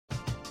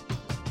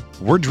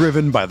We're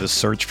driven by the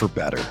search for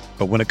better.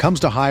 But when it comes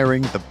to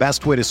hiring, the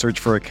best way to search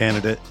for a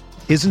candidate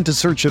isn't to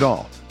search at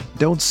all.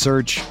 Don't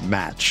search,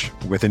 match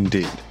with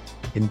Indeed.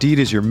 Indeed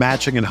is your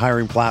matching and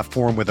hiring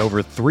platform with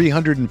over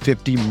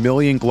 350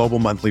 million global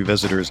monthly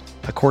visitors,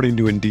 according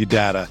to Indeed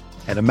data,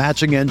 and a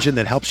matching engine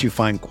that helps you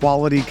find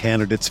quality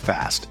candidates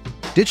fast.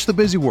 Ditch the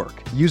busy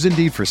work. Use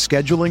Indeed for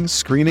scheduling,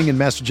 screening, and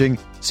messaging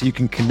so you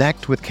can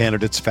connect with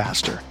candidates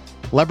faster.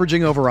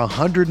 Leveraging over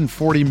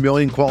 140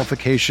 million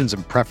qualifications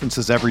and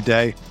preferences every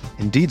day,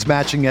 Indeed's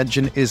matching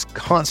engine is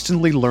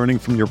constantly learning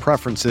from your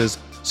preferences,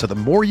 so the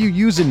more you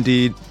use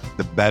Indeed,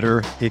 the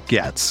better it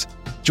gets.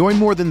 Join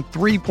more than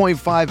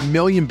 3.5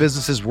 million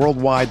businesses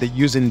worldwide that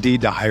use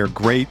Indeed to hire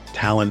great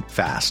talent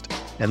fast.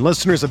 And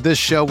listeners of this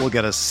show will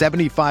get a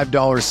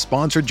 $75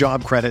 sponsored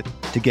job credit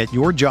to get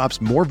your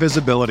jobs more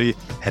visibility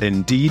at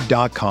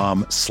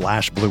Indeed.com/Blue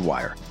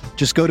Wire.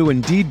 Just go to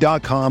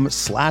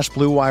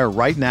Indeed.com/Blue Wire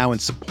right now and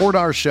support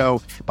our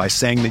show by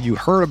saying that you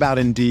heard about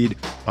Indeed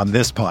on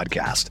this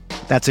podcast.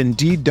 That's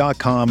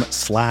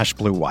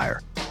Indeed.com/Blue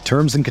Wire.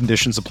 Terms and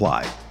conditions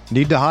apply.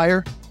 Need to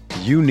hire?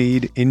 You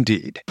need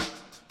Indeed.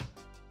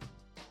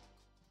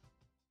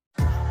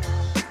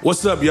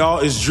 What's up, y'all?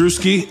 It's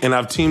Drewski, and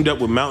I've teamed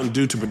up with Mountain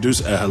Dew to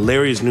produce a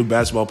hilarious new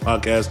basketball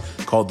podcast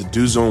called The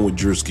Dew Zone with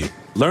Drewski.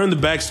 Learn the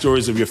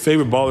backstories of your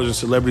favorite ballers and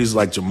celebrities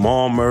like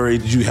Jamal Murray.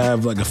 Did you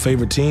have like a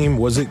favorite team?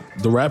 Was it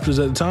the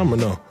Raptors at the time or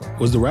no?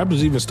 Was the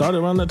Raptors even started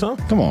around that time?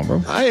 Come on,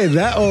 bro. I ain't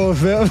that old,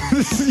 fam.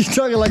 You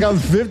talking like I'm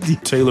 50.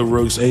 Taylor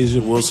Rooks, Asia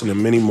Wilson,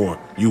 and many more.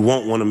 You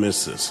won't want to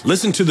miss this.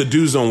 Listen to The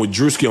Dew Zone with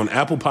Drewski on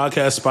Apple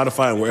Podcasts,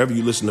 Spotify, and wherever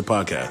you listen to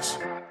podcasts.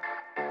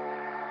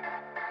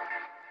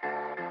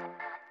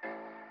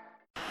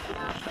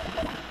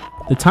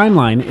 The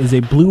Timeline is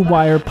a Blue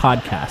Wire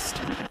podcast.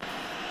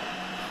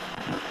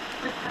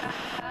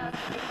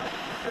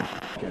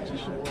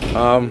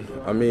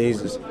 I mean,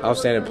 he's an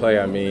outstanding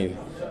player. I mean,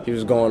 he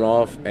was going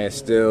off and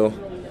still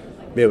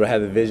be able to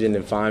have the vision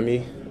and find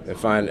me and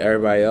find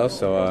everybody else.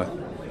 So,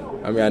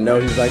 I mean, I know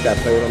he was like that.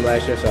 I played with him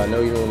last year, so I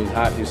know even when he's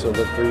hot, he still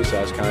look free. So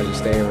I was kind of just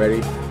staying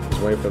ready,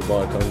 just waiting for the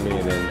ball to come to me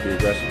and then be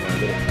aggressive when I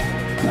get it.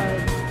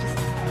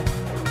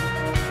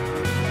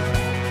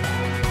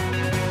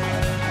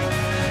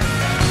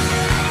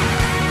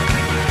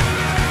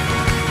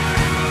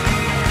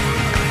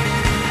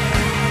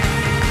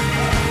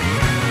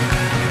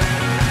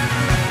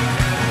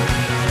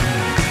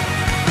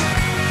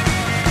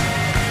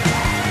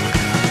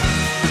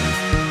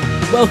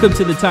 Welcome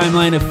to the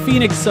Timeline, of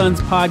Phoenix Suns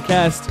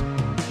podcast.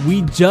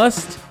 We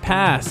just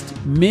passed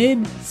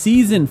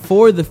mid-season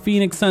for the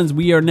Phoenix Suns.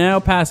 We are now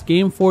past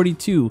game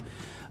 42,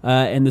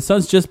 and the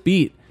Suns just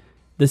beat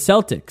the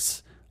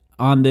Celtics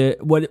on the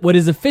what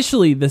is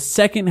officially the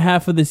second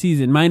half of the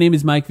season. My name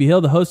is Mike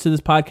Vigil, the host of this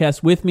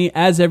podcast. With me,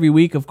 as every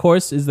week, of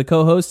course, is the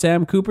co-host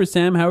Sam Cooper.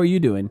 Sam, how are you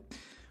doing?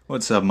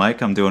 What's up,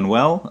 Mike? I'm doing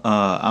well.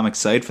 I'm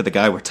excited for the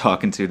guy we're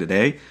talking to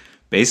today.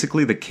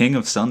 Basically, the king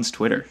of Suns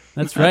Twitter.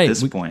 That's right. At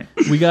this point,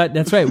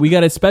 that's right. We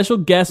got a special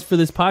guest for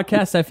this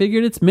podcast. I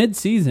figured it's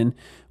mid-season.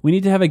 We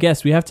need to have a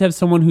guest. We have to have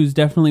someone who's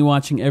definitely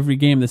watching every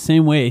game the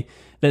same way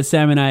that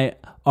Sam and I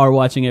are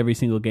watching every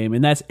single game,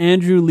 and that's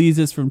Andrew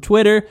Leases from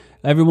Twitter.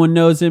 Everyone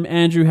knows him.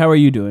 Andrew, how are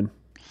you doing?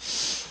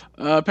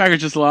 Packers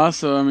just lost,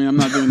 so I mean, I'm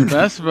not doing the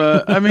best,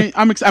 but I mean,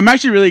 I'm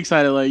actually really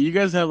excited. Like, you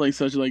guys have like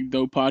such like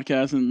dope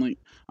podcasts, and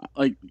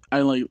I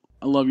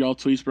love y'all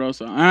tweets, bro.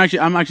 So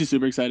I'm actually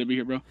super excited to be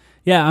here, bro.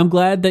 Yeah, I'm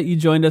glad that you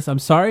joined us. I'm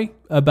sorry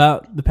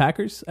about the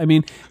Packers. I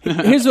mean,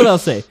 here's what I'll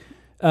say.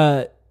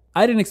 I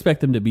didn't expect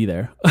them to be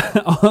there.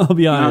 I'll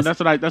be honest.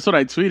 No, that's what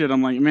I tweeted.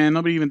 I'm like, man,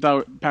 nobody even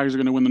thought Packers are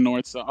going to win the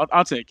North, so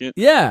I'll take it.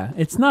 Yeah,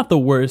 it's not the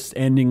worst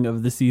ending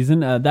of the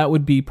season. That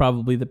would be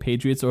probably the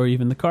Patriots or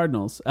even the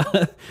Cardinals.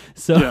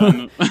 So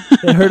yeah,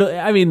 it hurt.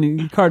 I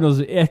mean, Cardinals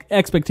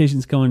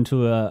expectations go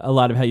into a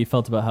lot of how you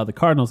felt about how the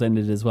Cardinals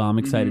ended as well. I'm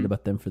excited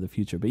about them for the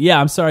future. But yeah,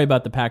 I'm sorry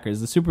about the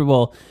Packers. The Super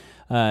Bowl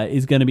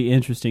is going to be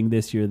interesting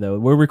this year, though.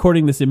 We're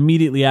recording this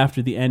immediately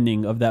after the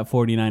ending of that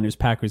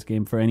 49ers-Packers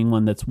game, for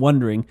anyone that's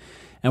wondering.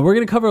 And we're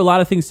going to cover a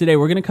lot of things today.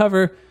 We're going to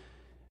cover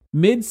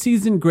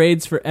mid-season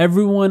grades for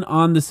everyone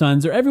on the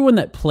Suns, or everyone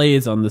that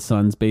plays on the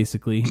Suns,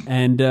 basically.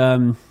 And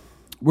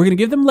we're going to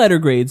give them letter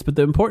grades, but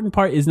the important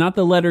part is not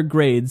the letter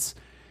grades.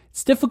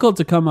 It's difficult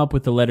to come up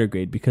with a letter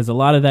grade because a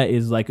lot of that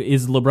is like,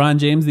 is LeBron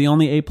James the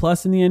only A+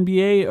 in the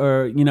NBA?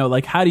 Or, you know,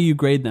 like, how do you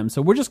grade them?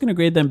 So we're just going to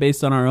grade them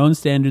based on our own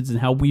standards and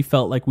how we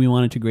felt like we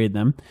wanted to grade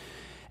them.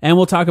 And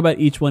we'll talk about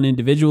each one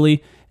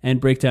individually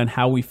and break down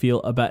how we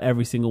feel about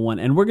every single one.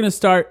 And we're going to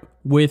start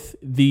with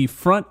the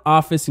front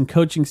office and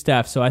coaching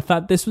staff. So I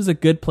thought this was a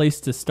good place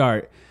to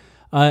start.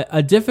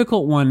 A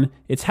difficult one.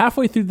 It's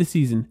halfway through the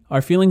season.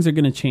 Our feelings are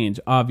going to change,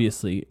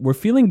 obviously. We're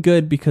feeling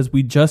good because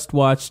we just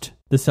watched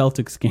the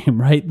Celtics game,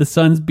 right? The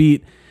Suns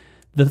beat,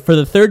 for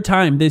the third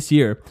time this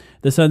year,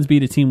 the Suns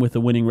beat a team with a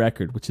winning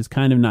record, which is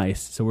kind of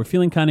nice. So we're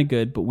feeling kind of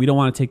good, but we don't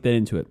want to take that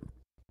into it.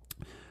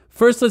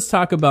 First, let's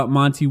talk about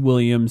Monty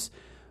Williams.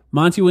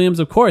 Monty Williams,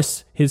 of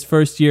course, his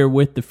first year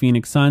with the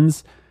Phoenix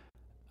Suns.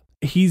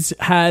 he's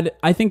had,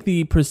 I think,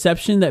 the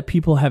perception that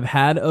people have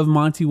had of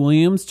Monty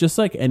Williams, just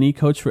like any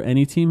coach for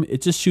any team,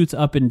 it just shoots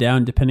up and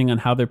down depending on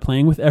how they're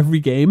playing with every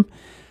game.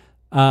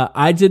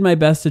 I did my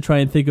best to try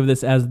and think of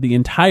this as the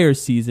entire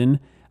season,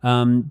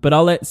 but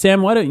I'll let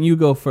Sam, why don't you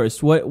go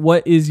first?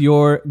 What is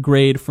your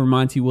grade for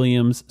Monty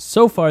Williams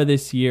so far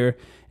this year,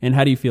 and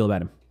how do you feel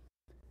about him?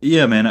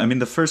 Yeah, man. I mean,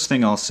 the first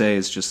thing I'll say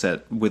is just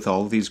that with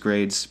all of these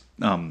grades,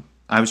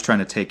 I was trying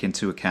to take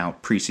into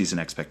account preseason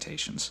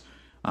expectations.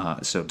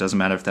 So it doesn't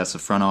matter if that's the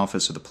front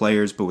office or the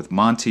players, but with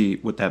Monty,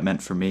 what that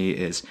meant for me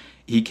is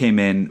he came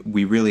in,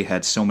 we really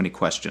had so many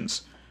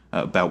questions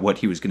about what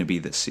he was going to be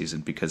this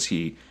season, because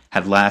he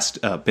had last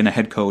been a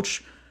head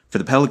coach for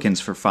the Pelicans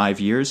for 5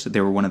 years.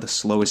 They were one of the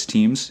slowest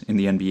teams in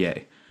the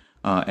NBA.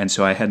 And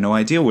so I had no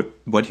idea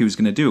what he was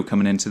going to do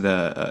coming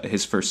into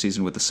his first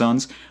season with the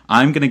Suns.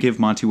 I'm going to give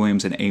Monty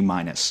Williams an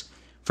A-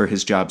 for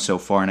his job so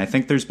far, and I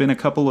think there's been a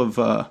couple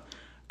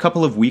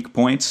of weak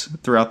points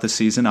throughout the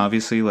season.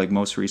 Obviously, like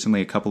most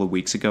recently a couple of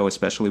weeks ago,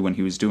 especially when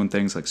he was doing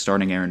things like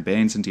starting Aaron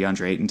Baines and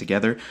DeAndre Ayton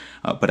together.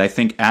 But I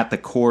think at the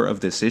core of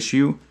this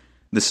issue,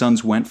 the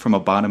Suns went from a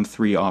bottom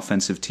 3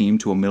 offensive team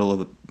to a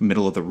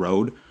middle of the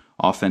road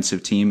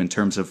offensive team in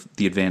terms of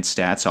the advanced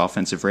stats,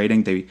 offensive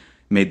rating. They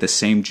made the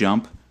same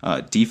jump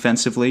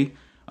defensively.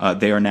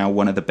 They are now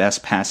one of the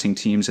best passing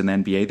teams in the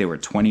NBA. They were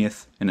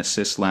 20th in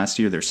assists last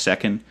year. They're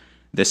second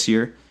this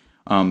year.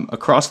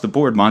 Across the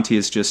board, Monty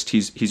is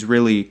he's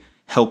really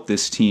helped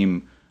this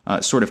team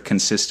sort of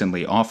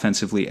consistently,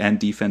 offensively and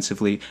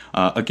defensively.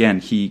 Again,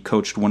 he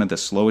coached one of the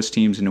slowest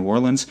teams in New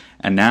Orleans,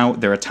 and now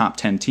they're a top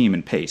 10 team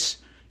in pace.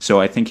 So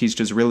I think he's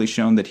just really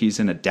shown that he's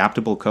an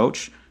adaptable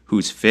coach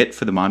who's fit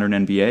for the modern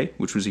NBA,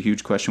 which was a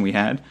huge question we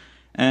had.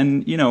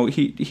 And, you know,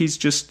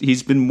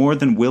 he's been more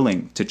than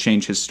willing to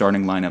change his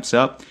starting lineups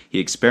up. He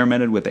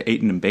experimented with the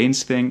Ayton and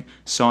Baines thing,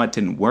 saw it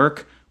didn't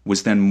work,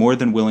 was then more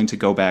than willing to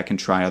go back and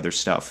try other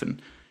stuff.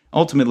 And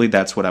ultimately,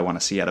 that's what I want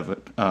to see out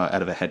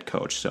of a head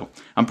coach. So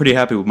I'm pretty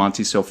happy with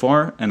Monty so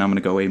far, and I'm going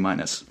to go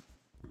A-.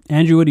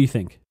 Andrew, what do you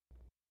think?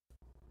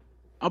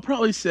 I'll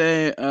probably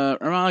say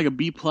around like a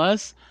B+. B+,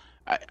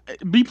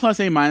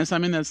 A-.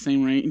 I'm in that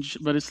same range,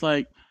 but it's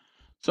like,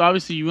 so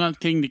obviously you want to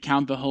take into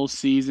account the whole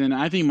season.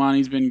 I think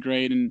Monty's been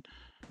great, and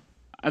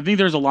I think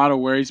there's a lot of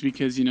worries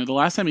because, you know, the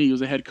last time he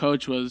was a head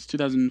coach was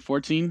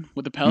 2014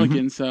 with the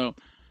Pelicans, so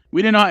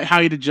we didn't know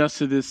how he'd adjust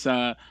to this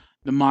the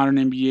modern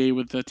NBA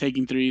with the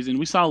taking threes, and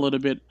we saw a little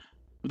bit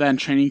of that in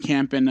training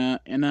camp and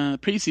in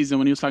preseason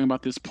when he was talking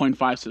about this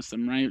 0.5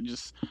 system, right?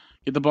 Just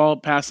get the ball,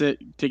 pass it,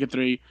 take a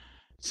three.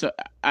 So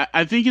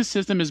I think his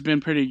system has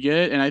been pretty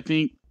good, and I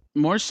think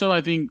more so,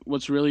 I think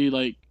what's really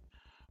like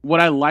what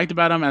I liked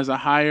about him as a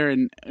hire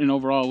and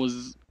overall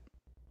was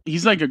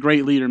he's like a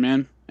great leader,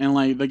 man. And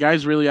like the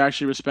guys really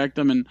actually respect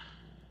him, and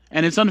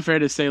it's unfair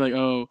to say like,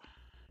 oh,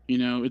 you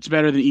know, it's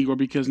better than Igor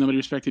because nobody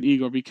respected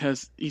Igor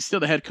because he's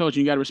still the head coach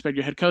and you got to respect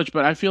your head coach.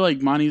 But I feel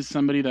like Monty's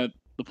somebody that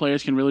the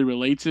players can really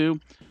relate to.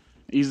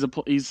 He's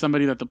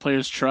somebody that the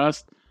players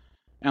trust,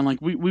 and like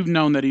we've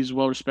known that he's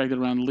well respected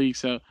around the league.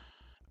 So,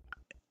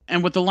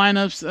 and with the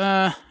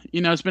lineups, you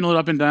know, it's been a little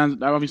up and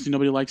down. Obviously,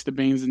 nobody likes the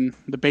Baines and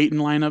the Bayton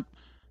lineup.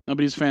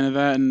 Nobody's a fan of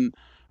that, and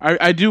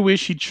I do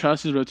wish he'd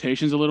trust his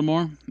rotations a little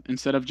more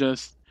instead of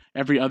just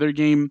every other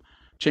game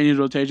changing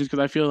rotations because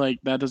I feel like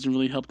that doesn't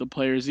really help the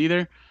players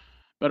either.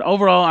 But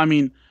overall, I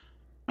mean,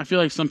 I feel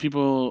like some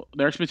people,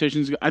 their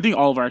expectations, I think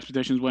all of our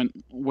expectations went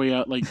way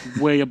up, like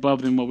way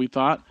above than what we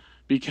thought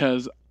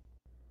because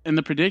in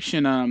the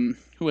prediction,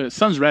 who was it?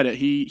 Suns Reddit,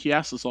 he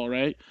asked us all,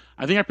 right?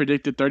 I think I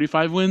predicted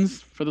 35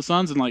 wins for the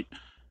Suns, and like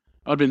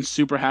I would have been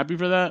super happy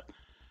for that.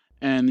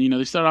 And, you know,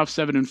 they started off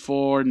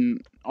 7-4,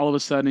 and all of a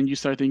sudden you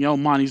start thinking, oh,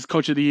 Monty's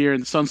coach of the year,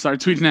 and the Suns start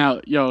tweeting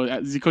out, yo,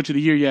 is he coach of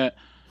the year yet?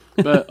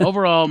 But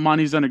overall,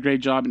 Monty's done a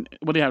great job.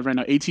 What do they have right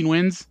now? 18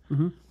 wins?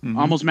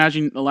 Almost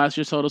matching the last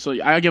year's total. So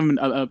I give him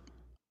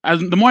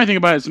the more I think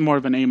about it, it's more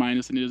of an A-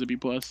 than it is a B+.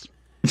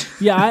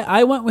 Yeah,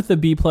 I went with the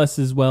B+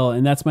 as well,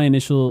 and that's my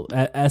initial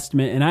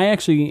estimate. And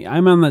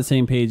I'm on that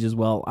same page as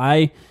well.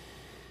 I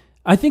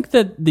think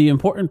that the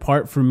important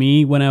part for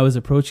me when I was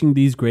approaching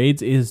these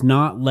grades is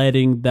not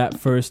letting that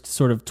first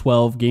sort of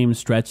 12-game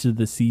stretch of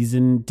the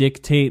season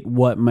dictate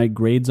what my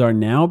grades are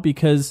now,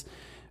 because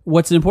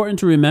what's important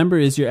to remember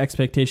is your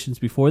expectations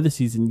before the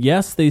season.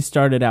 Yes, they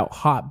started out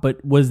hot,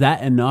 but was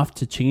that enough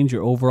to change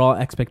your overall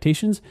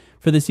expectations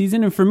for the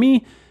season? And for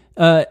me,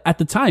 at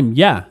the time,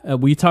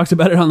 we talked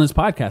about it on this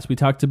podcast. We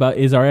talked about,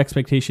 is our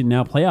expectation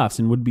now playoffs,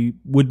 and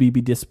would we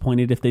be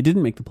disappointed if they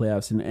didn't make the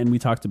playoffs? And we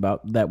talked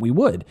about that we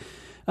would.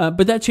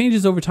 But that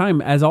changes over time,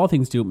 as all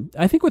things do.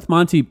 I think with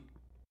Monty,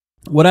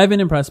 what I've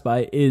been impressed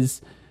by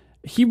is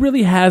he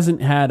really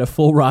hasn't had a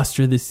full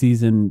roster this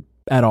season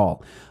at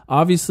all.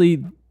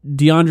 Obviously,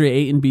 DeAndre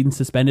Ayton being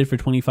suspended for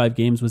 25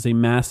 games was a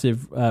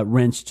massive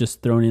wrench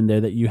just thrown in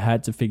there that you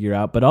had to figure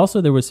out. But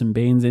also there were some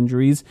Baines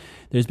injuries.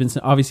 There's been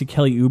some, obviously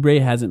Kelly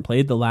Oubre hasn't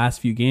played the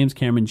last few games.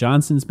 Cameron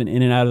Johnson's been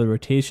in and out of the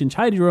rotation.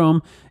 Ty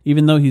Jerome,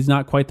 even though he's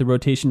not quite the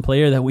rotation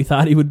player that we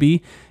thought he would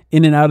be,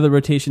 in and out of the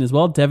rotation as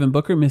well. Devin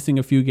Booker missing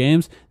a few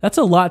games. That's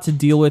a lot to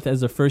deal with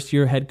as a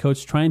first-year head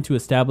coach trying to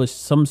establish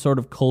some sort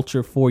of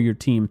culture for your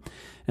team.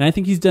 And I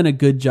think he's done a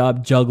good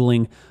job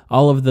juggling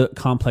all of the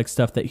complex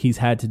stuff that he's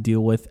had to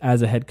deal with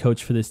as a head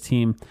coach for this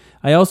team.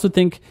 I also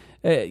think,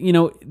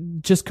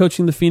 just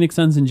coaching the Phoenix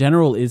Suns in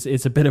general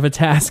is a bit of a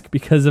task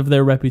because of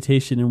their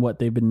reputation and what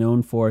they've been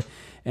known for.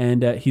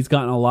 And he's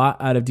gotten a lot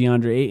out of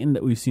DeAndre Ayton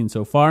that we've seen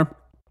so far.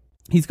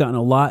 He's gotten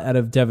a lot out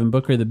of Devin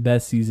Booker, the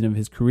best season of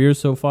his career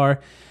so far.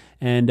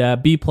 And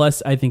B+,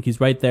 I think he's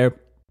right there.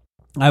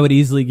 I would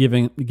easily give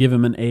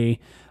him an A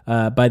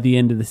by the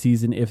end of the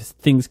season if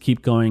things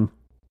keep going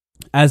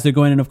as they're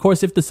going. And of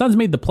course, if the Suns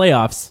made the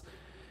playoffs,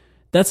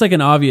 that's like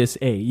an obvious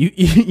A.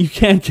 You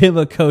can't give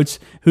a coach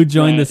who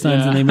joined the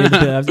Suns and they made the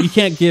playoffs, you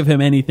can't give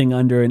him anything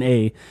under an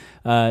A.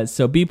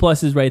 So B+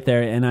 is right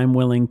there, and I'm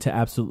willing to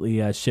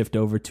absolutely shift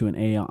over to an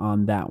A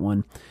on that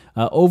one.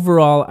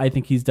 Overall, I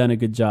think he's done a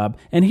good job.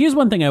 And here's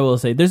one thing I will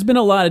say. There's been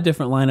a lot of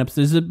different lineups.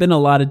 There's been a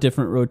lot of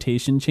different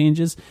rotation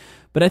changes.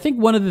 But I think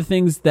one of the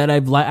things that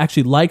I've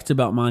actually liked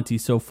about Monty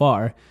so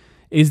far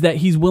is that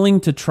he's willing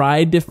to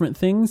try different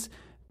things,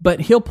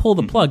 but he'll pull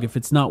the plug if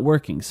it's not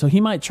working. So he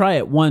might try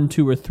it 1,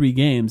 2, or 3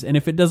 games, and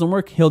if it doesn't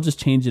work, he'll just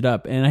change it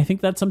up. And I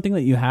think that's something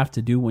that you have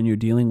to do when you're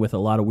dealing with a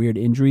lot of weird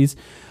injuries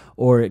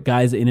or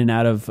guys in and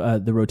out of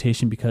the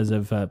rotation because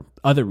of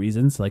other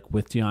reasons, like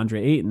with DeAndre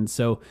Ayton.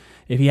 So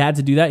if he had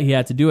to do that, he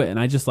had to do it. And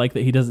I just like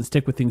that he doesn't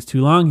stick with things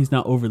too long. He's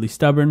not overly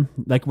stubborn.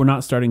 Like, we're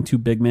not starting 2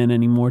 big men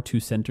anymore, 2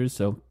 centers.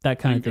 So that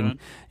kind of thing,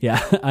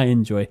 yeah, I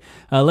enjoy.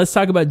 Let's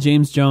talk about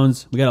James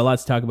Jones. We got a lot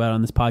to talk about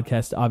on this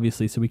podcast,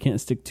 obviously, so we can't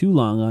stick too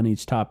long on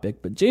each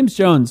topic. But James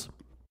Jones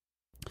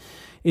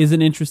is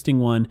an interesting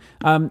one.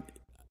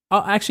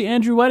 Actually,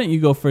 Andrew, why don't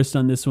you go first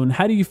on this one?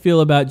 How do you feel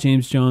about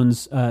James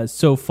Jones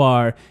so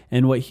far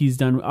and what he's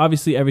done?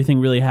 Obviously, everything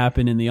really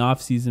happened in the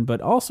offseason, but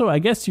also I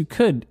guess you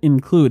could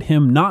include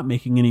him not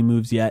making any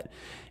moves yet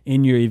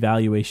in your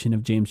evaluation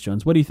of James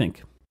Jones. What do you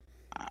think?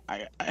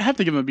 I have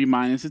to give him a B-.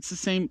 It's the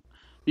same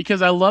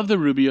because I love the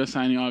Rubio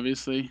signing,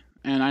 obviously,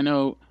 and I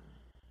know,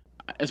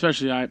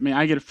 especially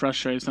I get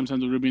frustrated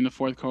sometimes with Rubio in the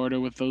fourth quarter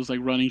with those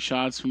like running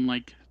shots from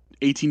like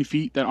 18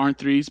 feet that aren't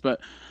threes,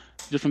 but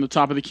just from the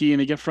top of the key, and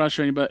they get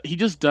frustrating. But he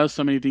just does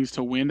so many things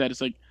to win that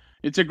it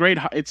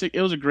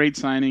was a great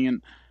signing,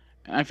 and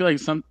I feel like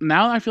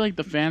I feel like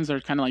the fans are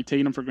kind of like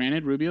taking him for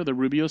granted. The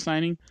Rubio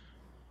signing,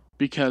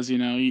 because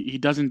he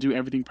doesn't do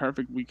everything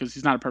perfect because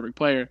he's not a perfect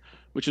player,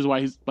 which is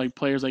why he's like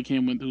players like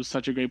him who's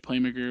such a great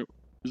playmaker.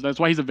 That's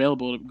why he's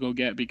available to go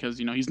get, because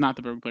he's not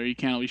the perfect player. He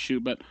can't always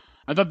shoot, but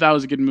I thought that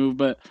was a good move.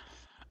 But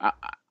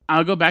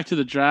I'll go back to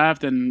the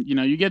draft, and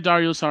you get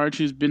Dario Saric,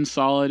 who's been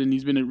solid, and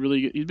he's been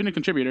a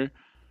contributor.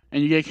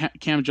 And you get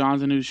Cam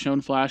Johnson, who's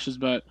shown flashes,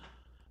 but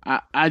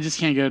I just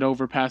can't get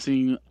over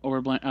passing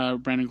over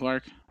Brandon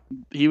Clark.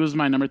 He was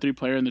my number 3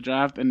 player in the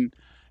draft, and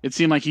it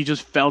seemed like he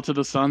just fell to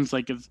the Suns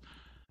like as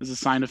a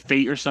sign of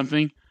fate or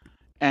something.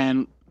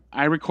 And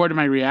I recorded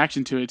my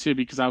reaction to it, too,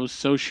 because I was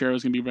so sure it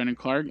was going to be Brandon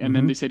Clark. And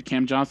then they said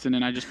Cam Johnson,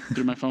 and I just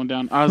threw my phone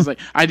down. I was like,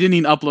 I didn't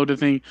even upload the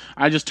thing.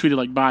 I just tweeted,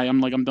 like, bye. I'm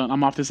done.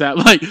 I'm off this app.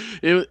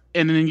 And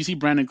then you see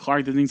Brandon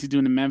Clark, the things he's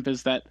doing in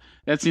Memphis, that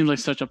seems like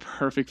such a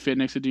perfect fit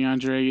next to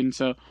DeAndre. And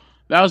so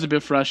that was a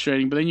bit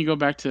frustrating. But then you go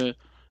back to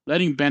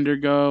letting Bender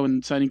go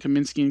and signing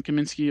Kaminsky. And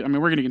Kaminsky, I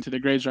mean, we're going to get into the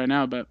grades right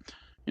now, but,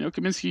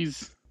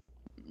 Kaminsky's,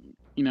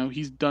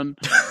 he's done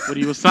what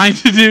he was signed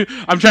to do.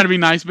 I'm trying to be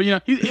nice, but,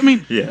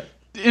 yeah.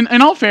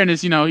 In all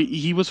fairness,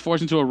 he was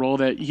forced into a role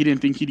that he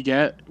didn't think he'd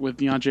get with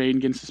DeAndre Ayton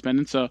getting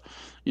suspended. So,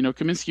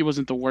 Kaminsky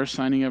wasn't the worst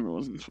signing ever. It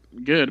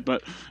wasn't good,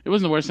 but it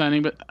wasn't the worst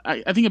signing. But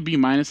I think a B-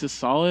 is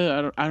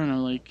solid. I don't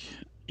know, like,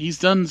 he's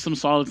done some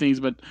solid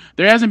things, but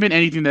there hasn't been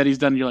anything that he's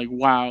done you're like,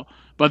 wow.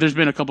 But there's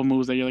been a couple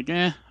moves that you're like,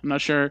 I'm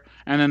not sure.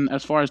 And then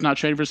as far as not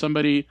trading for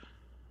somebody,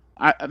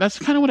 that's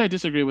kind of what I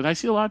disagree with. I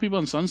see a lot of people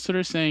on Suns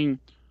Twitter saying,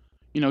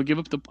 give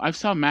up the. I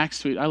saw Max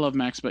tweet. I love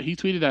Max, but he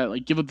tweeted that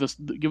like give up the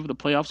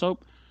playoffs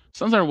hope.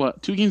 Suns are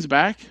what, 2 games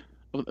back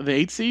of the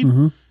 8th seed,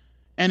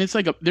 and it's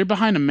like they're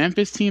behind a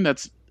Memphis team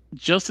that's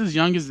just as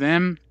young as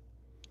them.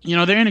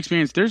 They're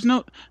inexperienced. It's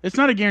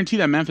not a guarantee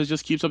that Memphis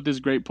just keeps up this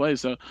great play.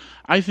 So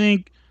I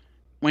think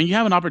when you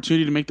have an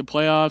opportunity to make the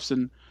playoffs,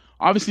 and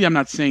obviously I'm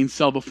not saying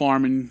sell the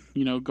farm and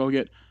go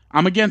get.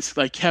 I'm against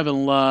like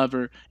Kevin Love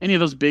or any of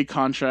those big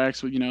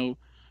contracts with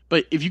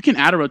but if you can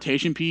add a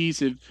rotation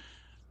piece,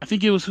 I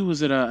think it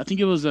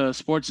was a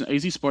Sports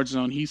AZ Sports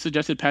Zone. He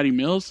suggested Patty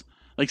Mills.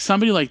 Like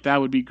somebody like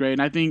that would be great.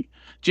 And I think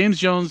James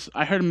Jones,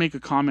 I heard him make a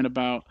comment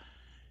about,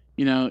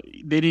 they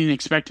didn't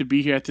expect to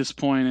be here at this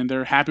point and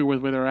they're happy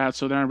with where they're at,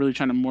 so they're not really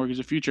trying to mortgage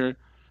the future.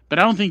 But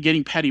I don't think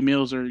getting Patty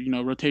Mills or,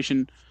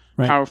 rotation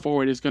power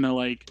forward is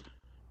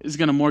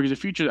gonna mortgage the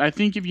future. I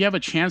think if you have a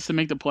chance to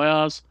make the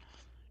playoffs,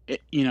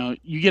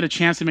 you get a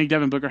chance to make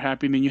Devin Booker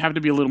happy, and then you have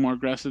to be a little more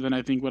aggressive than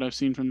I think what we've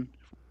seen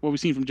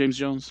from James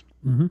Jones.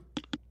 Mm-hmm.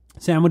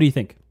 Sam, what do you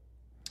think?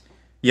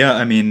 Yeah,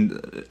 I mean,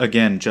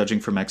 again, judging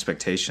from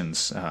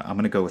expectations, I'm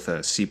going to go with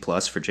a C+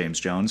 for James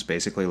Jones.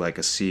 Basically, like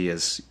a C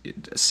is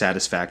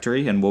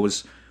satisfactory. And what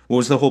was What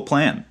was the whole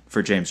plan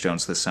for James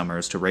Jones this summer?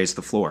 Is to raise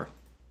the floor.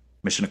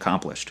 Mission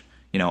accomplished.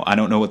 I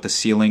don't know what the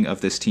ceiling of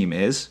this team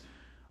is,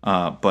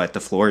 but the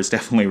floor is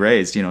definitely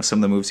raised. Some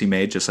of the moves he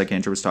made, just like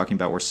Andrew was talking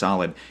about, were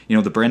solid.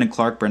 The Brandon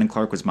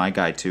Clark was my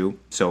guy too,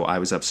 so I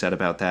was upset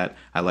about that.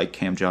 I like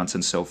Cam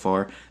Johnson so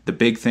far. The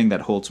big thing that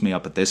holds me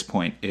up at this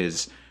point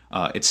is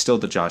it's still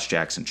the Josh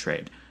Jackson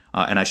trade.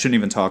 And I shouldn't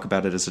even talk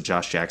about it as a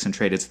Josh Jackson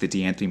trade. It's the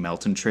DeAnthony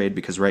Melton trade,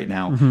 because right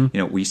now,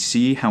 we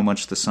see how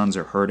much the Suns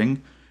are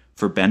hurting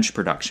for bench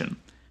production.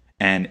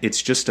 And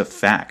it's just a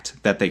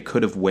fact that they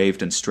could have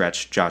waived and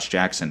stretched Josh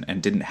Jackson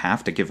and didn't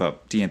have to give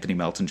up DeAnthony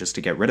Melton just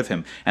to get rid of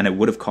him. And it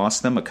would have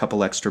cost them a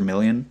couple extra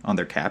million on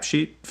their cap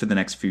sheet for the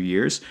next few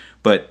years.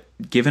 But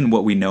given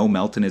what we know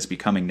Melton is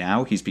becoming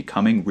now, he's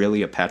becoming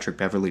really a Patrick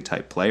Beverley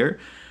type player.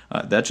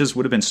 That just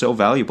would have been so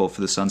valuable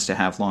for the Suns to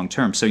have long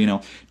term. So,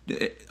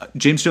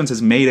 James Jones has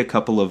made a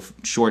couple of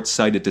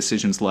short-sighted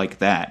decisions like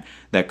that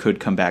could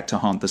come back to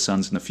haunt the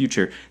Suns in the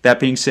future. That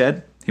being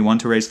said, he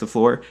wanted to raise the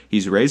floor.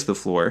 He's raised the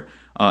floor.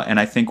 And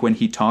I think when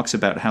he talks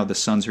about how the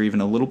Suns are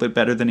even a little bit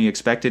better than he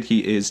expected,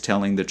 he is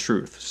telling the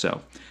truth. So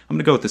I'm going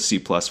to go with the C+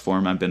 for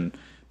him. I've been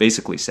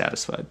basically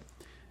satisfied.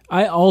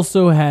 I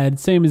also had,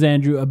 same as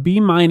Andrew, a B-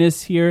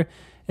 here.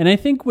 And I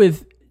think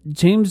with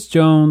James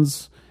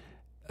Jones,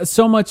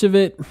 so much of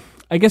it,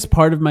 I guess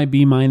part of my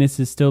B-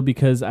 is still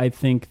because I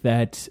think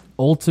that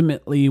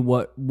ultimately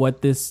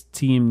what this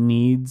team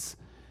needs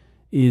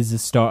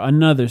is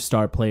another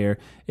star player.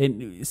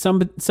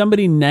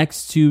 Somebody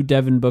next to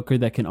Devin Booker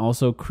that can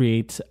also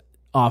create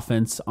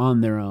offense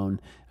on their own.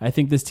 I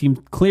think this team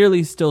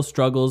clearly still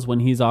struggles when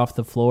he's off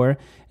the floor.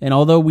 And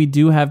although we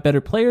do have better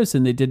players,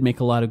 and they did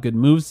make a lot of good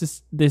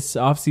moves this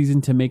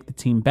offseason to make the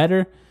team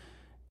better,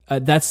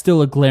 that's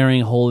still a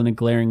glaring hole and a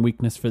glaring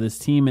weakness for this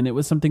team. And it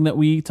was something that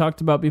we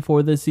talked about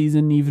before the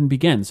season even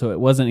began. So it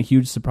wasn't a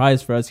huge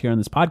surprise for us here on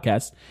this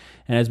podcast.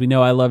 And as we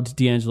know, I loved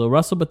D'Angelo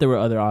Russell, but there were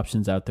other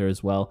options out there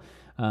as well.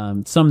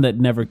 Some that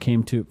never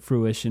came to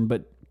fruition,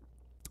 but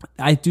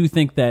I do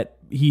think that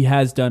he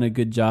has done a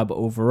good job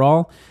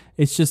overall.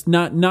 It's just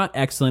not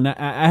excellent.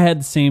 I had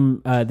the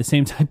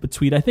same type of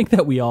tweet. I think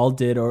that we all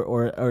did,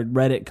 or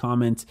Reddit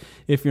comment.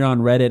 If you're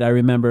on Reddit, I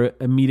remember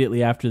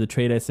immediately after the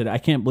trade, I said, I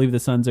can't believe the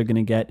Suns are going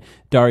to get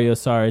Dario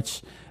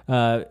Saric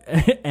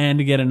and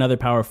to get another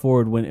power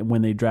forward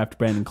when they draft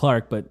Brandon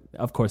Clark. But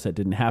of course, that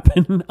didn't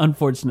happen,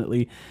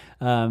 unfortunately.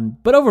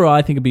 But overall,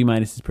 I think a B-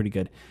 is pretty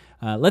good.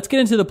 Let's get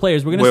into the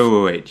players. We're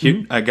gonna wait.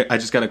 Mm-hmm. I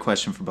just got a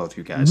question for both of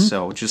you guys. Mm-hmm.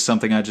 So just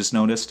something I just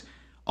noticed.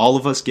 All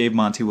of us gave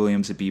Monty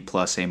Williams a B+,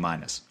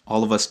 A-.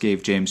 All of us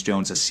gave James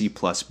Jones a C+,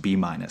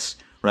 B-,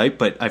 right?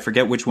 But I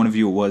forget which one of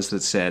you it was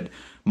that said,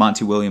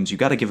 Monty Williams, you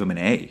got to give him an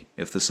A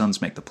if the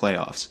Suns make the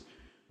playoffs.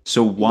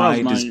 So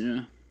why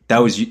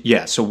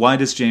So why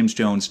does James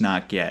Jones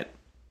not get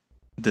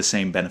the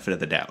same benefit of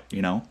the doubt,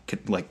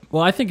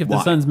 Well, I think if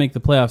the Suns make the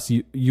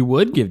playoffs, you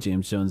would give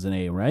James Jones an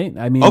A, right?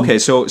 I mean, okay,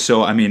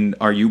 so I mean,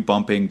 are you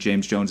bumping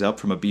James Jones up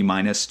from a B-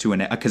 to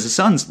an A? Because the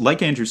Suns,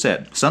 like Andrew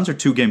said, Suns are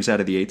 2 games out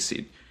of the 8th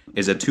seed.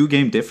 Is a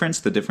 2-game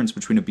difference the difference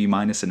between a B-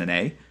 and an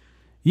A?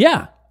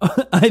 Yeah,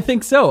 I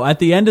think so. At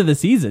the end of the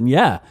season,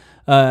 yeah.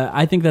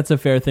 I think that's a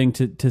fair thing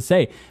to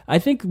say. I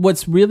think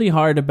what's really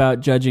hard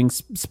about judging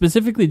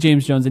specifically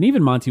James Jones and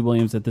even Monty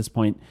Williams at this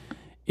point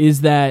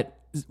is that,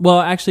 well,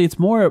 actually, it's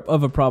more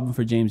of a problem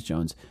for James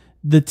Jones.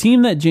 The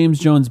team that James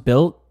Jones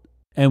built,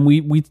 and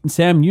we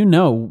Sam,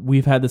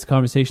 we've had this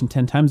conversation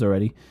 10 times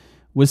already,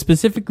 was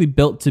specifically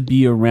built to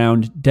be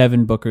around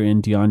Devin Booker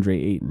and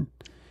DeAndre Ayton.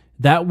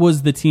 That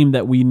was the team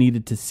that we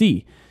needed to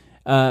see.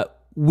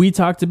 We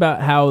talked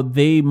about how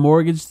they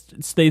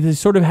mortgaged, they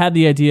sort of had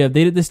the idea of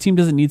this team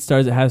doesn't need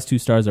stars, it has 2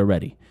 stars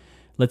already.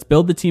 Let's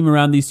build the team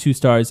around these 2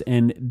 stars,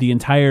 and the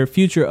entire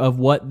future of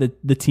what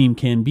the team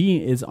can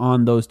be is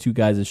on those 2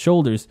 guys'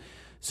 shoulders.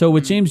 So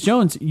with James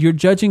Jones, you're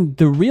judging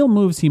the real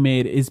moves he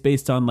made is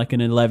based on like an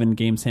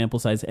 11-game sample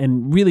size,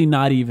 and really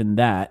not even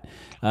that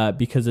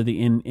because of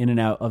the in and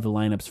out of the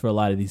lineups for a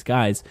lot of these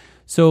guys.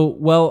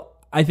 So,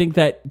 I think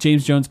that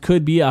James Jones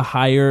could be a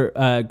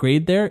higher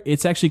grade there.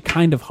 It's actually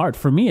kind of hard,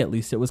 for me at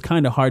least. It was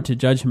kind of hard to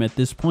judge him at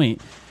this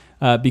point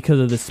because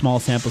of the small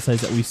sample size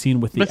that we've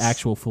seen with the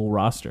actual full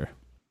roster.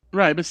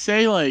 Right, but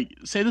say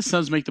the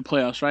Suns make the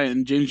playoffs, right,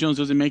 and James Jones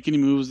doesn't make any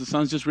moves. The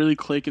Suns just really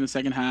click in the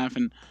second half,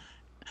 and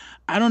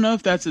I don't know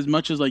if that's as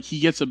much as he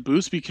gets a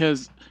boost,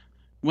 because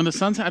when the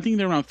Suns, I think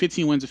they were around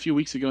 15 wins a few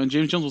weeks ago, and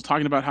James Jones was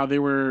talking about how they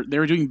were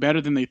doing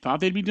better than they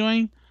thought they'd be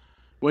doing,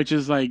 which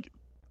is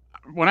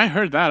when I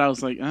heard that, I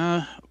was like,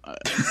 I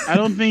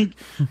don't think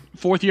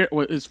fourth year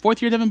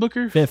Devin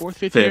Booker?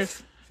 Fifth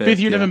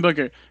year Devin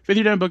Booker. 5th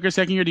year Devin Booker,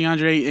 2nd year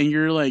DeAndre,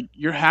 and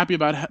you're happy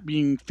about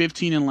being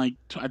 15 and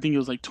I think it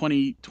was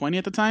 2020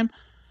 at the time.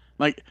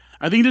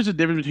 I think there's a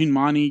difference between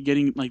Monty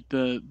getting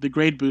the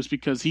grade boost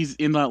because he's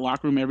in that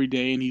locker room every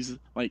day and he's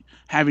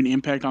having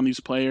impact on these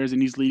players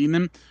and he's leading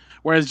them.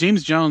 Whereas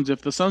James Jones,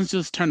 if the Suns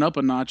just turn up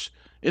a notch,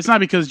 it's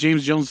not because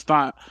James Jones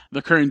thought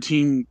the current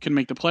team can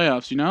make the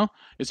playoffs,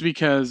 It's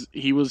because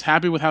he was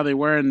happy with how they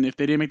were, and if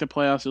they didn't make the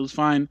playoffs, it was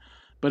fine.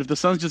 But if the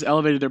Suns just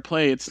elevated their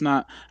play, it's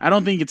not. I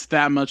don't think it's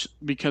that much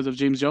because of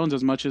James Jones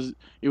as much as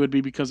it would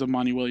be because of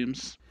Monty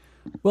Williams.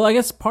 Well, I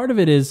guess part of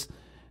it is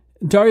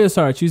Dario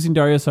Saric, using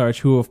Dario Saric,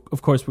 who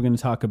of course we're going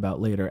to talk about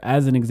later,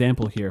 as an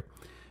example here.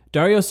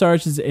 Dario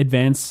Saric's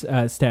advanced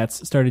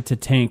stats started to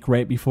tank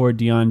right before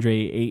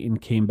DeAndre Ayton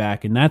came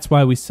back, and that's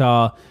why we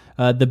saw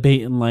the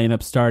Bayton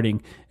lineup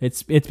starting.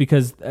 It's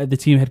because the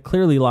team had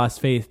clearly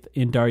lost faith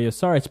in Dario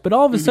Saric, but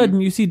all of a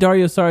sudden you see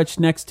Dario Saric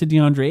next to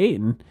DeAndre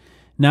Ayton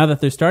now that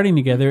they're starting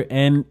together,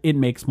 and it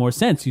makes more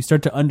sense. You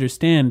start to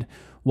understand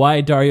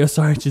why Dario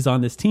Saric is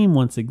on this team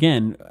once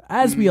again,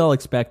 as we all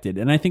expected.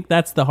 And I think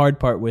that's the hard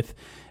part with,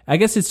 I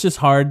guess it's just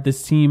hard.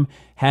 This team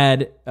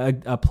had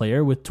a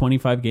player with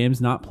 25 games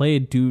not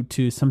played due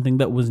to something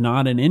that was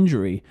not an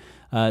injury.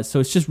 So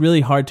it's just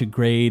really hard to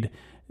grade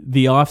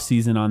the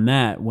offseason on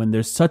that when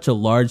there's such a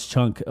large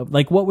chunk of,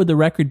 like, what would the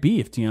record be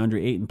if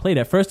DeAndre Ayton played?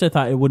 At first I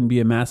thought it wouldn't be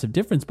a massive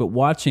difference, but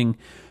watching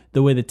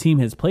the way the team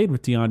has played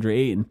with DeAndre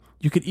Ayton,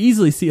 you could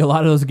easily see a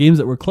lot of those games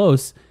that were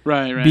close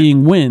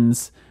being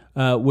wins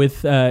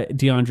with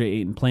DeAndre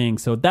Ayton playing.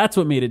 So that's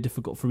what made it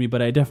difficult for me,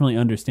 but I definitely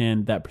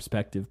understand that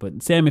perspective.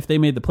 But Sam, if they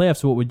made the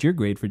playoffs, what would your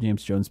grade for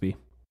James Jones be?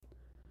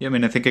 Yeah, I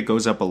mean, I think it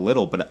goes up a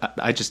little, but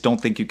I just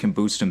don't think you can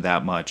boost him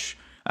that much.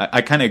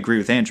 I kind of agree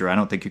with Andrew. I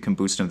don't think you can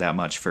boost him that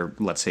much for,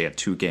 let's say, a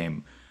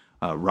 2-game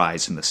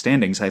rise in the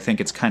standings. I think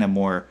it's kind of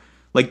more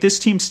like this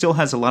team still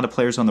has a lot of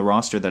players on the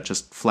roster that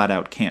just flat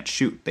out can't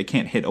shoot. They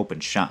can't hit open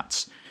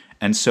shots.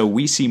 And so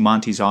we see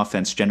Monty's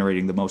offense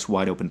generating the most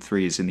wide open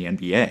threes in the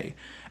NBA.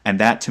 And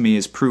that, to me,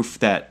 is proof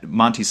that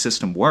Monty's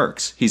system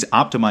works. He's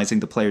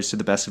optimizing the players to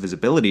the best of his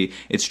ability.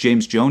 It's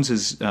James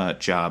Jones's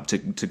job to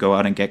go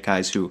out and get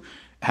guys who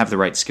have the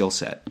right skill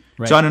set.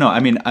 Right. So I don't know. I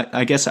mean,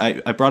 I guess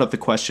I brought up the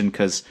question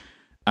because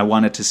I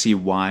wanted to see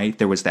why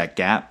there was that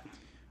gap.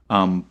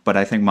 But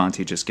I think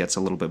Monty just gets a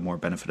little bit more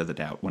benefit of the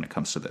doubt when it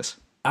comes to this.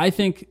 I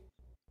think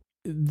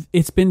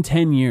it's been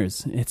 10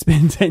 years. It's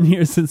been 10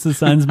 years since the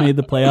Suns made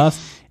the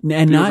playoffs.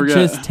 And not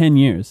just 10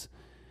 years.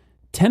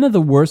 10 of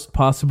the worst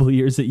possible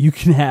years that you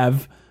can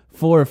have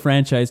for a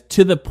franchise,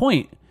 to the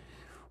point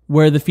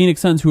where the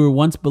Phoenix Suns, who were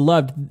once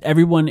beloved,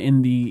 everyone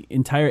in the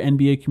entire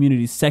NBA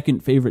community's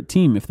second favorite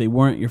team, if they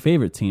weren't your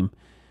favorite team,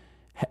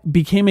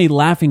 became a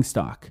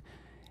laughingstock.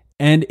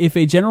 And if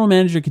a general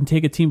manager can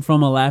take a team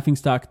from a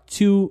laughingstock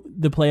to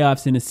the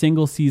playoffs in a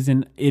single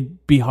season,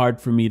 it'd be hard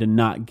for me to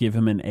not give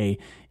him an A,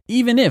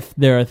 even if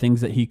there are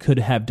things that he could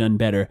have done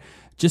better,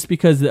 just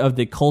because of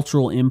the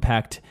cultural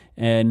impact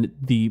and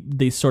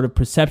the sort of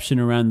perception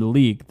around the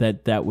league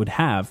that would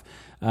have.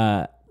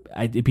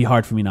 It'd be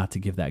hard for me not to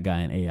give that guy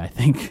an A, I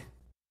think.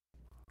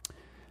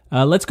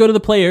 Let's go to the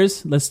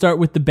players. Let's start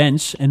with the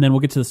bench, and then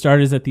we'll get to the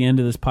starters at the end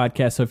of this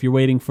podcast. So if you're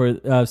waiting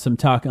for some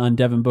talk on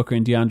Devin Booker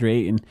and DeAndre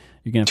Ayton,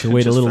 you're going to have to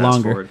wait a little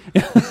longer.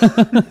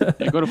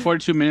 Yeah, go to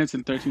 42 minutes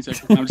and 13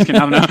 seconds. I'm just kidding.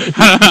 I don't know.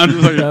 I'm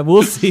just like,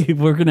 we'll see.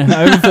 I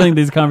have a feeling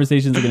these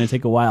conversations are going to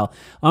take a while.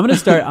 I'm going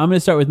to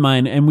start with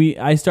mine, and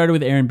I started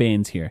with Aaron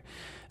Baines here.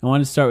 I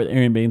want to start with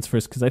Aaron Baines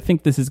first because I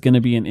think this is going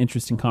to be an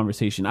interesting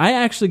conversation. I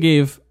actually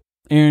gave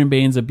Aaron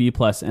Baines a B+,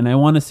 and I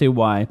want to say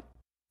why.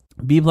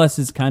 B+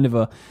 is kind of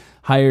a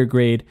higher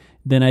grade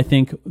than I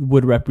think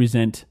would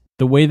represent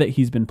the way that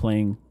he's been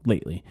playing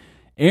lately.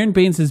 Aaron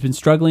Baines has been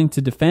struggling to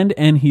defend,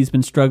 and he's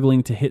been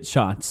struggling to hit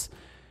shots.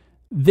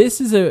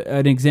 This is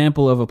an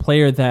example of a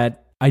player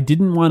that I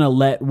didn't want to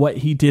let what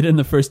he did in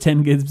the first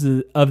 10 games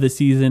of the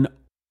season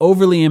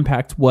overly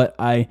impact what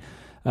I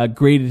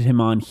graded him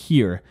on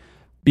here,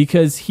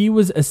 because he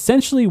was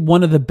essentially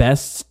one of the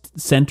best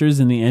centers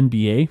in the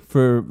NBA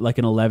for like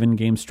an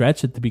 11-game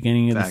stretch at the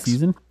beginning of the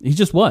season. He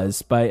just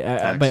was,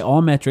 by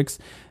all metrics,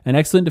 an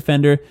excellent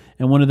defender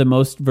and one of the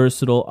most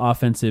versatile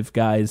offensive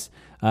guys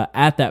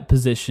at that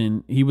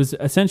position. He was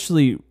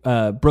essentially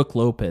Brook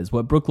Lopez,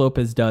 what Brook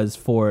Lopez does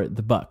for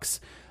the Bucks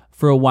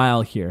for a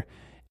while here.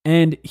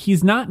 And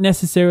he's not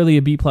necessarily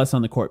a B+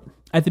 on the court.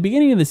 At the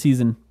beginning of the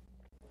season,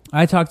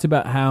 I talked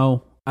about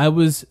how I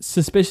was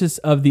suspicious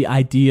of the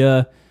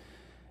idea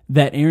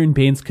that Aaron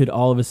Baines could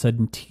all of a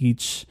sudden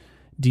teach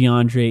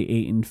DeAndre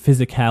Ayton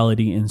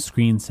physicality and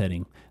screen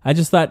setting. I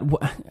just thought,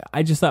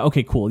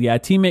 okay, cool. Yeah, a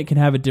teammate can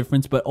have a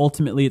difference, but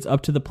ultimately it's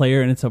up to the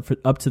player and it's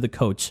up to the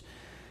coach.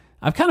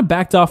 I've kind of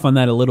backed off on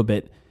that a little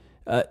bit.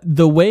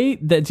 The way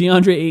that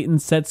DeAndre Ayton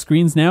sets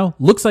screens now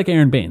looks like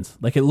Aaron Baines.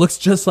 Like, it looks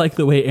just like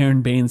the way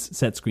Aaron Baines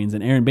sets screens.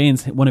 And Aaron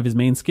Baines, one of his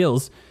main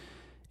skills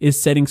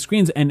is setting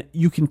screens. And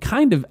you can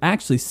kind of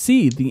actually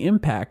see the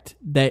impact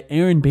that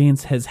Aaron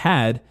Baines has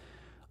had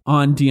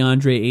on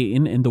DeAndre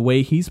Ayton and the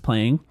way he's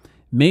playing.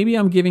 Maybe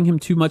I'm giving him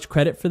too much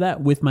credit for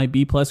that with my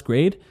B+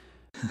 grade.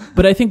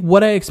 But I think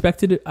what I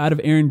expected out of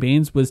Aaron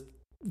Baines was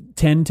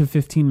 10 to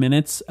 15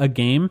 minutes a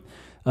game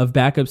of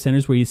backup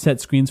centers where he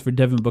set screens for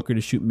Devin Booker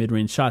to shoot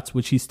mid-range shots,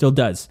 which he still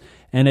does.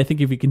 And I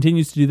think if he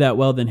continues to do that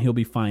well, then he'll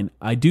be fine.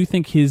 I do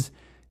think his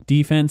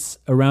defense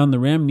around the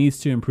rim needs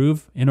to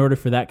improve in order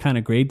for that kind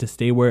of grade to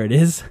stay where it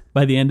is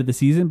by the end of the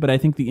season. But I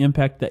think the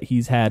impact that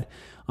he's had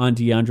on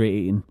DeAndre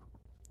Ayton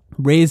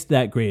raised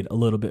that grade a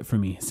little bit for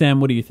me. Sam,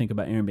 what do you think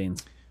about Aaron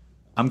Baines?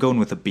 I'm going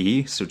with a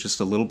B, so just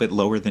a little bit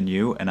lower than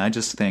you. And I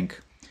just think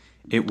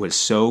it was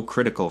so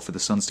critical for the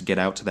Suns to get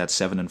out to that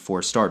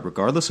 7-4 start,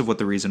 regardless of what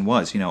the reason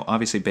was.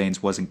 Obviously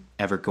Baines wasn't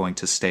ever going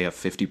to stay a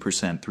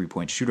 50%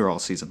 three-point shooter all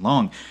season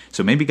long,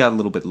 so maybe got a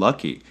little bit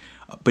lucky.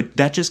 But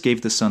that just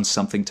gave the Suns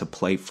something to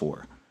play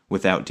for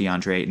without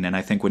DeAndre Ayton. And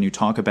I think when you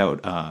talk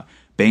about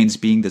Baines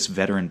being this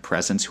veteran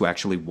presence who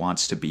actually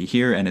wants to be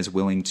here and is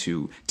willing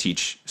to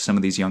teach some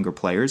of these younger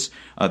players,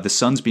 the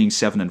Suns being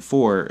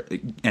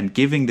 7-4 and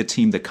giving the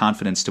team the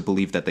confidence to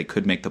believe that they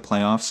could make the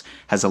playoffs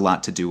has a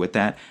lot to do with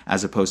that,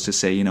 as opposed to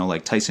say,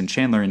 like Tyson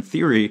Chandler in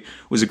theory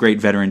was a great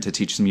veteran to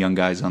teach some young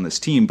guys on this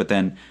team, but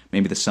then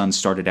maybe the Suns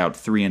started out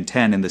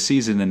 3-10 in the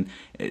season and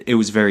it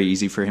was very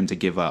easy for him to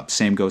give up.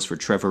 Same goes for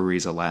Trevor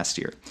Ariza last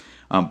year.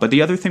 But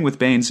the other thing with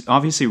Baines,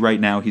 obviously right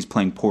now he's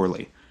playing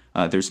poorly.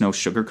 There's no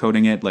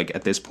sugarcoating it. Like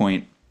at this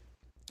point,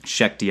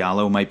 Sheck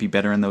Diallo might be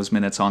better in those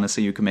minutes.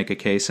 Honestly, you can make a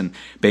case. And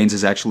Baines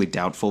is actually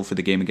doubtful for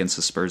the game against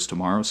the Spurs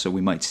tomorrow, so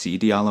we might see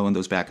Diallo in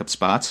those backup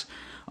spots.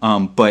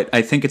 But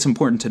I think it's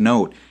important to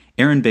note,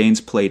 Aaron Baines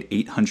played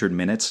 800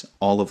 minutes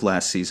all of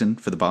last season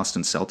for the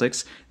Boston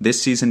Celtics.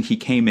 This season, he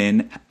came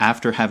in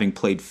after having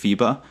played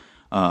FIBA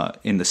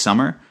in the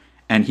summer,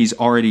 and he's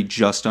already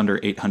just under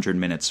 800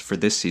 minutes for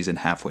this season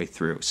halfway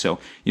through. So,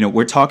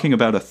 we're talking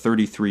about a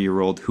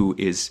 33-year-old who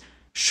is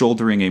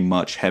shouldering a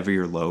much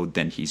heavier load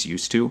than he's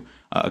used to.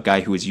 A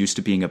guy who was used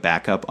to being a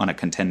backup on a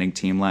contending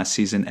team last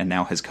season and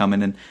now has come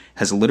in and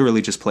has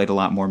literally just played a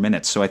lot more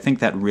minutes. So I think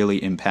that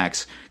really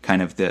impacts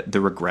kind of the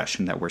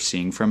regression that we're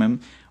seeing from him.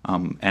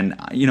 And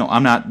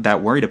I'm not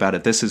that worried about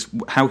it. This is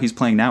how he's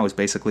playing now is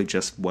basically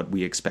just what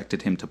we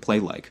expected him to play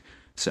like.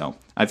 So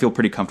I feel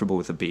pretty comfortable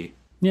with a B.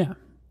 Yeah.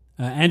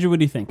 Andrew, what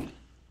do you think?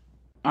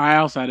 I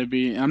also had a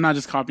B. I'm not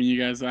just copying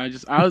you guys. I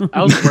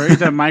was worried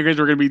that my grades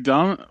were going to be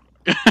dumb.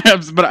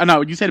 But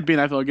no, you said B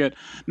and I felt good.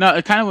 No,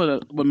 it kind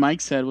of what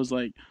Mike said was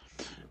like,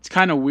 it's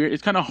kind of weird.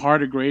 It's kind of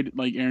hard to grade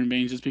like Aaron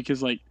Baines just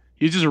because like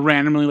he's just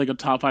randomly like a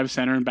top 5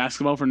 center in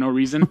basketball for no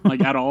reason,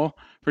 like at all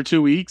for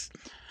 2 weeks,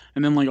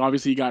 and then like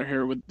obviously he got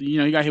hit with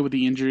he got hit with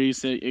the injuries.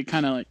 So it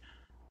kind of like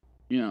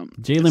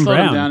Jaylen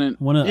Brown, a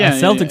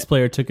Celtics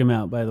player took him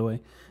out, by the way.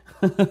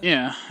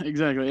 Yeah,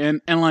 exactly,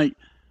 and like.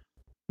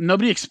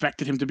 Nobody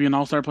expected him to be an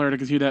all-star player to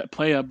continue that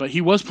play up, but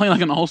he was playing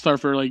like an all-star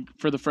for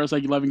the first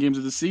 11 games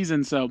of the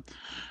season. So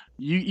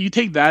you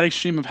take that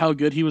extreme of how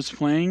good he was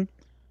playing,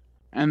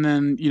 and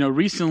then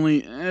recently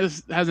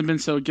it hasn't been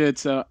so good.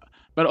 So,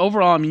 but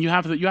overall, I mean, you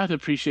have to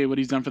appreciate what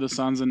he's done for the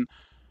Suns, and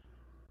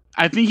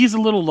I think he's a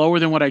little lower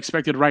than what I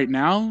expected right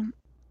now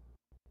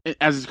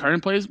as his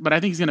current plays. But I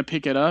think he's going to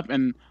pick it up,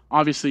 and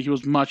obviously he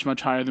was much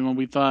higher than what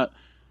we thought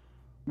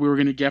we were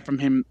going to get from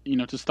him,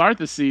 to start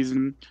the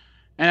season.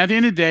 And at the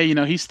end of the day,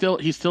 he's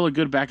still a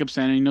good backup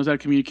center. He knows how to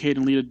communicate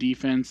and lead a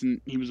defense,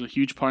 and he was a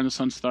huge part in the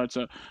Suns' start.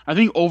 So I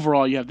think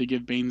overall, you have to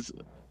give Baines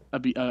a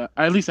B.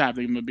 At least I have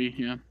to give him a B.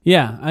 Yeah.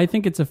 Yeah, I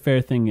think it's a fair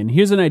thing. And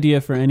here's an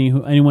idea for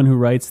anyone who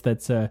writes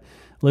that's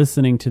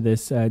listening to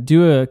this: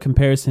 do a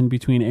comparison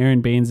between Aaron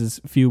Baines'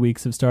 few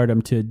weeks of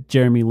stardom to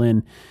Jeremy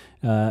Lin.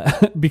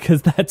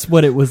 Because that's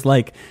what it was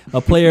like. A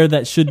player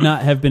that should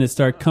not have been a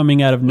star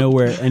coming out of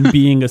nowhere and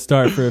being a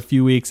star for a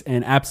few weeks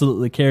and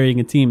absolutely carrying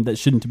a team that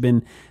shouldn't have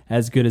been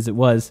as good as it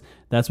was.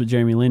 That's what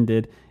Jeremy Lin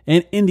did.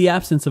 And in the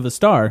absence of a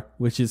star,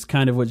 which is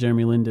kind of what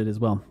Jeremy Lin did as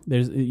well.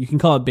 You can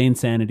call it Baines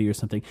sanity or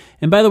something.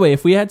 And by the way,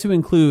 if we had to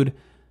include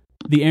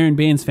the Aaron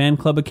Baines fan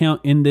club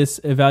account in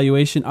this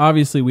evaluation,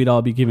 obviously we'd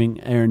all be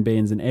giving Aaron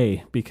Baines an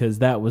A because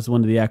that was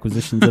one of the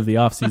acquisitions of the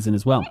offseason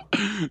as well.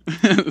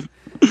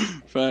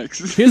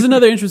 Facts. Here's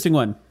another interesting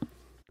one.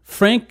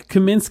 Frank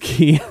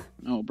Kaminsky.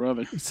 Oh,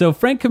 brother. So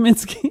Frank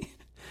Kaminsky,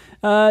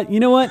 you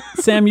know what?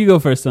 Sam, you go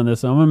first on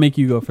this one. I'm going to make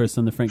you go first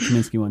on the Frank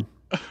Kaminsky one.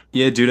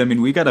 Yeah, dude, I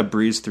mean, we got to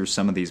breeze through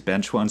some of these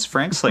bench ones.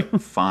 Frank's like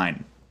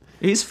fine.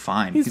 He's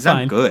fine. He's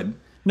fine. Not good.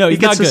 No, he's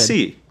not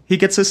good. He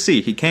gets a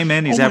C. He came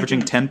in. He's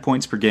averaging 10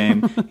 points per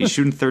game. He's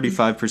shooting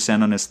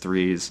 35% on his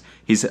threes.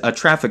 He's a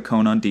traffic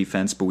cone on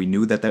defense, but we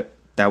knew that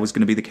was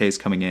going to be the case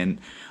coming in.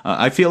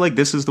 I feel like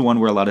this is the one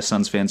where a lot of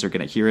Suns fans are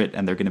going to hear it,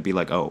 and they're going to be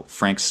like, oh,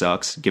 Frank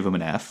sucks. Give him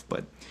an F.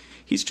 But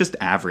he's just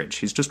average.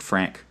 He's just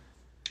Frank.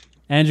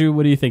 Andrew,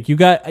 what do you think?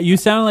 You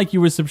sound like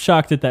you were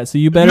shocked at that, so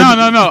you better.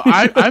 No.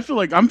 I feel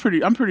like I'm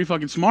pretty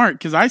fucking smart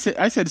because I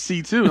said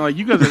C too. Like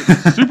you guys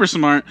are super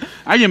smart.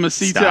 I give him a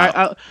C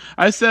too.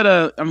 I said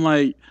I'm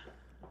like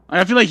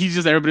I feel like he's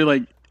just everybody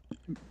like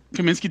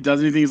Kaminsky does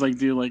anything he's like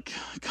dude like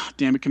God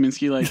damn it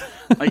Kaminsky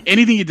like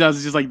anything he does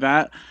is just like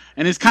that,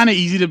 and it's kind of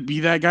easy to be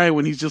that guy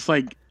when he's just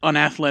like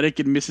unathletic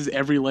and misses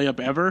every layup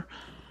ever.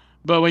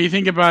 But when you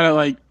think about it,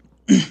 like.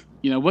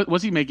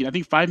 What's he making? I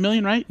think $5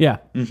 million, right? Yeah,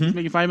 he's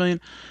making $5 million.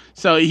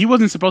 So he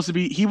wasn't supposed to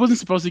get. He wasn't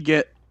supposed to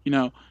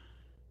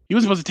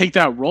take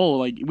that role.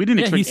 Like we didn't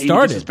expect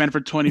AD to suspend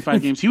for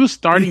 25 games. He was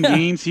starting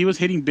games. He was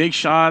hitting big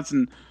shots,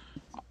 and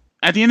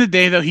at the end of the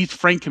day, though, he's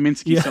Frank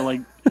Kaminsky. Yeah. So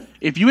like,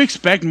 if you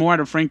expect more out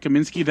of Frank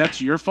Kaminsky,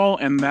 that's your fault,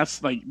 and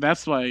that's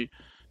why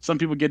some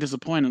people get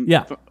disappointed.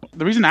 Yeah.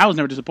 The reason I was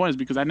never disappointed is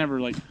because I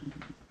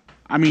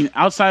I mean,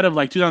 outside of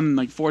like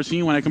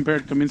 2014 when I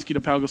compared Kaminsky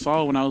to Pau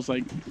Gasol when I was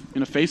like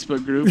in a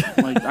Facebook group,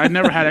 like I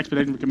never had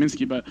expectations for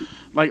Kaminsky, but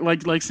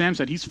like Sam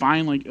said, he's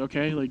fine. Like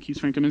okay, like he's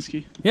Frank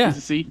Kaminsky. Yeah. He's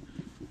a C.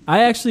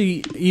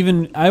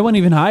 I went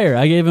even higher.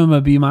 I gave him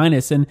a B-,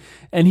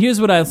 and here's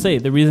what I'll say.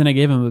 The reason I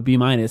gave him a B-,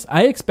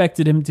 I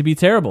expected him to be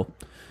terrible.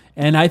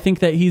 And I think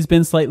that he's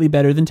been slightly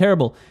better than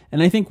terrible.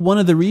 And I think one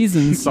of the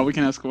reasons... That's all we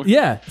can ask for.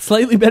 Yeah,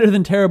 slightly better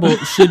than terrible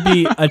should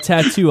be a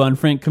tattoo on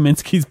Frank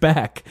Kaminsky's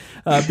back,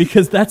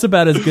 because that's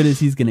about as good as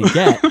he's going to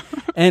get.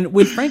 And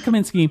with Frank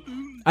Kaminsky,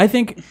 I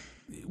think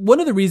one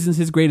of the reasons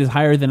his grade is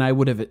higher than I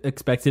would have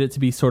expected it to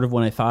be, sort of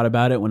when I thought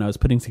about it, when I was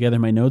putting together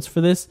my notes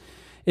for this,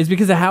 is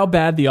because of how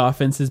bad the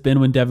offense has been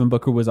when Devin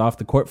Booker was off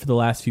the court for the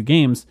last few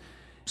games.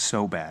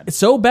 So bad. It's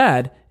so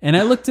bad. And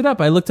I looked it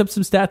up. I looked up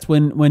some stats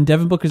when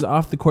Devin Booker's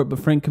off the court but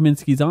Frank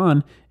Kaminsky's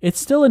on. It's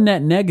still a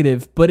net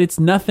negative, but it's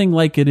nothing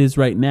like it is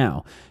right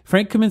now.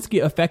 Frank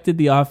Kaminsky affected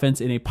the offense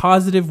in a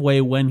positive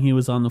way when he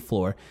was on the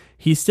floor.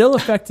 He still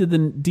affected the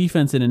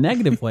defense in a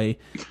negative way,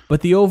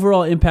 but the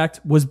overall impact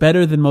was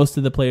better than most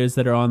of the players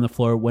that are on the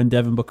floor when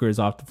Devin Booker is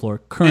off the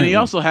floor currently. And he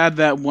also had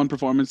that one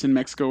performance in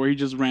Mexico where he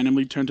just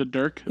randomly turned to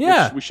Dirk,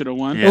 which we should have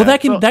won. Yeah. Well, that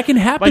can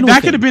happen. Like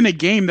that could have been a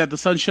game that the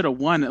Suns should have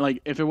won.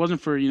 Like if it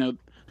wasn't for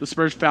the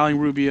Spurs fouling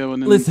Rubio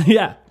and then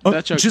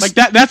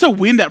that's a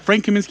win that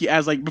Frank Kaminsky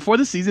has. Like before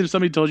the season, if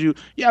somebody told you,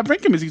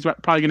 Frank Kaminsky's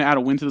probably going to add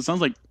a win to the Suns,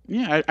 like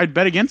I'd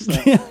bet against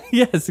that.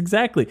 Yes,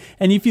 exactly.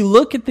 And if you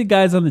look at the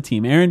guys on the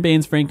team, Aaron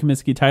Baines, Frank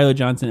Kaminsky, Tyler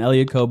Johnson,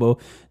 Elliot Kobo,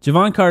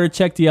 Javon Carter,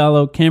 Cheick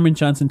Diallo, Cameron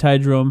Johnson, Ty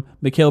Jerome,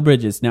 Mikal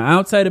Bridges. Now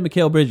outside of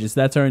Mikal Bridges,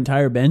 that's our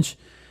entire bench.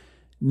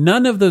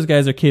 None of those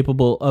guys are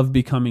capable of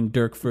becoming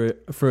Dirk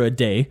for a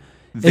day.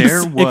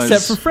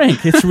 Except for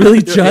Frank. It's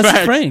really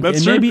just Frank.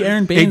 And maybe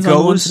Aaron Baines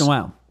on once in a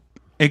while.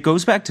 It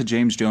goes back to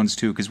James Jones,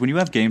 too, because when you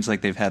have games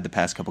like they've had the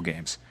past couple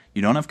games,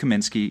 you don't have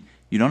Kaminsky,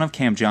 you don't have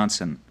Cam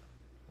Johnson,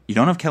 you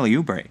don't have Kelly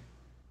Oubre.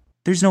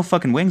 There's no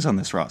fucking wings on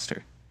this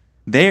roster.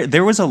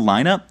 There was a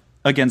lineup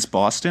against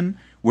Boston.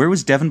 Where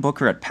was Devin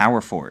Booker at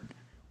power forward?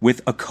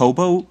 With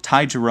Okobo,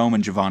 Ty Jerome,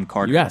 and Javon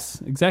Carter. Yes,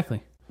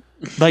 exactly.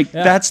 Like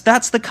that's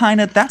the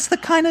kind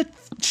of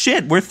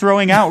shit we're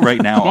throwing out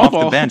right now off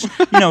the bench.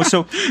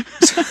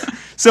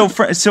 So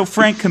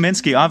Frank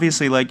Kaminsky,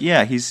 obviously,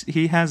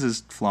 he has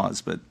his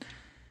flaws, but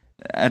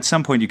at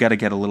some point you got to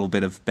get a little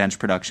bit of bench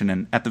production,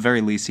 and at the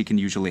very least, he can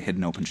usually hit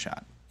an open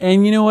shot.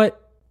 And you know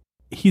what?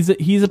 He's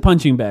a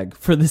punching bag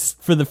for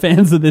the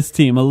fans of this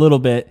team a little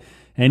bit.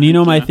 And you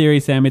know my theory,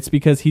 Sam, it's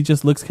because he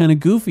just looks kind of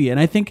goofy. And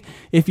I think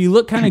if you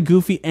look kind of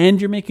goofy and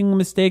you're making a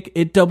mistake,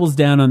 it doubles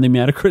down on the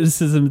amount of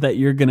criticism that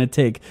you're going to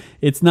take.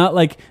 It's not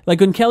like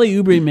when Kelly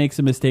Oubre makes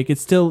a mistake,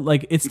 it's still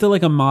like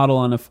a model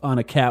on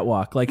a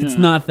catwalk. Like it's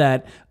not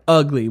that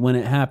ugly when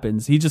it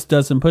happens. He just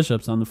does some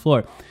push-ups on the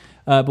floor.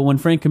 But when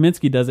Frank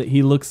Kaminsky does it,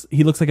 he looks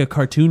like a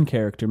cartoon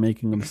character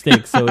making a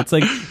mistake. So it's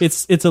like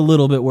it's a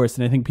little bit worse,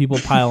 and I think people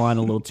pile on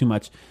a little too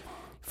much.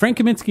 Frank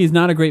Kaminsky is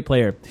not a great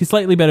player. He's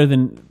slightly better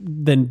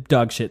than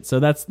dog shit, so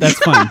that's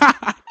fine.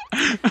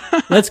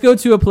 Let's go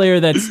to a player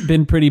that's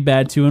been pretty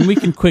bad too, and we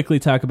can quickly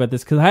talk about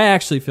this because I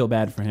actually feel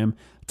bad for him.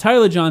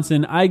 Tyler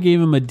Johnson, I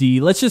gave him a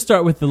D. Let's just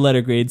start with the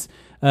letter grades.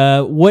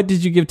 What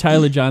did you give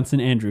Tyler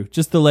Johnson, Andrew?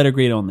 Just the letter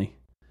grade only.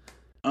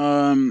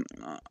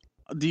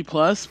 D+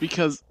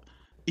 because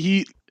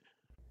he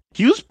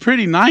was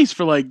pretty nice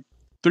for like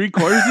 3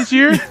 quarters this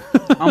year.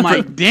 I'm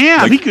like,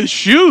 damn, he could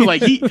shoot.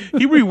 Like he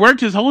reworked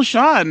his whole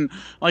shot, and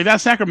like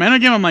that Sacramento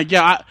game, I'm like,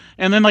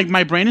 and then like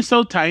my brain is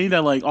so tiny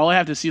that like all I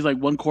have to see is like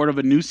 1 quarter of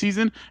a new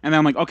season, and then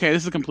I'm like, okay,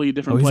 this is a completely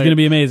different player. He's gonna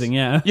be amazing,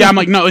 yeah. Yeah, I'm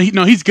like,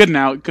 he's good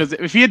now, because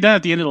if he had done it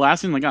at the end of the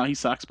last season, like, he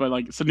sucks, but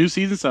like it's a new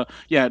season, so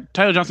yeah,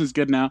 Tyler Johnson's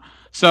good now.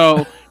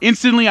 So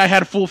instantly, I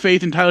had full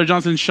faith in Tyler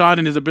Johnson's shot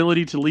and his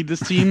ability to lead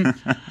this team,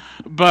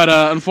 but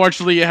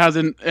unfortunately, it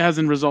hasn't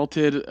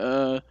resulted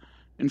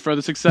in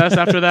further success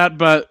after that.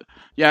 But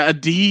yeah, a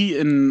D,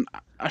 and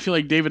I feel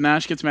like David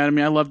Nash gets mad at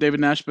me. I love David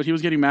Nash, but he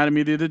was getting mad at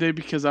me the other day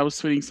because I was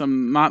tweeting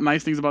some not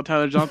nice things about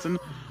Tyler Johnson.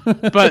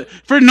 But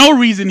for no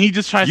reason, he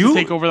just tries to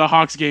take over the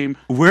Hawks game.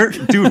 We're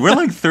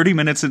like 30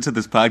 minutes into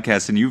this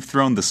podcast, and you've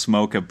thrown the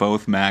smoke at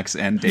both Max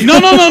and David. No,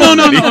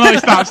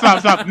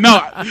 stop.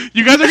 No,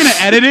 you guys are going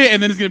to edit it,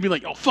 and then it's going to be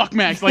like, oh, fuck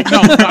Max. Like, no,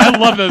 I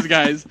love those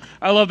guys.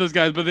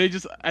 But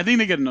I think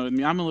they get annoyed with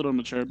me. I'm a little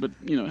immature, but,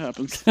 it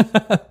happens.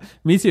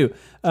 Me too.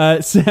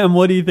 Sam,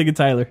 what do you think of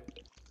Tyler?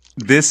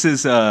 This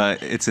is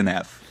it's an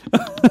F.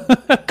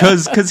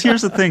 Because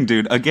here's the thing,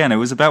 dude. Again, it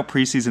was about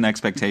preseason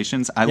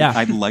expectations.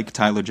 I like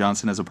Tyler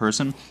Johnson as a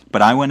person,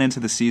 but I went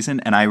into the season,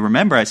 and I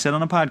remember I said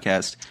on a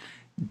podcast,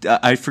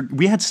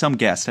 we had some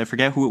guest, I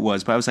forget who it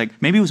was, but I was like,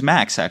 maybe it was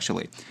Max,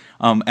 actually.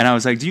 And I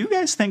was like, do you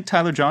guys think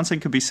Tyler Johnson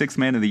could be 6th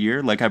man of the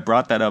year? Like, I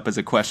brought that up as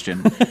a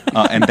question.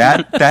 And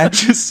that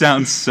just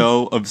sounds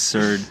so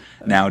absurd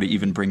now to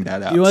even bring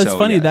that up. It's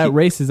funny, that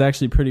race is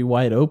actually pretty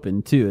wide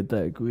open, too.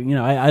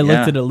 I looked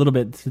at it a little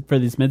bit for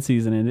this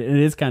midseason, and it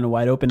is kind of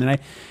wide open. And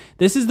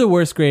this is the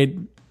worst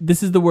grade.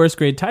 This is the worst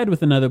grade, tied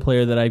with another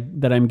player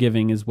that I'm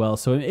giving as well.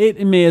 So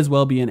it may as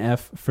well be an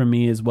F for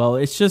me as well.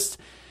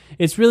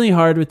 It's really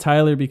hard with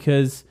Tyler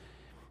because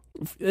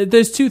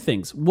there's two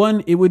things.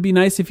 One, it would be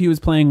nice if he was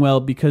playing well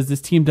because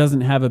this team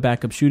doesn't have a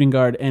backup shooting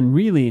guard and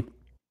really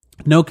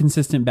no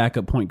consistent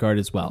backup point guard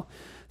as well.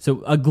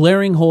 So a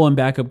glaring hole in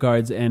backup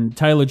guards, and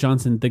Tyler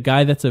Johnson, the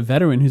guy that's a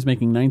veteran who's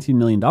making $19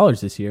 million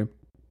this year,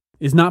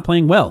 is not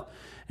playing well.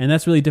 And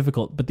that's really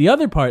difficult. But the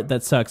other part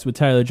that sucks with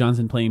Tyler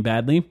Johnson playing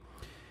badly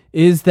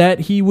is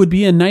that he would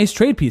be a nice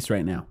trade piece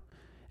right now.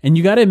 And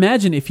you got to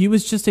imagine if he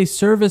was just a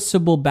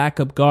serviceable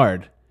backup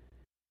guard,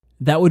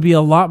 that would be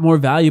a lot more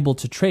valuable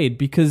to trade,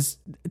 because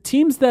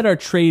teams that are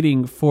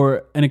trading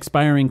for an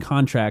expiring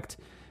contract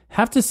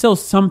have to sell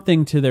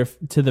something to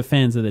the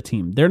fans of the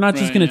team. They're not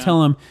just going to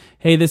tell them,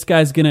 hey, this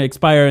guy's going to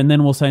expire and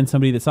then we'll sign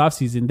somebody this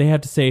offseason. They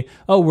have to say,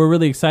 oh, we're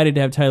really excited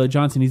to have Tyler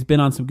Johnson. He's been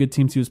on some good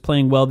teams. He was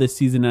playing well this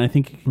season and I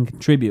think he can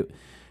contribute.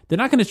 They're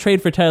not going to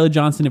trade for Tyler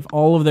Johnson if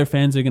all of their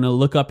fans are going to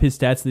look up his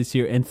stats this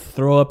year and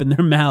throw up in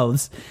their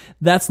mouths.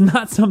 That's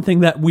not something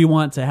that we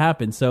want to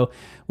happen. So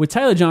with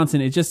Tyler Johnson,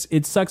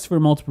 it sucks for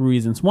multiple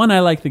reasons. One, I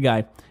like the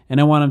guy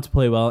and I want him to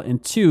play well.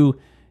 And two,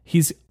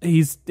 it's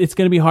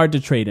going to be hard to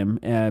trade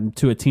him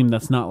to a team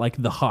that's not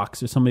like the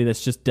Hawks or somebody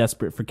that's just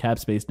desperate for cap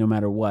space no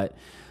matter what.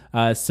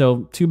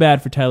 So too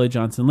bad for Tyler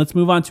Johnson. Let's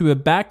move on to a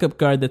backup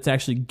guard that's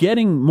actually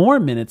getting more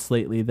minutes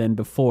lately than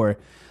before.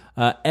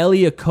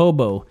 Elie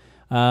Okobo.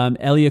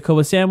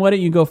 Sam, why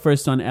don't you go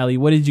first on Elie?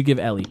 What did you give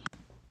Elie?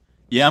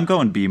 Yeah, I'm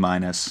going B-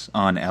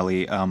 on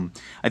Elie.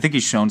 I think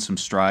he's shown some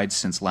strides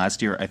since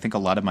last year. I think a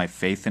lot of my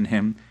faith in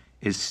him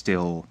is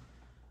still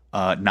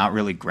not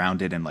really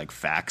grounded in like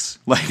facts.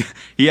 Like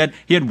he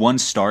had one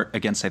start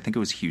against, I think it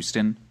was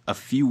Houston a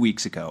few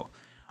weeks ago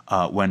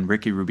when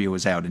Ricky Rubio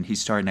was out and he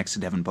started next to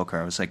Devin Booker.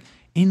 I was like,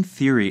 in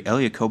theory,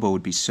 Elie Okobo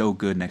would be so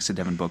good next to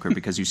Devin Booker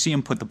because you see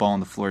him put the ball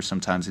on the floor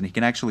sometimes and he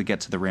can actually get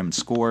to the rim and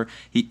score.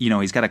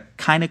 He's got a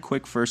kind of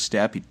quick first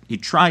step. He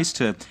tries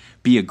to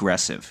be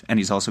aggressive, and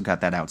he's also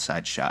got that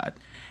outside shot.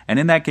 And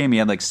in that game, he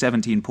had like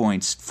 17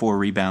 points, 4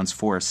 rebounds,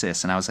 4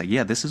 assists. And I was like,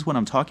 yeah, this is what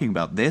I'm talking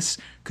about. This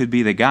could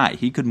be the guy.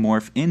 He could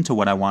morph into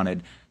what I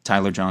wanted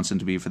Tyler Johnson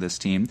to be for this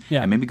team.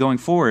 Yeah. And maybe going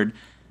forward,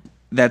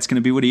 that's going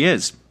to be what he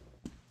is.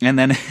 And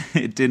then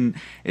it didn't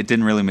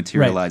really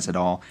materialize at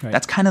all. Right.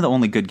 That's kind of the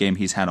only good game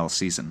he's had all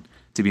season,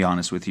 to be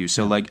honest with you.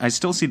 So like I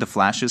still see the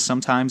flashes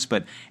sometimes,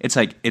 but it's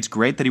like it's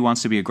great that he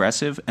wants to be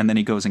aggressive, and then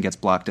he goes and gets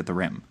blocked at the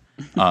rim.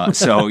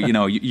 So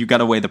you got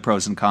to weigh the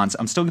pros and cons.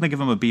 I'm still going to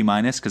give him a B-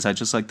 because I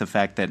just like the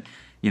fact that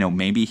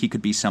maybe he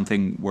could be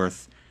something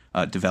worth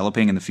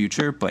developing in the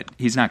future, but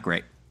he's not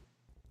great.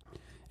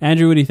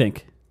 Andrew, what do you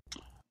think?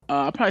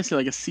 I'll probably say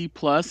like a C+.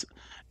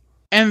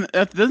 And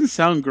that doesn't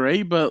sound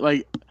great, but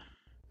like,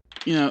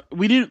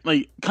 we didn't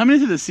like coming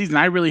into the season.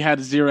 I really had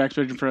zero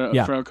expectation for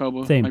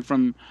Okobo. Same. Like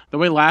from the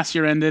way last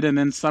year ended, and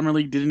then Summer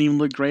League didn't even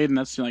look great. And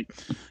that's like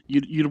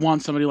you'd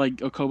want somebody like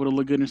Okobo to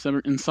look good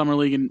in Summer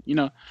League, and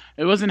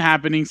it wasn't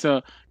happening.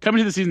 So coming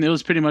to the season, it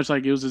was pretty much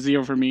like it was a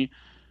 0 for me.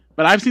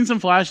 But I've seen some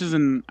flashes,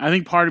 and I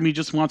think part of me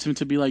just wants him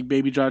to be like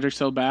Baby Dragic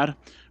so bad,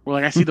 where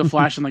like I see the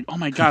flash and like, oh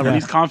my god, when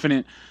he's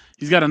confident,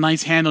 he's got a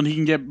nice handle and he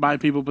can get by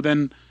people, but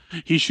then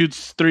he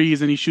shoots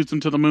threes and he shoots them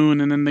to the moon,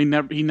 and then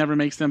he never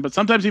makes them. But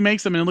sometimes he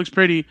makes them and it looks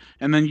pretty,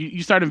 and then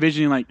you start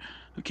envisioning like,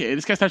 okay,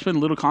 this guy starts putting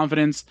a little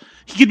confidence.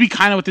 He could be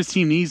kind of what this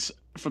team needs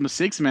from the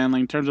 6th man,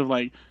 like in terms of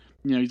like,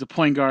 he's a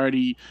point guard.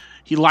 He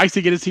likes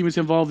to get his teammates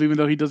involved, even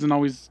though he doesn't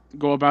always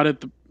go about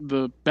it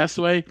the best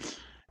way.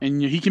 And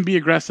he can be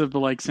aggressive, but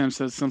like Sam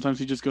says, sometimes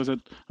he just goes at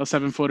a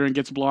 7-footer and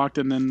gets blocked,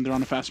 and then they're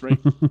on a fast break.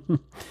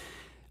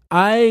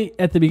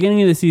 At the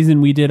beginning of the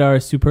season, we did our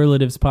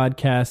Superlatives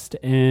podcast,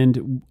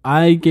 and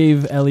I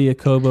gave Elie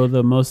Okobo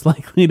the most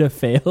likely to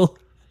fail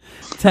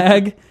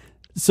tag.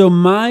 So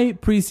my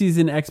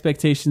preseason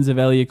expectations of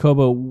Elie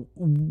Okobo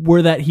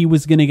were that he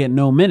was going to get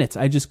no minutes.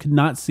 I just could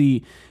not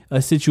see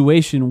a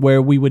situation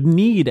where we would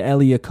need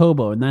Elie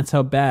Okobo, and that's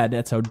how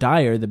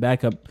dire the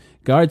backup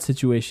guard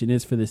situation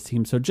is for this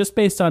team. So just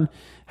based on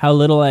how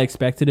little I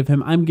expected of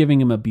him, I'm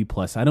giving him a B+.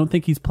 I don't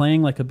think he's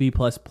playing like a B+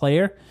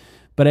 player,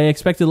 but I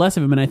expected less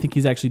of him, and I think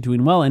he's actually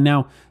doing well. And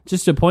now,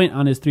 just a point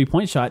on his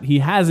 3-point shot, he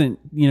hasn't,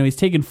 he's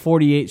taken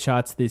 48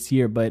 shots this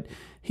year, but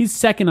he's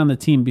second on the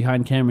team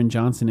behind Cameron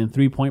Johnson in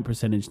 3-point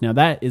percentage. Now,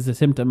 that is a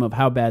symptom of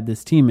how bad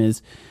this team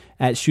is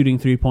at shooting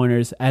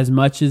 3-pointers, as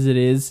much as it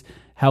is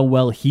how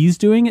well he's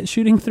doing at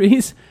shooting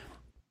threes.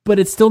 But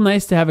it's still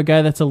nice to have a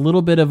guy that's a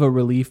little bit of a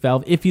relief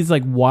valve. If he's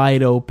like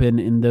wide open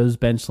in those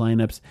bench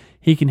lineups,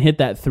 he can hit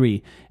that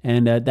 3,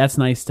 and that's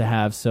nice to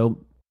have.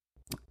 So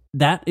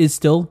that is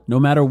still,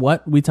 no matter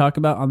what we talk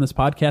about on this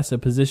podcast, a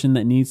position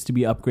that needs to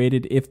be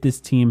upgraded if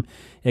this team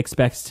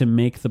expects to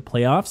make the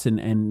playoffs.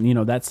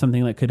 And that's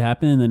something that could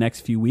happen in the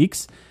next few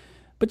weeks.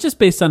 But just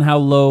based on how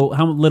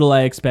little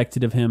I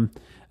expected of him,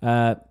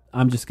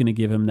 I'm just going to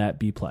give him that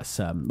B+.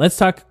 Let's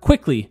talk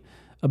quickly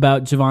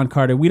about Jevon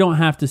Carter. We don't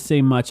have to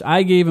say much.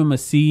 I gave him a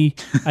C.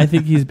 I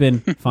think he's been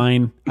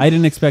fine. I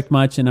didn't expect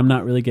much, and I'm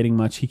not really getting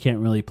much. He can't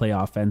really play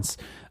offense.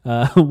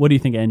 What do you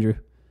think, Andrew?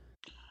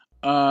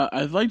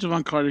 I like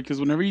Javon Carter because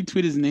whenever you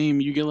tweet his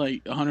name, you get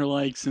like 100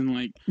 likes and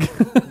like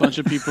a bunch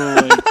of people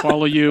like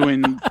follow you,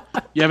 and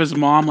you have his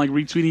mom like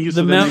retweeting you.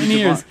 The so then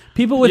Mountaineers,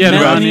 people with Yeah, the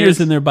Mountaineers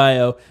Mountaineers in their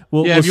bio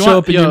will if you show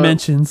want- up in your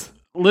mentions.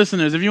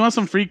 Listeners, if you want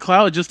some free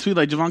clout, just tweet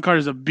like Javon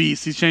Carter's a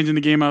beast. He's changing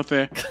the game out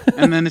there,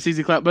 and then it's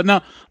easy clout. But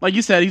no, like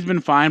you said, he's been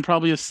fine.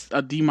 Probably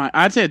a D-.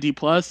 I'd say a D+.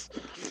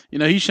 You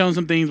know, he's shown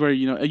some things where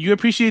you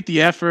appreciate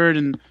the effort,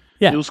 and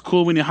it was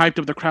cool when you hyped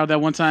up the crowd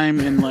that one time,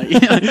 and like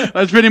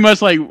that's pretty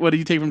much like what do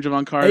you take from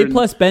Javon Carter?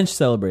 A+ bench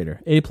celebrator.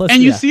 A+.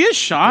 And you see his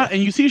shot,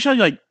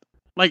 you're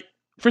like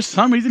for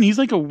some reason he's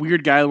like a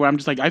weird guy where I'm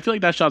just like I feel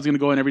like that shot's gonna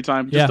go in every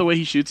time, just the way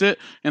he shoots it,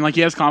 and like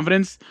he has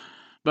confidence.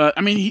 But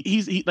I mean,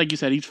 he's like you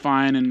said, he's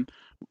fine, and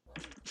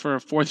for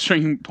a fourth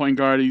string point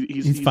guard,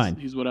 he's fine.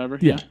 He's whatever.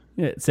 Yeah.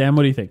 Sam,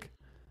 what do you think?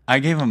 I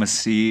gave him a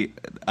C.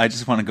 I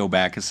just want to go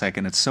back a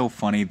second. It's so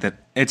funny that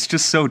it's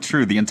just so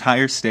true. The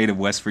entire state of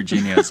West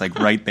Virginia is like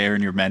right there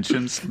in your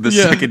mentions. The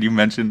second you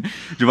mention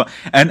Javon.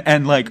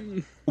 And like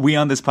we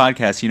on this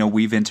podcast,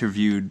 we've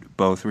interviewed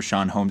both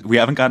Richaun Holmes. We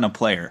haven't gotten a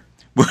player.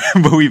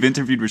 But we've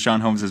interviewed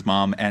Richaun Holmes'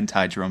 mom and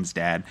Ty Jerome's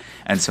dad.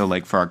 And so,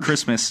 like, for our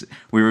Christmas,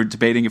 we were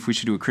debating if we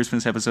should do a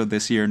Christmas episode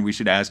this year and we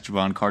should ask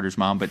Javon Carter's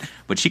mom.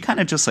 But she kind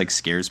of just, like,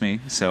 scares me.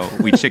 So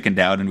we chickened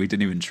out and we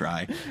didn't even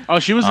try. Oh,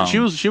 she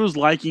was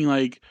liking,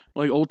 like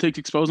old takes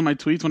exposing my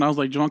tweets when I was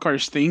like, Javon Carter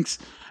stinks.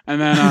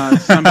 And then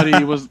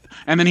somebody was,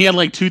 and then he had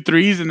like 2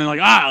 threes, and then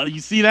like, you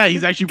see that?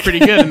 He's actually pretty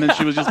good. And then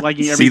she was just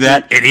liking everything. See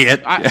that,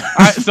 idiot?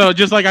 So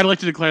just like I'd like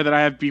to declare that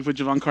I have beef with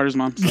Javon Carter's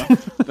mom.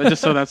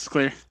 So that's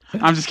clear.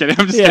 I'm just kidding.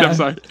 I'm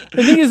sorry.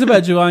 The thing is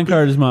about Javon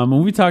Carter's mom,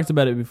 and we talked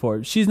about it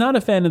before, she's not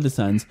a fan of the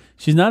Suns.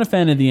 She's not a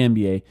fan of the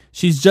NBA.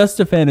 She's just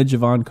a fan of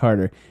Javon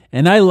Carter.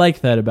 And I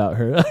like that about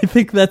her. I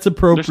think that's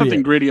appropriate. There's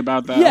something gritty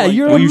about that. Yeah,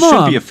 you're a you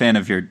mom. should be a fan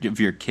of your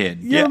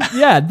kid.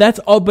 Yeah, that's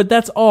all. But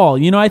that's all.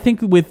 I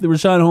think with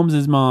Richaun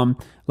Holmes' mom,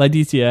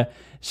 Laetitia,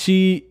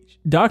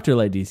 Dr.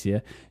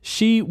 Laetitia,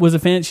 she was a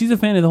fan. She's a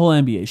fan of the whole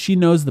NBA. She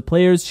knows the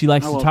players. She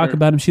likes to talk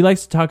about them. She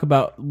likes to talk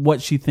about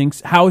what she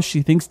thinks, how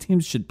she thinks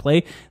teams should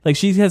play. Like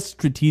she has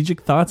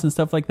strategic thoughts and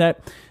stuff like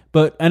that.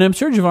 And I'm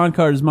sure Javon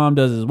Carter's mom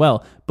does as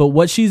well. But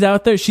what she's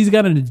out there, she's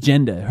got an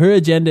agenda. Her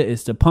agenda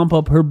is to pump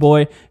up her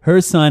boy, her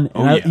son.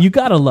 And you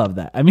gotta love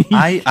that. I mean,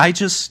 I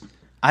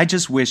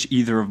just wish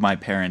either of my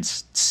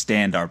parents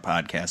stand our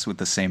podcast with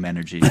the same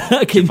energy. Can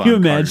Javon you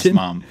imagine?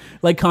 Mom.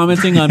 Like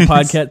commenting on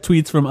podcast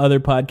tweets from other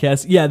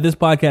podcasts. Yeah, this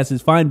podcast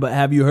is fine, but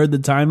have you heard the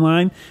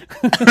timeline?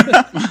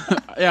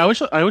 Yeah,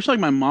 I wish like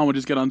my mom would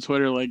just get on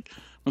Twitter like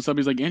when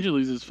somebody's like Andrew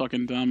Lee's is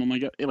fucking dumb. I'm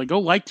like go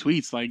like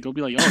tweets, like go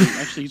be like, oh,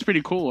 actually he's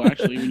pretty cool.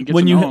 Actually,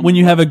 when you get when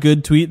you have a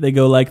good tweet, they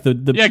go like the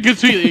good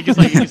tweet. It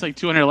gets like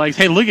 200 likes.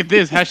 Hey, look at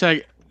this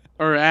hashtag.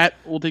 Or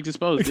we'll take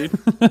disposed, dude.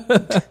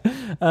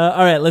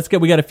 All right, let's go.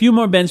 We got a few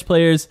more bench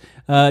players.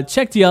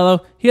 Check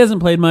Diallo. He hasn't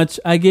played much.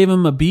 I gave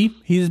him a B.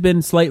 He's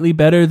been slightly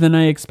better than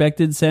I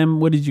expected. Sam,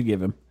 what did you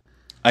give him?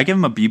 I give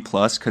him a B+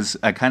 because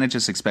I kind of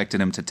just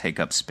expected him to take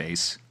up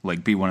space,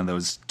 like be one of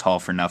those tall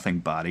for nothing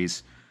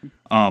bodies.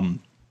 I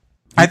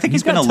think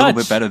he's been a little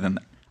bit better than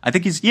that. I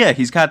think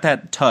he's got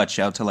that touch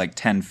out to like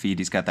 10 feet.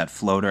 He's got that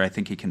floater. I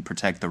think he can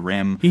protect the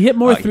rim. He hit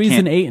more threes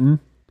than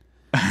Ayton.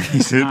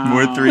 He's hit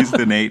more threes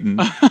than Ayton.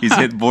 He's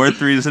hit more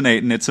threes than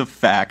Ayton. It's a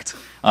fact.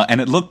 And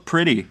it looked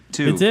pretty,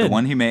 too. It did. The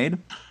one he made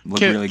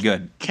looked really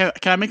good. Can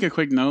I make a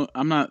quick note?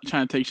 I'm not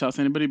trying to take shots at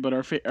anybody, but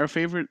our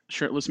favorite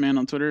shirtless man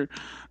on Twitter,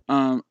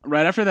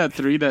 right after that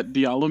 3 that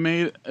Diallo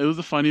made, it was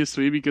the funniest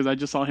tweet because I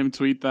just saw him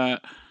tweet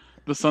that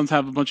the Suns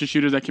have a bunch of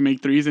shooters that can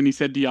make threes, and he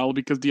said Diallo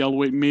because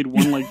Diallo made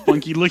one like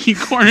funky looking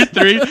corner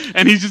 3,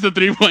 and he's just a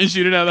 3-point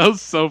shooter now. That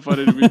was so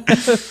funny to me.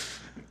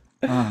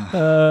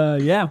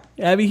 Yeah.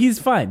 I mean, he's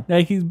fine.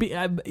 Like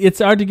it's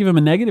hard to give him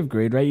a negative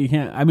grade, right? You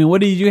can't. I mean,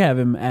 what did you have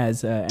him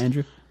as,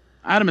 Andrew?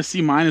 I had him a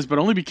C-, but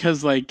only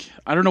because like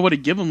I don't know what to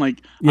give him.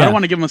 Like I don't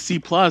want to give him a C+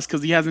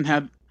 because he hasn't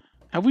had.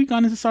 Have we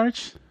gone into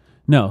Sarge?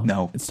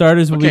 No.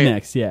 Starters will be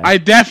next. Yeah. I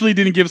definitely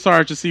didn't give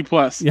Sarge a C+.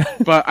 Yeah.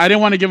 But I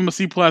didn't want to give him a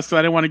C+ because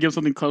I didn't want to give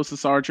something close to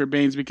Sarge or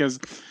Baines because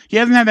he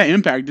hasn't had that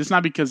impact. It's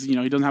not because he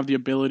doesn't have the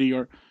ability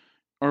or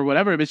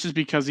whatever. But it's just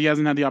because he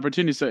hasn't had the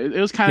opportunity. So it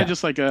was kind of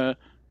just like an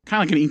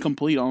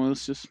incomplete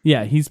almost.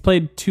 He's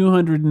played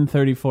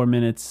 234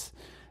 minutes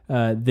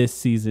this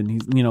season.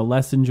 He's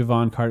less than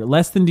Javon Carter,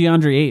 less than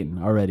DeAndre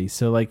Ayton already.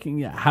 So like,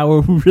 how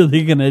are we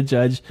really gonna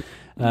judge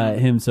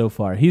him so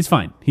far? He's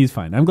fine.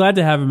 I'm glad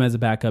to have him as a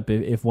backup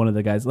if one of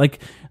the guys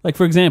like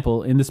for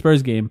example in the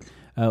Spurs game,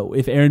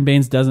 if Aaron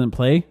Baines doesn't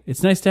play,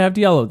 it's nice to have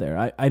Diallo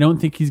there. I don't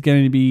think he's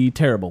going to be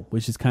terrible,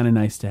 which is kind of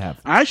nice to have.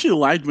 I actually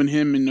liked when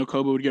him and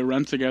Okobo would get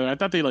runs together. I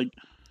thought they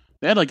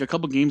had like a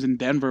couple games in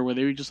Denver where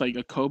they were just like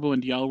Okobo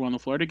and Diallo were on the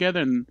floor together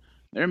and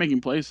they were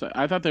making plays.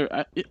 I thought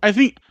I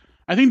think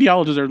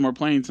Diallo deserves more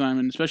playing time,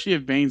 and especially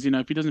if Baines,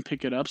 if he doesn't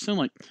pick it up soon,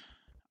 like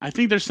I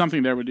think there's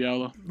something there with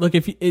Diallo. Look,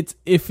 if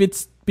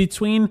it's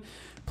between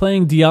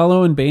playing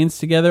Diallo and Baines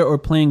together or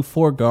playing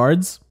 4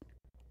 guards,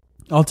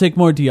 I'll take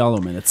more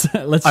Diallo minutes.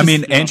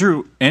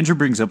 Andrew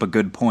brings up a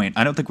good point.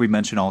 I don't think we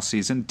mentioned all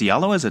season.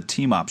 Diallo is a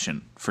team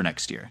option for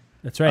next year.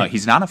 That's right.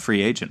 He's not a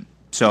free agent.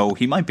 So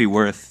he might be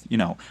worth,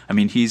 I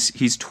mean,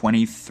 he's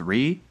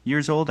 23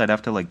 years old. I'd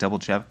have to like double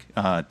check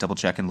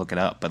and look it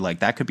up. But like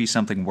that could be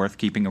something worth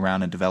keeping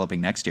around and developing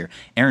next year.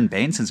 Aaron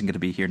Baines isn't going to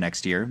be here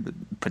next year,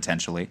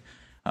 potentially,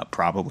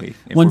 probably.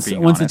 If once we're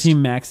being once the honest.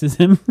 team maxes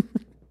him.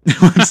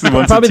 once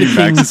Probably the the team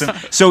Kings.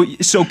 maxes him.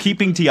 So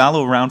keeping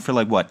Diallo around for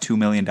like what, $2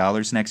 million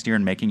next year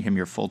and making him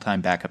your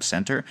full-time backup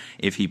center,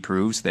 if he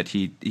proves that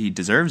he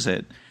deserves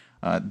it,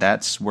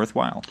 that's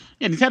worthwhile.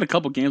 Yeah, and he's had a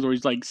couple games where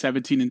he's like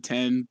 17 and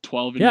 10,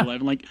 12 and Yeah.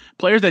 11. Like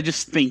players that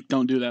just think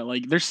don't do that.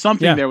 Like there's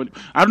something there.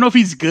 I don't know if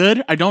he's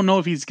good. I don't know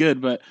if he's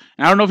good, but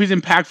and I don't know if he's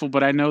impactful.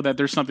 But I know that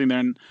there's something there,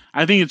 and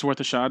I think it's worth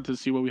a shot to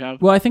see what we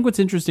have. Well, I think what's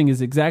interesting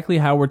is exactly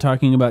how we're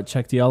talking about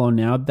Check Diallo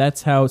now.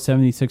 That's how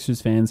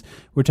 76ers fans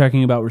were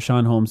talking about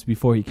Rashawn Holmes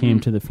before he came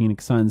to the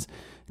Phoenix Suns.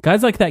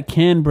 Guys like that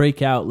can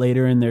break out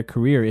later in their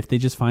career if they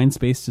just find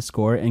space to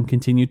score and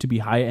continue to be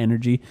high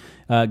energy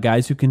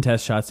guys who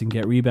contest shots and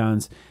get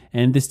rebounds.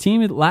 And this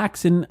team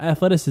lacks in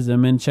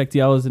athleticism, and Check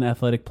Diallo is an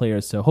athletic player,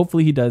 so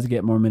hopefully he does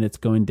get more minutes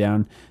going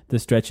down the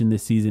stretch in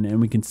this season,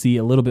 and we can see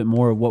a little bit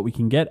more of what we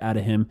can get out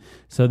of him,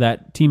 so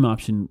that team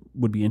option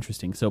would be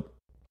interesting. So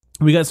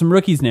we got some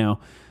rookies now.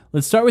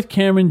 Let's start with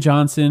Cameron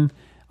Johnson.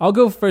 I'll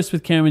go first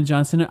with Cameron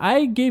Johnson.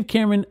 I gave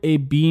Cameron a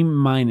B-.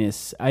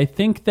 I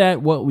think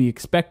that what we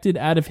expected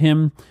out of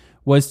him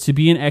was to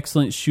be an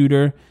excellent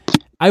shooter.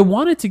 I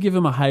wanted to give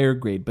him a higher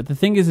grade, but the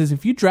thing is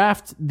if you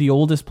draft the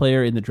oldest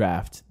player in the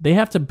draft, they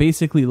have to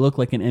basically look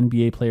like an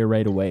NBA player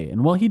right away.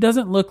 And while he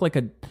doesn't look like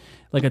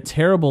a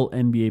terrible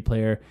NBA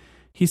player,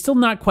 he's still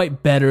not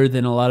quite better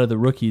than a lot of the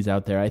rookies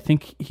out there. I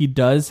think he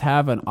does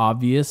have an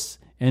obvious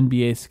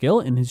NBA skill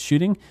in his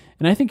shooting,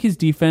 and I think his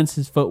defense,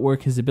 his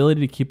footwork, his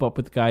ability to keep up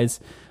with guys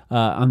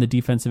on the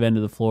defensive end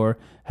of the floor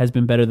has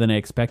been better than I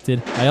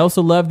expected. I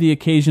also love the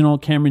occasional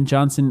Cameron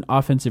Johnson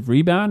offensive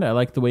rebound. I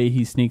like the way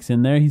he sneaks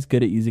in there. He's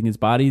good at using his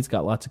body. He's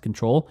got lots of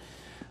control.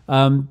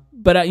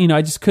 But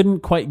I just couldn't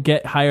quite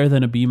get higher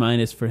than a B-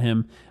 for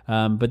him.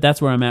 But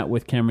that's where I'm at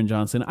with Cameron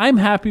Johnson. I'm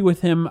happy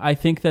with him. I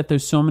think that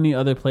there's so many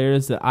other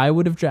players that I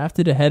would have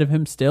drafted ahead of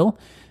him still,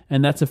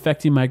 and that's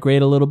affecting my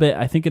grade a little bit.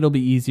 I think it'll be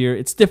easier.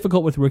 It's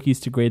difficult with rookies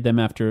to grade them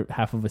after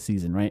half of a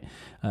season, right?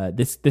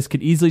 This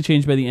could easily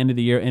change by the end of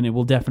the year, and it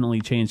will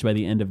definitely change by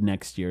the end of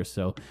next year.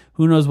 So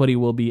who knows what he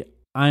will be.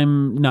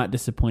 I'm not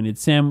disappointed.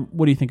 Sam,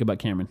 what do you think about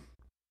Cameron?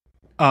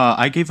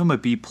 I gave him a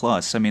B+.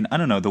 I mean, I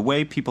don't know, the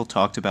way people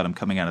talked about him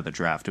coming out of the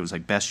draft, it was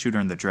like best shooter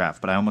in the draft,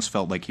 but I almost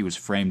felt like he was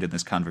framed in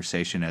this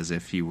conversation as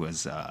if he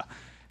was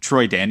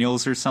Troy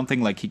Daniels or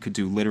something, like he could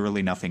do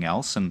literally nothing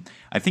else. And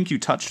I think you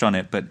touched on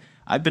it, but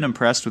I've been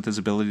impressed with his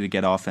ability to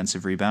get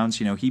offensive rebounds.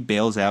 He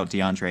bails out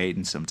DeAndre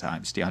Ayton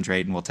sometimes. DeAndre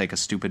Ayton will take a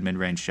stupid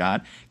mid-range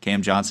shot.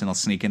 Cam Johnson will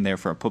sneak in there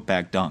for a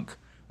putback dunk,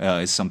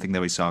 is something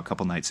that we saw a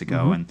couple nights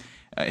ago. And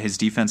his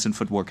defense and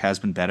footwork has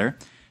been better.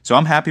 So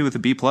I'm happy with the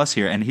B+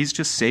 here, and he's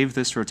just saved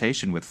this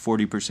rotation with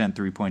 40%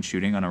 three-point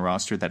shooting on a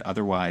roster that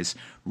otherwise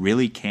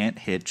really can't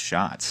hit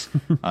shots.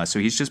 So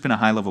he's just been a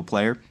high-level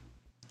player.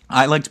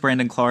 I liked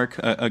Brandon Clark.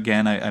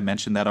 Again, I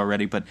mentioned that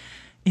already, but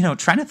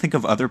trying to think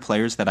of other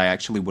players that I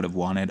actually would have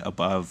wanted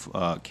above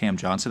Cam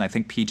Johnson. I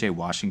think PJ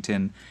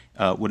Washington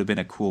would have been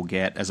a cool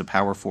get as a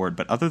power forward,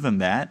 but other than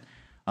that,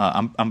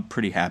 I'm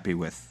pretty happy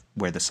with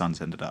where the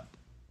Suns ended up.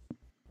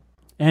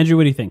 Andrew,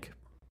 what do you think?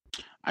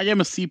 I gave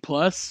him a C+.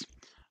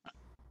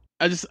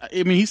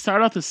 He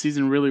started off the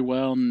season really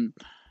well,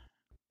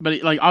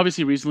 but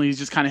obviously recently he's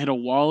just kind of hit a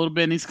wall a little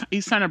bit, and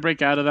he's trying to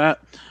break out of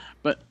that.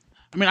 But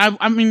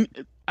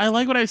I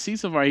like what I see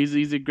so far.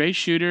 He's a great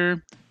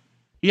shooter.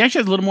 He actually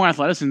has a little more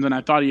athleticism than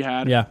I thought he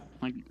had. Yeah,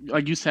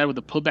 like you said, with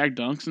the putback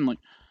dunks and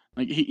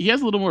he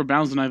has a little more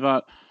bounce than I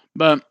thought.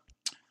 But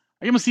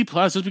I give him a C+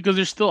 just because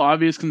there's still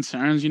obvious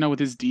concerns, with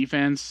his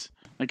defense.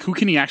 Like, who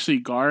can he actually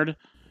guard?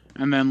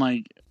 And then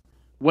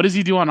what does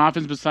he do on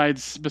offense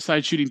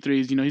besides shooting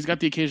threes? He's got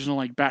the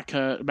occasional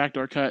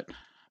backdoor cut,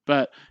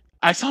 but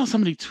I saw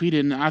somebody tweet it,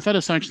 and I thought it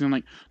was so interesting. I'm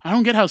like, I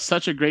don't get how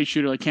such a great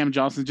shooter like Cam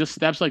Johnson just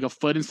steps a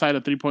foot inside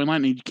a 3-point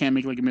line and he can't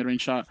make a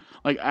mid-range shot.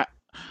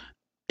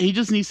 He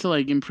just needs to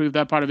improve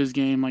that part of his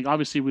game.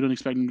 Obviously we don't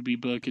expect him to be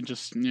Book and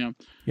just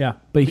yeah,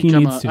 but he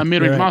become needs a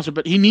mid-range monster,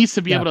 but he needs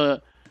to be able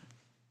to.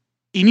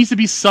 He needs to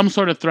be some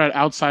sort of threat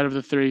outside of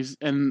the threes,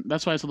 and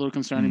that's why it's a little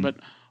concerning. But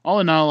all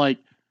in all,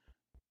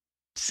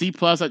 C+.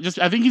 I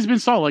think he's been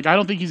solid. I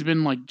don't think he's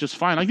been just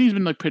fine. I think he's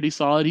been pretty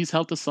solid. He's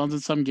helped the Suns in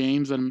some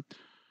games, and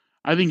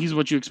I think he's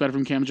what you expect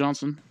from Cam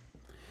Johnson.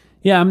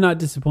 Yeah, I'm not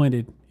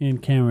disappointed in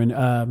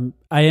Cameron.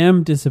 I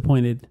am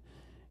disappointed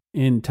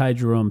in Ty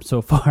Jerome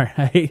so far.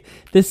 I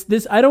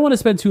don't want to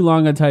spend too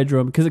long on Ty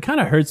Jerome because it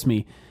kind of hurts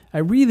me. I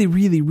really,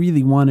 really,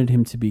 really wanted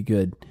him to be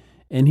good,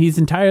 and he's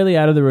entirely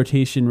out of the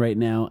rotation right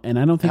now. And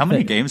I don't think how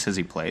many games has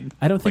he played?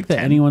 I don't think that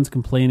 10? anyone's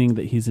complaining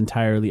that he's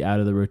entirely out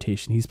of the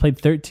rotation. He's played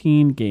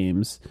 13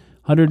 games,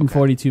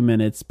 142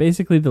 minutes,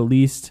 basically the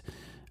least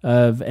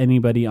of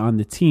anybody on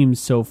the team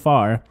so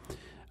far.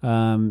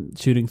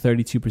 Shooting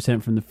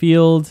 32% from the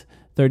field,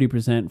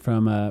 30%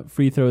 from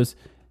free throws.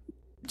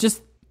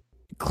 Just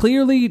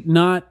clearly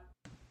not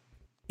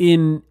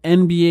in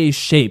NBA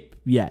shape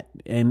yet,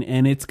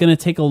 and it's going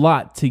to take a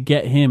lot to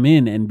get him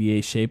in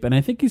NBA shape. And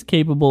I think he's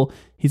capable.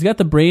 He's got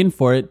the brain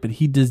for it, but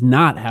he does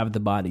not have the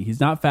body. He's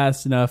not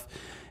fast enough,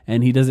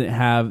 and he doesn't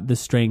have the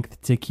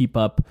strength to keep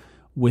up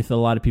with a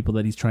lot of people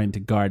that he's trying to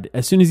guard.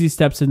 As soon as he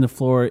steps in the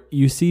floor,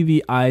 you see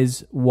the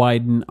eyes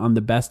widen on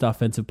the best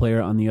offensive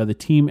player on the other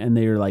team, and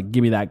they're like,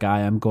 give me that guy.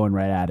 I'm going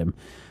right at him.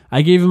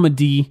 I gave him a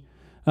D.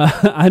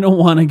 I don't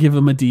want to give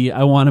him a D.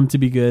 I want him to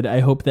be good. I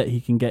hope that he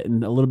can get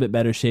in a little bit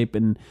better shape,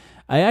 and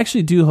I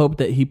actually do hope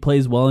that he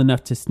plays well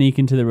enough to sneak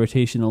into the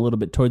rotation a little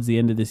bit towards the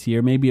end of this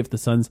year. Maybe if the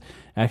Suns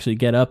actually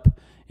get up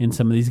in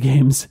some of these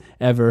games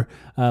ever,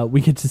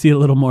 we get to see a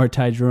little more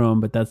Ty Jerome,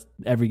 but that's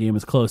every game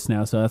is close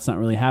now, so that's not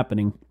really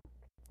happening.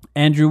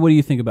 Andrew, what do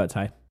you think about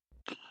Ty?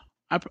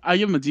 I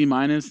give him a D-. The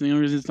only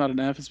reason it's not an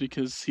F is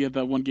because he had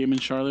that one game in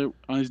Charlotte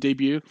on his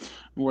debut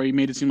where he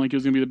made it seem like he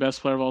was going to be the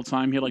best player of all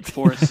time. He had like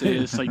 4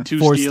 assists, like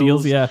 2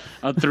 steals, yeah,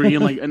 a 3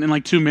 in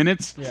like 2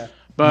 minutes. Yeah.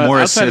 But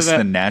more assists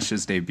than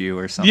Nash's debut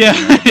or something.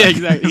 Yeah, yeah,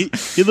 exactly.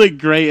 He looked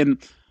great, and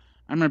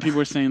I remember people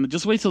were saying,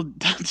 just wait till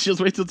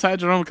Ty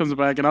Jerome comes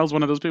back, and I was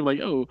one of those people like,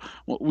 oh,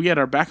 well, we had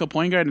our backup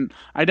point guard, and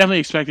I definitely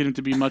expected him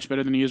to be much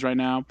better than he is right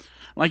now.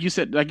 Like you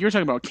said, like you were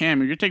talking about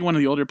Cam, if you're taking one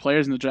of the older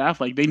players in the draft,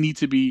 like they need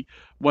to be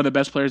one of the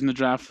best players in the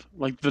draft,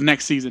 like the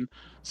next season.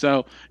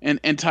 So, and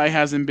Ty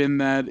hasn't been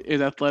that.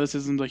 His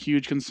athleticism is a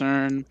huge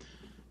concern.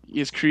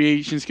 His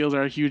creation skills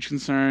are a huge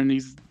concern.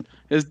 His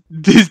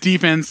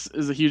defense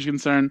is a huge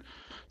concern.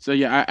 So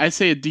yeah, I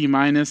say a D-,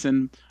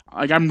 and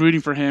like I'm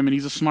rooting for him, and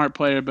he's a smart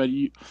player, but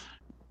he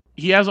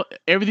has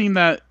everything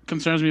that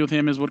concerns me with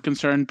him is what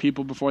concerned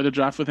people before the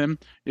draft with him.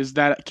 Is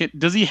that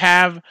does he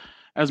have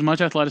as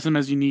much athleticism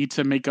as you need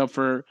to make up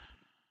for,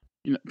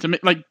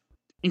 like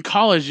in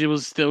college it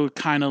was still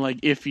kind of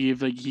like iffy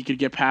if like he could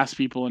get past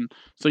people, and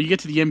so you get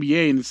to the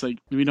NBA and it's like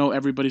we know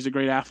everybody's a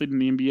great athlete in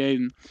the NBA,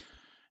 and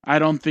I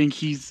don't think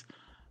he's,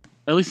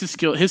 at least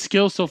his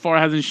skill so far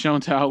hasn't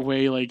shown to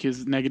outweigh like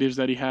his negatives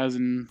that he has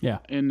in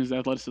his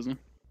athleticism.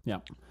 Yeah.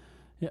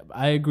 Yeah,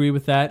 I agree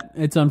with that.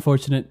 It's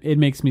unfortunate. It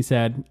makes me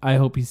sad. I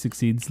hope he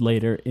succeeds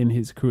later in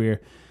his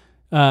career.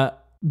 The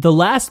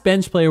last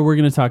bench player we're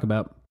going to talk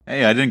about.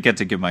 Hey, I didn't get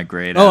to give my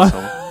grade.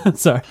 Asshole.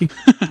 Sorry.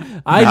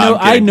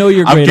 I know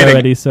your grade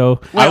already. So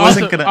wait, I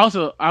wasn't gonna.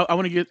 Also, I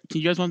want to get.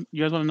 You guys want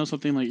to know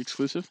something like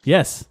exclusive?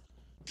 Yes.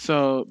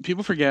 So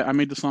people forget I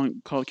made the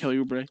song called Kelly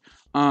Oubre.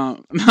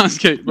 No, I'm just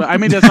kidding. But I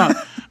made that song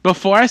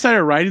before I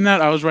started writing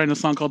that. I was writing a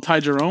song called Ty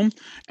Jerome,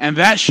 and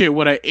that shit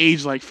would have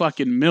aged like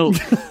fucking milk.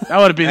 That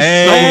would have been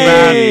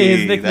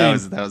so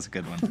bad. That was a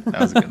good one.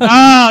 That was a good one.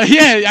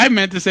 Yeah, I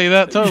meant to say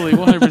that totally,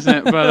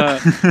 100%.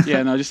 But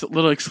yeah, no, just a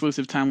little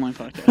exclusive timeline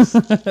podcast.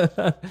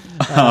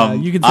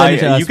 You can send it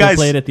to us. We'll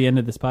play it at the end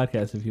of this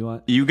podcast if you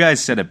want. You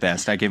guys said it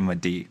best. I gave him a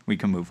D. We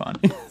can move on.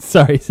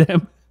 Sorry,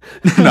 Sam.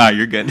 No,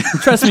 you're good.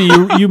 Trust me,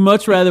 you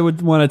much rather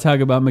would want to talk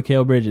about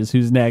Mikal Bridges,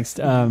 who's next.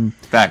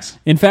 Facts.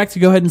 In fact,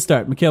 go ahead and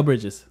start. Mikal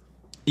Bridges.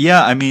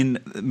 Yeah, I mean,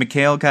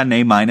 Mikal got an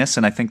A-,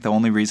 and I think the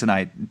only reason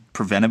I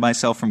prevented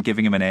myself from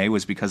giving him an A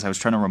was because I was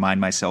trying to remind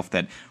myself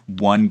that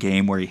one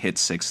game where he hit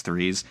 6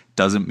 threes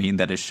doesn't mean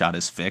that his shot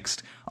is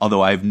fixed.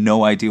 Although I have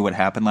no idea what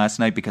happened last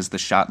night because the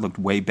shot looked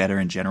way better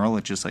in general.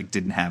 It just like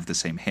didn't have the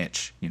same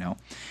hitch,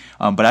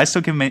 But I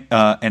still give him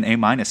an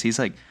A-. He's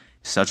like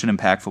such an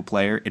impactful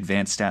player.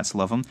 Advanced stats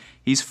love him.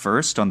 He's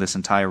first on this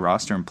entire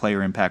roster in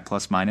player impact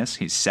plus minus.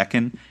 He's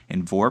second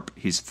in VORP.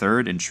 He's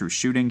third in true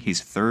shooting.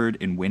 He's third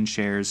in win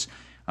shares.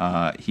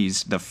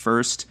 He's the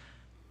first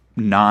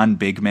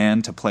non-big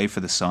man to play for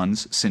the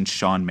Suns since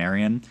Sean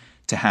Marion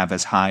to have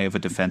as high of a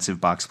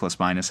defensive box plus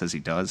minus as he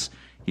does.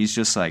 He's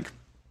just like,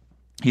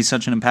 he's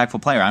such an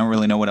impactful player. I don't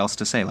really know what else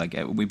to say. Like,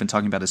 we've been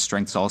talking about his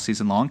strengths all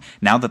season long.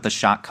 Now that the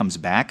shot comes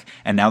back,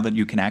 and now that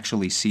you can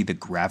actually see the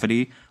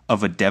gravity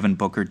of a Devin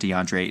Booker,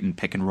 DeAndre Ayton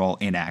pick and roll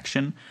in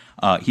action,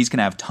 he's going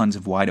to have tons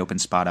of wide open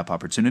spot up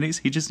opportunities.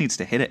 He just needs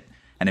to hit it.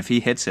 And if he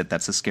hits it,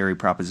 that's a scary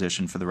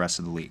proposition for the rest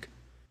of the league.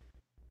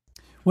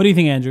 What do you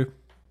think, Andrew?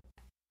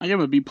 I give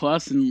him a B+,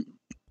 and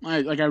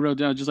I wrote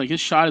down, just like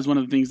his shot is one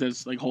of the things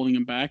that's like holding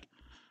him back.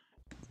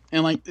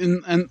 And like,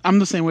 and I'm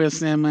the same way as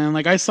Sam, man.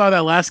 Like I saw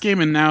that last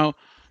game, and now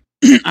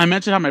I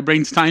mentioned how my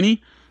brain's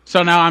tiny,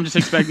 so now I'm just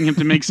expecting him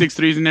to make 6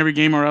 threes in every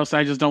game, or else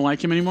I just don't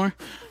like him anymore.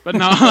 But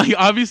no, like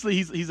obviously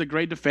he's a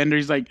great defender.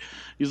 He's like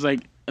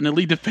an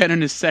elite defender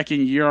in his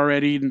second year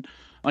already, and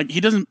like he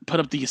doesn't put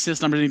up the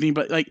assist numbers or anything,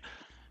 but like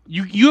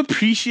you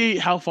appreciate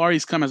how far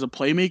he's come as a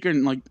playmaker,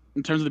 and like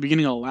in terms of the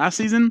beginning of last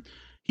season,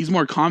 he's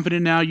more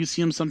confident now. You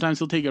see him sometimes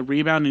he'll take a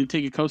rebound and he'll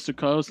take it coast to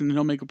coast, and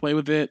he'll make a play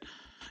with it.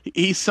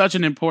 He's such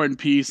an important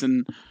piece,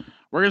 and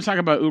we're gonna talk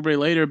about Oubre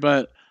later,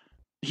 but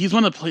he's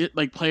one of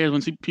the players.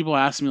 When people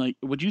ask me like,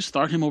 "Would you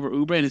start him over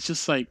Oubre?" and it's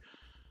just like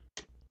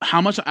how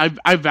much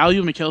I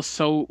value Mikal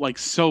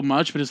so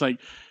much, but it's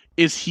like,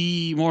 is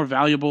he more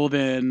valuable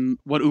than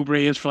what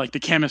Oubre is for like the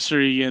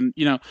chemistry and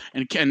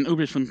and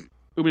Oubre's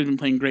been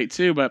playing great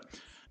too, but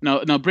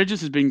no,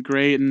 Bridges has been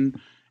great, and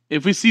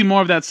if we see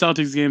more of that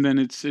Celtics game, then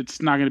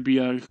it's not going to be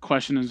a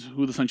question as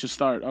who the Suns should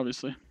start,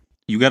 obviously.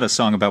 You got a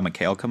song about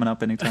Mikal coming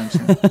up anytime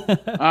soon?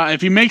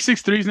 If he makes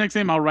 6 threes next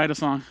game, I'll write a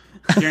song.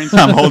 Guaranteed.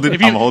 I'm holding.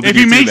 If you, I'm holding if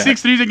you you to make that.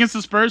 6 threes against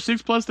the Spurs,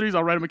 6+ threes,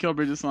 I'll write a Mikal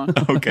Bridges song.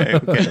 Okay.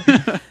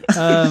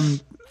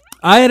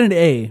 I had an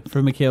A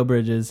for Mikal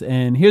Bridges,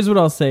 and here's what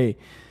I'll say.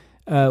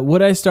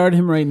 Would I start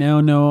him right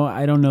now? No,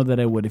 I don't know that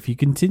I would. If he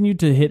continued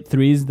to hit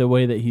threes the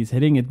way that he's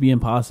hitting, it'd be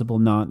impossible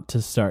not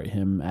to start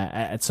him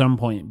at some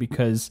point,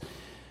 because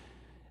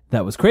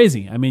that was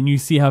crazy. I mean, you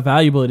see how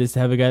valuable it is to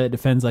have a guy that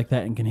defends like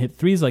that and can hit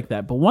threes like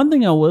that. But one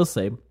thing I will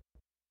say,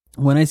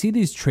 when I see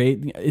these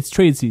it's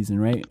trade season,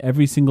 right?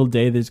 Every single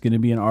day there's going to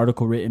be an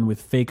article written with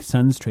fake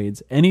Suns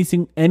trades.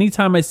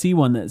 Anytime I see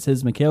one that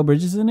says Mikal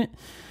Bridges in it,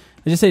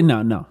 I just say,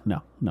 no,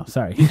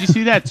 sorry. Did you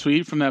see that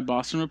tweet from that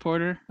Boston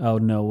reporter? Oh,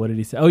 no, what did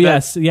he say? Oh,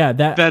 yes, yeah.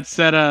 That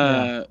said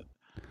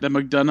that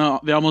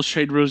McDonough, they almost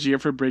trade Rozier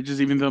for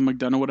Bridges, even though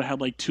McDonough would have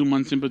had like 2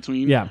 months in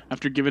between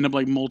after giving up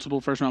like multiple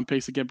first-round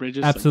picks to get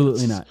Bridges.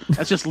 Absolutely not. not.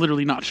 That's just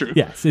literally not true.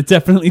 Yes, it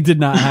definitely did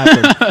not happen.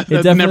 It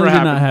definitely never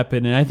did not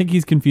happen. And I think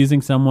he's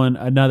confusing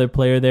another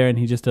player there, and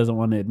he just doesn't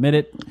want to admit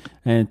it.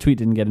 And tweet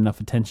didn't get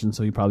enough attention,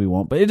 so he probably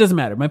won't. But it doesn't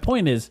matter. My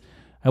point is,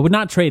 I would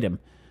not trade him.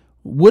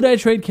 Would I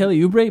trade Kelly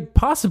Oubre?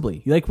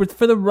 Possibly. Like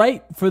for the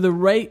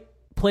right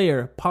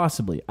player,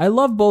 possibly. I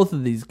love both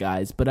of these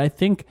guys, but I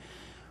think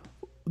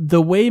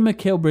the way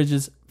Mikal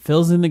Bridges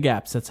fills in the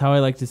gaps, that's how I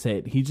like to say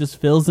it. He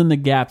just fills in the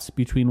gaps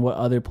between what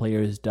other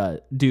players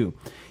do.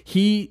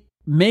 He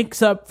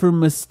makes up for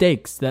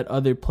mistakes that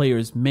other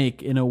players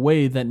make in a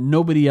way that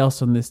nobody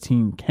else on this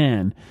team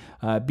can,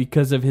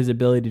 because of his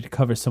ability to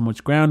cover so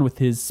much ground with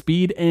his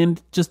speed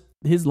and just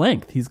his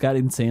length. He's got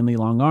insanely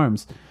long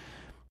arms.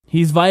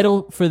 He's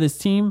vital for this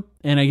team,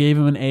 and I gave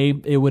him an A.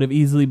 It would have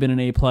easily been an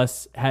A+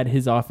 had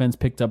his offense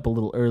picked up a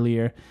little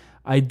earlier.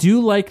 I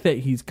do like that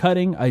he's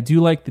cutting. I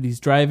do like that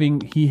he's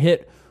driving. He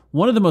hit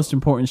one of the most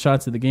important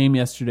shots of the game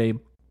yesterday,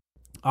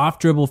 off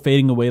dribble,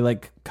 fading away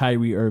like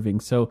Kyrie Irving.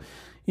 So,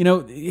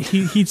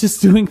 he's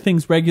just doing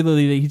things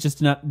regularly that he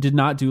just did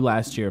not do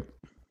last year.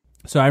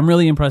 So I'm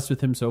really impressed with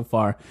him so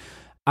far.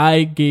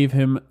 I gave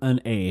him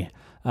an A.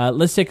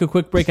 Let's take a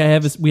quick break.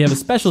 We have a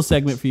special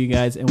segment for you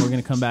guys, and we're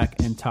going to come back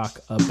and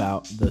talk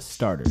about the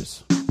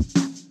starters.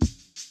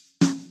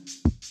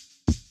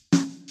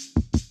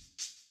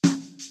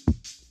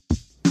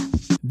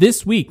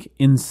 This week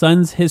in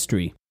Suns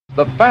history.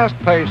 The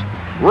fast-paced,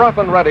 rough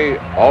and ready,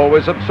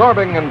 always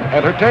absorbing and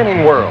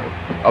entertaining world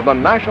of the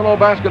National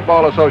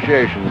Basketball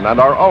Association and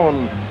our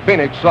own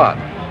Phoenix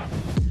Suns.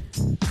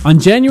 On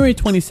January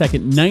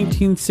 22nd,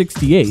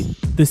 1968,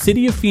 the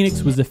city of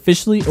Phoenix was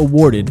officially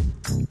awarded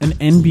an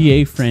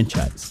NBA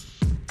franchise.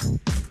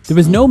 There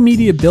was no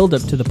media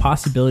buildup to the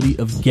possibility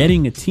of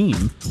getting a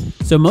team,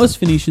 so most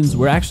Phoenicians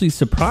were actually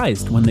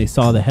surprised when they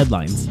saw the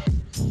headlines.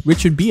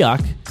 Richard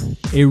Biak,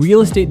 a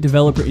real estate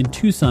developer in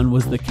Tucson,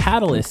 was the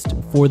catalyst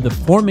for the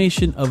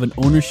formation of an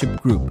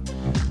ownership group.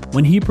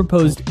 When he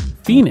proposed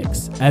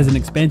Phoenix as an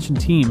expansion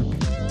team,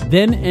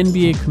 then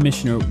NBA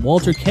Commissioner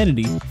Walter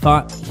Kennedy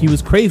thought he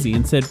was crazy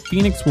and said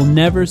Phoenix will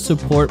never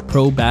support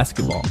pro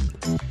basketball.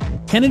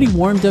 Kennedy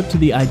warmed up to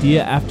the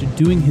idea after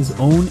doing his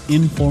own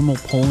informal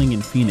polling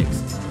in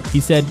Phoenix. He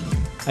said,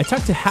 "I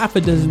talked to half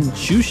a dozen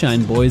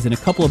shoeshine boys and a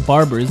couple of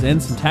barbers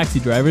and some taxi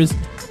drivers,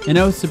 and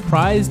I was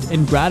surprised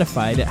and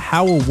gratified at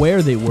how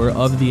aware they were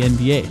of the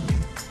NBA.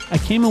 I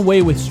came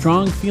away with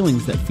strong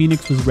feelings that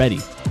Phoenix was ready."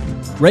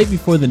 Right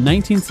before the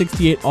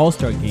 1968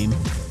 All-Star Game,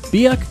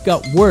 Biak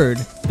got word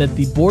that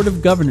the Board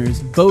of Governors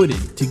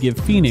voted to give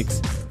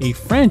Phoenix a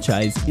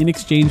franchise in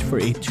exchange for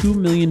a $2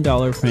 million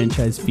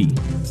franchise fee.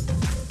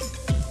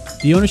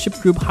 The ownership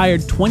group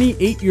hired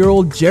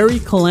 28-year-old Jerry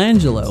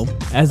Colangelo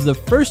as the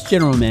first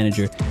general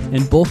manager,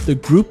 and both the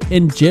group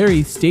and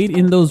Jerry stayed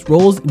in those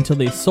roles until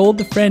they sold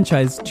the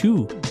franchise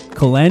to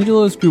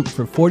Colangelo's group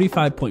for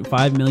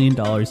 $45.5 million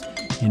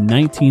in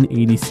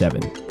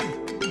 1987.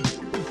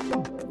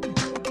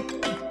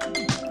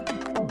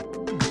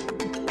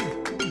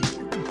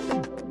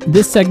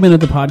 This segment of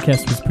the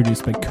podcast was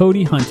produced by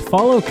Cody Hunt.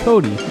 Follow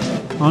Cody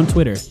on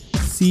Twitter,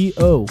 CO_D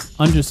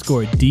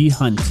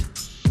Hunt.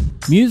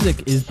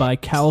 Music is by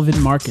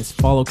Calvin Marcus.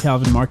 Follow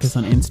Calvin Marcus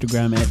on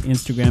Instagram at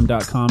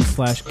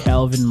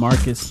instagram.com/Calvin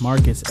Marcus,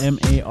 Marcus,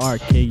 Markus.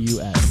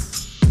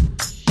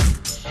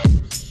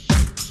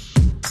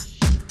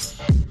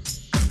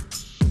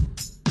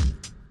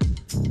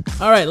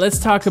 All right, let's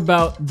talk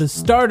about the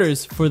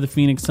starters for the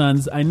Phoenix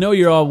Suns. I know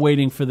you're all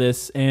waiting for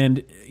this,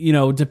 and,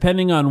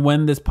 depending on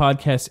when this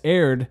podcast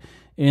aired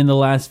in the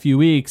last few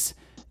weeks,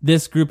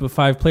 this group of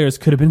 5 players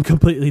could have been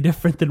completely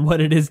different than what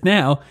it is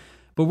now.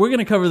 But we're going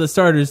to cover the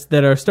starters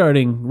that are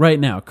starting right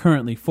now,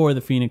 currently, for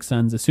the Phoenix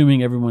Suns,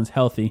 assuming everyone's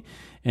healthy.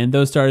 And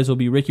those starters will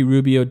be Ricky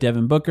Rubio,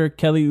 Devin Booker,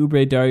 Kelly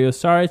Oubre, Dario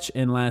Saric,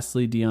 and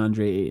lastly,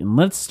 DeAndre Ayton.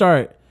 Let's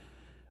start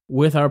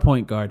with our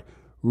point guard,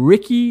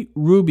 Ricky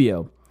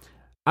Rubio.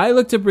 I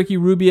looked up Ricky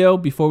Rubio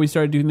before we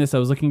started doing this. I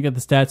was looking at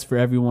the stats for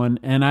everyone,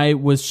 and I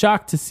was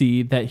shocked to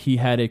see that he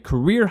had a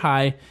career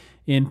high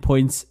in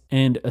points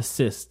and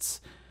assists.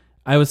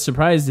 I was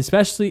surprised,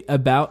 especially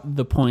about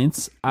the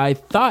points. I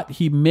thought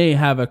he may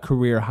have a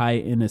career high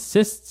in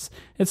assists.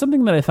 It's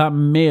something that I thought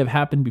may have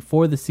happened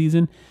before the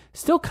season.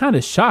 still kind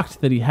of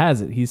shocked that he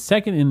has it. He's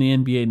second in the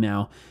NBA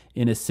now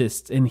in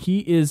assists, and he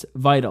is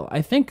vital.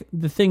 I think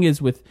the thing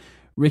is with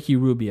Ricky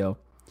Rubio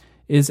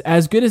is,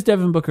 as good as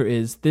Devin Booker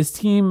is, this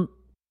team,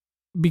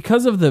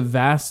 because of the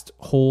vast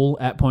hole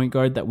at point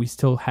guard that we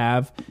still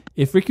have,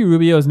 if Ricky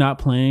Rubio is not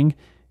playing,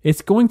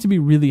 it's going to be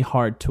really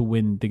hard to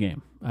win the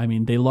game. I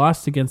mean, they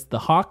lost against the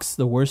Hawks,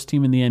 the worst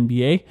team in the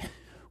NBA,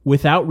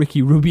 without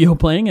Ricky Rubio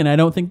playing, and I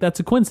don't think that's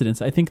a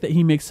coincidence. I think that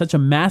he makes such a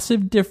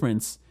massive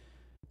difference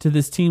to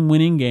this team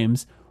winning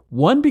games.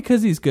 1,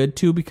 because he's good.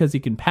 2, because he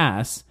can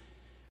pass.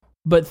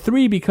 But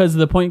 3, because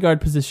the point guard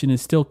position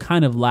is still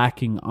kind of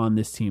lacking on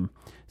this team.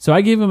 So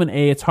I gave him an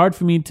A. It's hard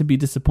for me to be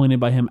disappointed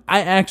by him.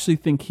 I actually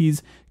think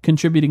he's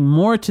contributing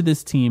more to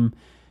this team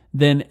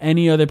than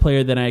any other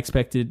player that I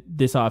expected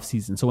this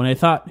offseason. So when I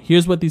thought,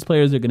 here's what these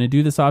players are going to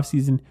do this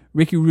offseason,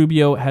 Ricky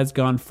Rubio has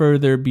gone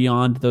further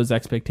beyond those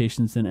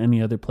expectations than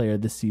any other player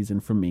this season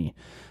for me.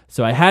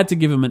 So I had to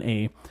give him an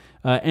A.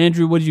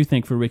 Andrew, what did you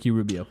think for Ricky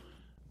Rubio?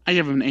 I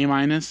give him an A-.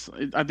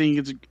 I think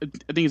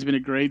it's been a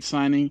great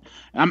signing.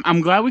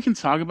 I'm glad we can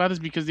talk about this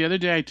because the other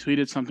day I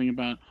tweeted something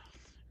about,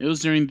 it was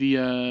during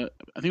the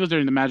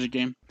Magic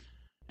game,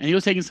 and he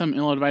was taking some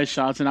ill-advised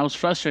shots, and I was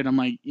frustrated. I'm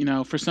like,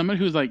 for someone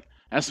who's like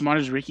as smart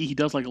as Ricky, he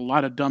does like a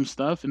lot of dumb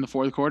stuff in the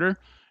fourth quarter, and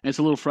it's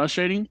a little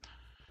frustrating.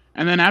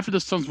 And then after the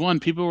Suns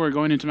won, people were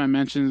going into my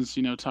mentions,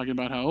 talking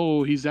about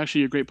how, he's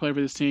actually a great player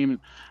for this team. And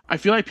I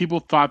feel like people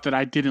thought that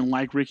I didn't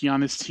like Ricky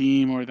on this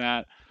team, or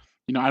that,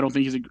 I don't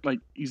think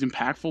he's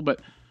impactful,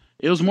 but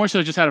it was more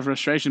so just out of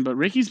frustration. But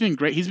Ricky's been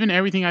great. He's been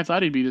everything I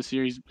thought he'd be this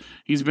year.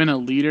 He's been a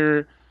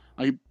leader.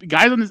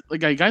 Guys on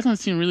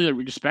this team really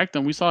respect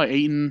him. We saw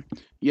Ayton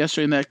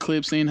yesterday in that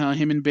clip saying how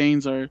him and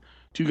Baines are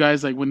two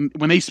guys, when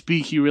they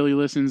speak, he really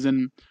listens.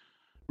 And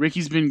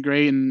Ricky's been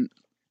great. And,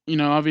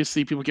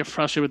 obviously people get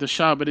frustrated with the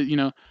shot, but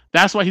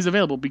that's why he's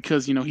available,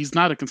 because, he's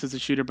not a consistent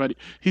shooter, but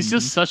he's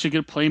just such a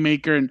good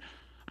playmaker. And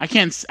I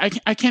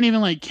can't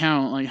even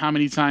count how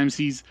many times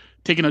he's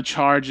taking a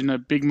charge in a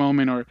big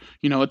moment, or,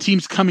 a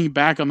team's coming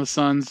back on the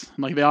Suns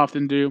like they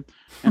often do.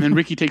 And then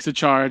Ricky takes a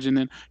charge and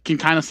then can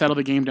kind of settle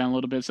the game down a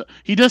little bit. So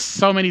he does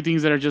so many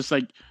things that are just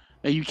that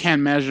you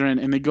can't measure,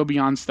 and they go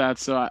beyond stats.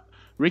 So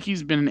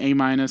Ricky's been an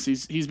A-.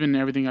 He's been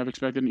everything I've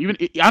expected.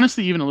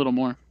 Honestly, even a little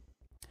more.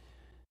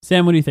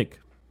 Sam, what do you think?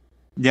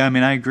 Yeah,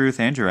 I agree with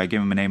Andrew. I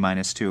give him an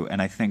A- too,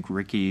 and I think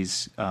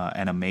Ricky's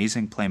an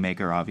amazing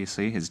playmaker.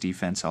 Obviously, his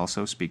defense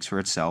also speaks for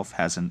itself.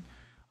 Hasn't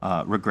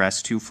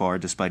regressed too far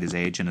despite his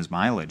age and his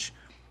mileage.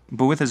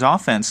 But with his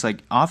offense,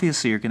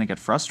 obviously you're going to get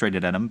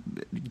frustrated at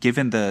him,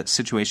 given the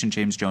situation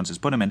James Jones has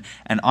put him in,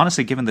 and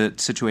honestly, given the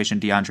situation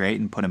DeAndre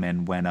Ayton put him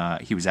in when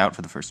he was out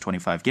for the first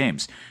 25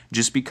 games.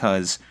 Just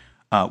because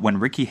when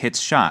Ricky hits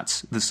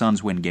shots, the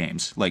Suns win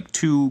games.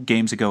 2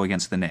 games ago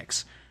against the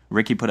Knicks,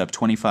 Ricky put up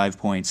 25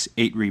 points,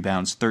 8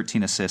 rebounds,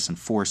 13 assists, and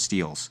 4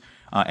 steals.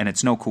 And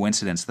it's no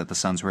coincidence that the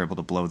Suns were able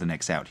to blow the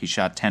Knicks out. He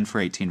shot 10 for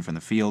 18 from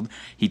the field.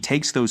 He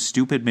takes those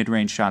stupid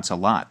mid-range shots a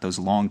lot, those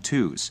long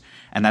twos.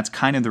 And that's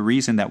kind of the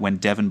reason that when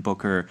Devin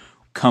Booker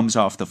comes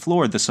off the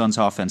floor, the Suns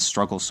offense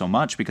struggles so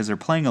much, because they're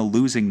playing a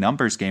losing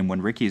numbers game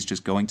when Ricky is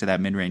just going to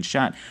that mid-range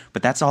shot.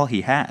 But that's all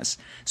he has.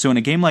 So in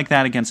a game like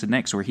that against the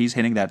Knicks, where he's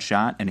hitting that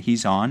shot and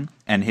he's on,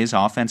 and his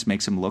offense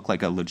makes him look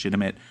like a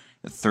legitimate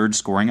third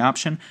scoring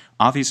option,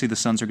 obviously the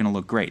Suns are going to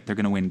look great. They're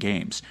going to win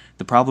games.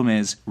 The problem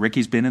is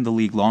Ricky's been in the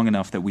league long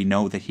enough that we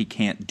know that he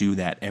can't do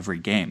that every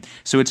game.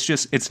 So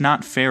it's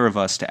not fair of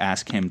us to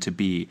ask him to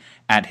be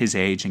at his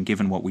age and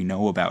given what we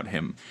know about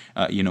him,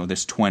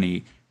 this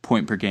 20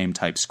 point per game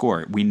type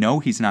score. We know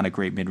he's not a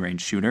great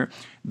mid-range shooter.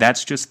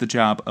 That's just the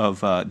job of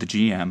the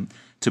GM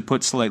to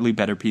put slightly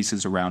better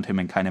pieces around him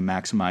and kind of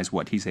maximize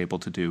what he's able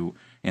to do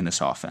in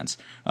this offense.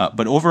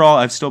 But overall,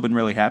 I've still been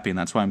really happy, and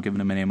that's why I'm giving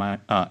him an A-.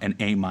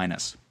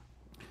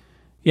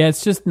 Yeah,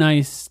 it's just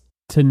nice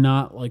to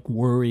not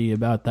worry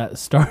about that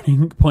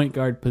starting point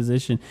guard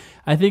position.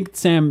 I think,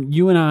 Sam,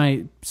 you and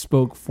I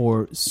spoke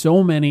for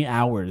so many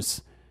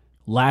hours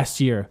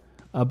last year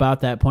about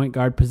that point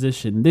guard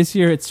position. This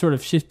year, it's sort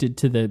of shifted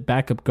to the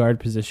backup guard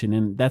position,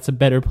 and that's a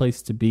better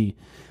place to be.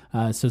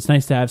 So it's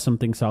nice to have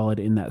something solid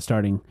in that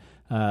starting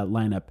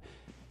lineup.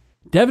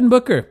 Devin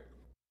Booker.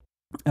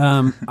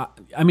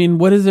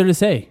 What is there to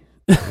say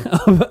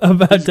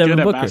about He's Devin good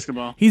at Booker?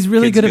 basketball. He's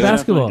really good at Good.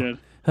 basketball.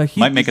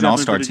 Might make an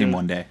all-star pretty team good.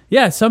 one day.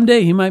 Yeah,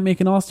 someday he might make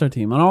an all-star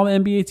team, an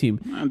all-NBA team.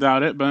 I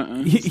doubt it,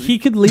 but He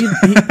could lead.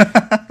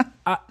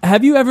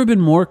 Have you ever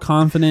been more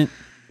confident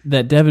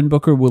that Devin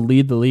Booker will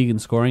lead the league in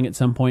scoring at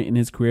some point in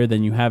his career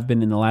than you have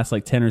been in the last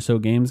 10 or so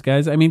games,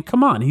 guys?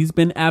 Come on. He's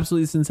been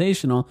absolutely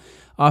sensational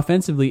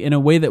offensively in a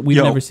way that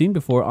we've never seen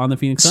before on the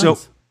Phoenix Suns.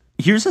 So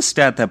here's a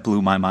stat that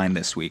blew my mind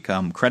this week.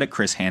 Credit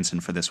Chris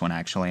Hansen for this one,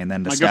 actually, and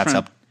then the My stats girlfriend.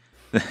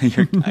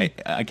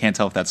 up. I can't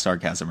tell if that's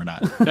sarcasm or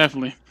not.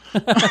 definitely.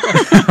 The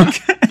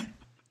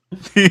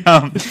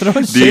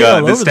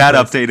stat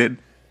updated.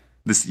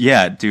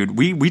 Dude,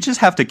 we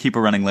just have to keep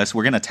a running list.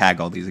 We're gonna tag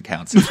all these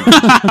accounts. Of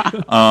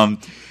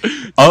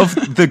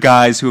the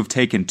guys who have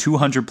taken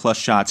 200 plus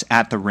shots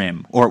at the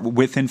rim or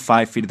within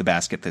 5 feet of the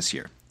basket this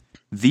year,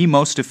 the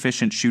most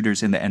efficient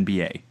shooters in the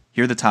NBA.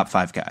 Here are the top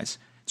 5 guys.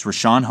 It's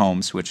Rashawn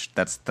Holmes, which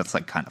that's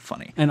like kind of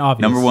funny. And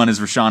obvious. Number 1 is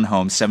Rashawn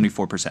Holmes,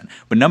 74%.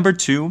 But number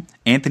 2,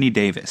 Anthony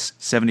Davis,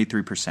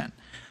 73%.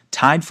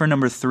 Tied for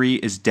number 3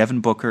 is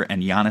Devin Booker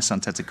and Giannis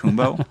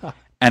Antetokounmpo.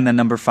 And then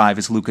number 5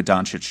 is Luka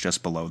Doncic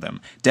just below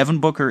them. Devin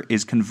Booker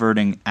is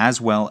converting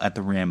as well at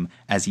the rim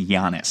as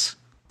Giannis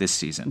this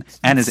season.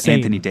 And as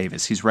Anthony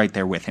Davis. He's right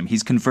there with him.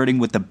 He's converting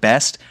with the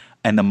best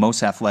and the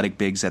most athletic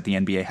bigs that the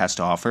NBA has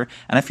to offer.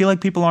 And I feel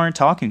like people aren't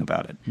talking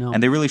about it. No.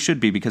 And they really should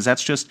be, because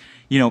that's just,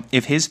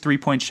 if his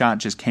three-point shot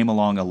just came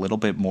along a little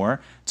bit more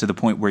to the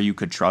point where you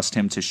could trust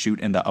him to shoot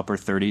in the upper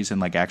 30s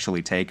and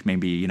actually take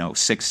maybe,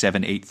 6,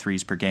 7, 8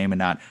 threes per game and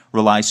not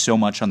rely so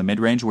much on the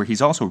mid-range, where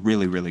he's also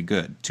really, really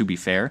good, to be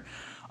fair.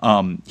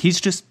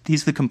 He's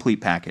the complete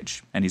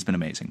package, and he's been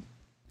amazing.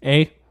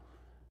 A,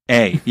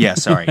 yeah,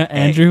 sorry.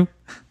 Andrew?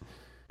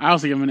 I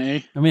also give him an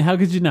A. I mean, how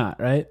could you not,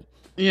 right?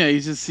 Yeah,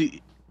 he's just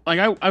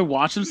I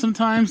watch him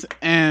sometimes,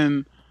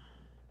 and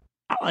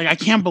I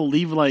can't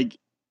believe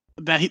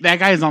that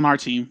guy is on our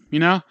team,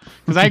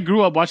 because I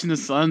grew up watching the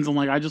Suns, and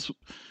I just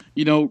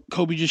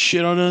Kobe just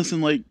shit on us,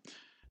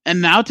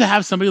 and now to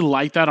have somebody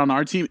like that on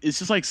our team, it's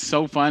just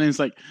so fun. And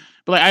it's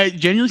but I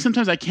genuinely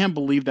sometimes I can't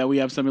believe that we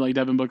have somebody like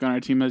Devin Booker on our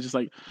team that's just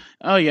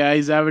oh yeah,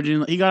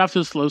 he got off to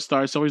a slow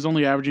start, so he's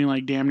only averaging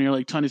damn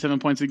near 27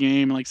 points a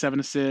game and 7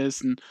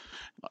 assists and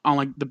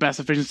on the best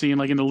efficiency in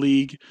the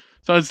league.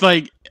 So it's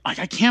I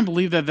can't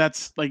believe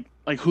that's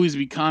who he's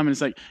become,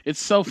 and it's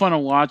so fun to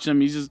watch him.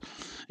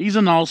 He's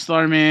an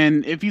all-star,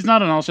 man. If he's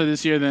not an all-star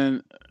this year,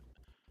 then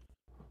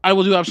I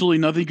will do absolutely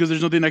nothing, because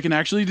there's nothing I can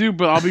actually do,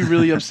 but I'll be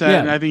really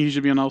upset, and I think he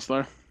should be an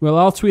all-star. Well,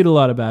 I'll tweet a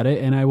lot about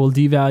it, and I will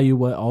devalue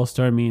what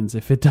all-star means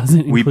if it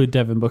doesn't include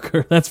Devin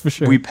Booker. That's for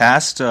sure. We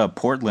passed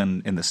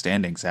Portland in the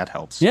standings. That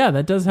helps. Yeah,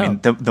 that does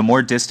help. I mean, the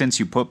more distance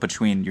you put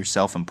between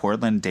yourself and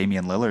Portland,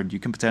 Damian Lillard, you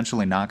can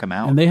potentially knock him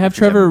out. And they have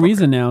Trevor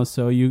Ariza now,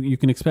 so you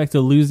can expect a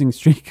losing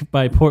streak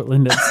by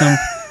Portland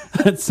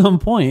at some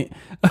point,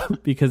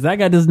 because that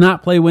guy does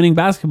not play winning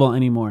basketball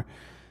anymore.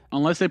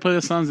 Unless they play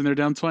the Suns and they're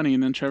down 20,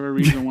 and then Trevor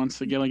Ariza wants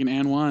to get an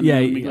and one,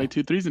 and make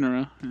 2 threes in a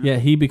row. Yeah,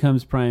 he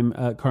becomes prime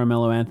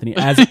Carmelo Anthony,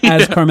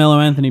 as Carmelo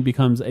Anthony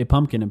becomes a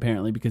pumpkin,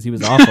 apparently, because he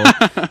was awful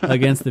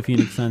against the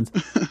Phoenix Suns.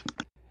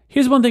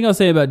 Here's one thing I'll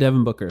say about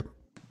Devin Booker.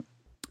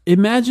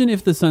 Imagine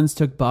if the Suns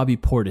took Bobby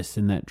Portis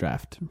in that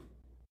draft.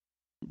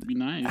 It'd be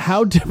nice.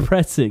 How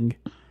depressing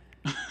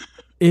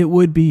it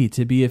would be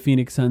to be a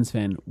Phoenix Suns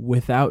fan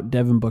without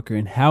Devin Booker,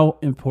 and how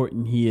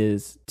important he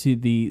is to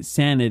the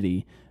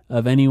sanity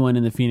of anyone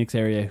in the Phoenix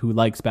area who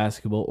likes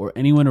basketball, or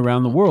anyone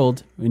around the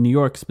world, in New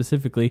York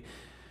specifically,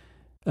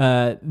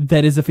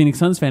 that is a Phoenix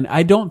Suns fan.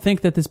 I don't think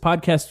that this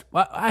podcast,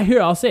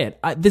 I'll say it,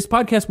 this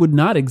podcast would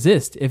not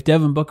exist if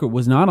Devin Booker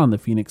was not on the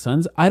Phoenix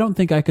Suns. I don't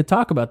think I could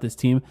talk about this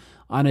team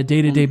on a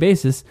day-to-day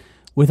basis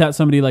without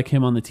somebody like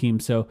him on the team.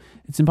 So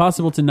it's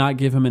impossible to not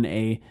give him an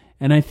A.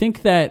 And I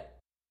think that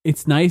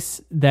it's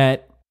nice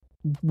that,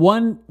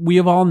 one, we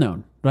have all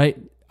known, right?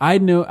 I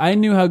knew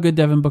how good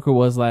Devin Booker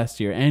was last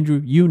year.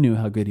 Andrew, you knew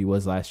how good he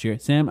was last year.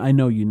 Sam, I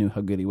know you knew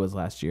how good he was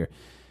last year.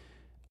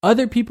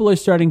 Other people are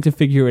starting to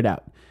figure it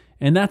out.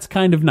 And that's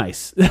kind of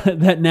nice,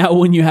 that now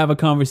when you have a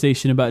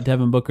conversation about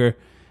Devin Booker,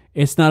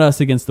 it's not us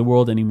against the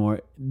world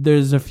anymore.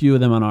 There's a few of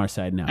them on our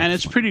side now. And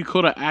it's pretty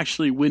cool to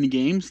actually win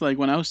games.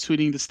 When I was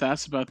tweeting the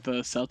stats about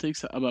the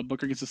Celtics, about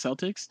Booker against the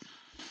Celtics,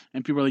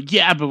 and people were like,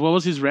 yeah, but what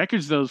was his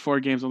records those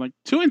 4 games? I'm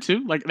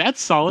 2-2.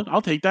 That's solid.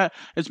 I'll take that.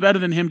 It's better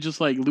than him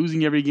just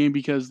losing every game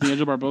because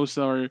D'Angelo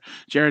Barbosa or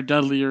Jared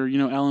Dudley or,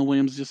 Allen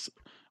Williams just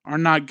are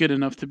not good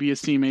enough to be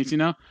his teammates,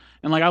 And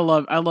I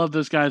love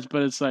those guys,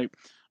 but it's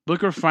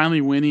Booker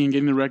finally winning and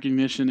getting the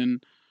recognition.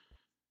 And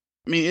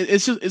I mean,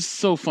 it's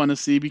so fun to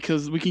see,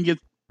 because we can get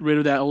rid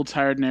of that old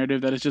tired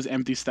narrative that it's just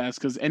empty stats,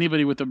 because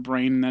anybody with a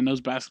brain that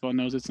knows basketball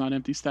knows it's not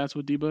empty stats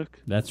with D-Book.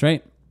 That's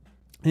right.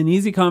 An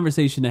easy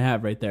conversation to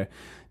have right there.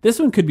 This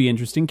one could be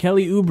interesting.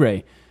 Kelly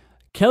Oubre,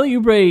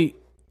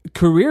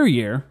 career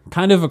year,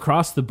 kind of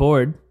across the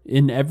board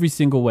in every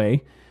single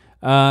way.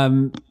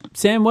 Sam,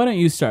 why don't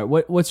you start?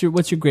 What's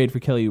your grade for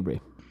Kelly Oubre?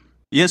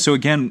 Yeah, so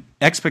again,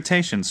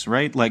 expectations,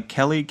 right?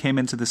 Kelly came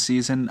into the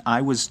season,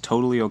 I was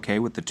totally okay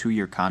with the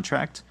 2-year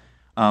contract.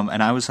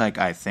 And I was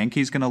I think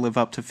he's going to live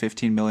up to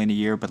 $15 million a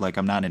year, but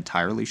I'm not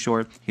entirely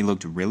sure. He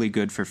looked really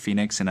good for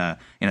Phoenix in a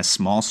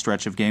small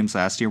stretch of games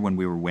last year when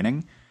we were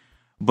winning.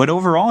 But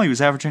overall, he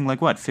was averaging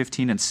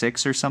 15 and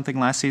 6 or something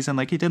last season.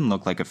 He didn't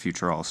look like a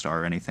future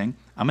All-Star or anything.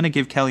 I'm going to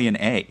give Kelly an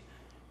A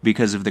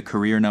because of the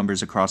career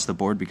numbers across the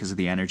board, because of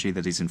the energy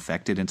that he's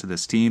infected into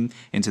this team,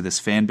 into this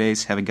fan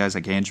base, having guys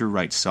like Andrew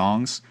write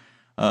songs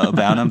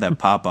about him that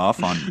pop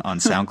off on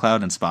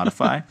SoundCloud and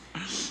Spotify.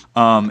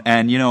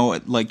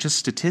 And, just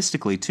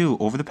statistically, too,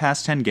 over the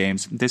past 10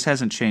 games, this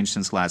hasn't changed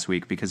since last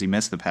week because he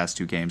missed the past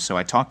 2 games, so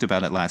I talked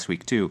about it last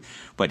week, too.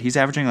 But he's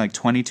averaging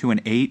 22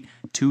 and 8,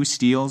 2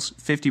 steals,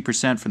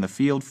 50% from the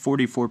field,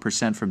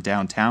 44% from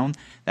downtown.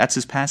 That's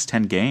his past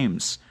 10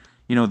 games.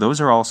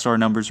 Those are all-star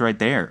numbers right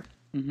there.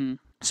 Mm-hmm.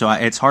 So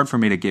it's hard for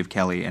me to give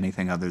Kelly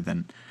anything other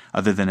than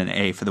other than an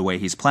A for the way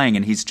he's playing.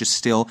 And he's just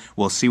still,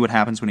 we'll see what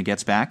happens when he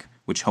gets back,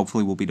 which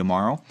hopefully will be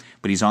tomorrow.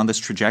 But he's on this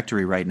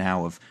trajectory right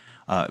now of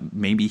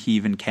maybe he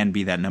even can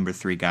be that number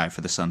 3 guy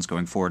for the Suns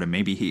going forward. And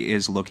maybe he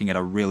is looking at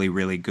a really,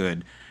 really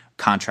good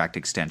contract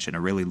extension, a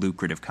really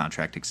lucrative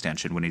contract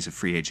extension when he's a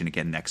free agent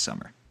again next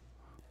summer.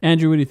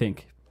 Andrew, what do you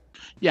think?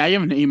 Yeah, I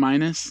have an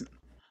A-.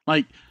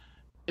 Like,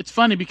 it's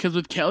funny because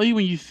with Kelly,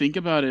 when you think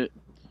about it,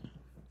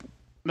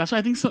 that's why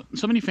I think so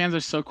many fans are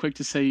so quick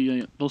to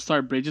say they'll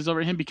start Bridges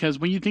over him, because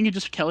when you think of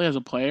just Kelly as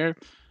a player,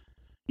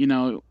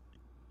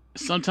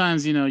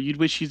 sometimes, you'd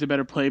wish he's a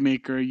better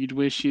playmaker. You'd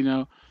wish,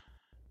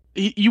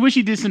 you wish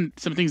he did some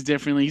things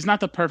differently. He's not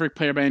the perfect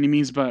player by any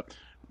means, but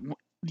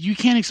you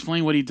can't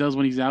explain what he does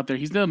when he's out there.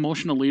 He's the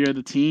emotional leader of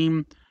the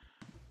team.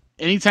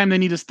 Anytime they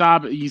need to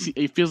stop,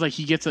 it feels like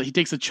he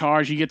takes a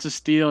charge, he gets a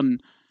steal.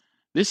 And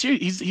this year,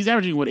 he's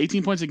averaging,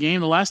 18 points a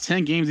game? The last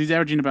 10 games, he's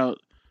averaging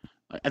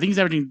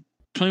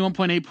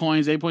 21.8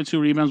 points, 8.2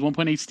 rebounds,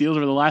 1.8 steals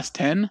over the last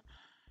 10.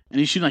 And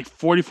he's shooting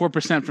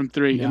 44% from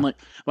 3. Yeah. And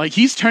like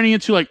he's turning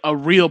into a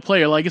real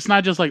player. Like, it's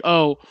not just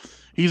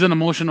he's an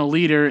emotional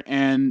leader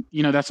and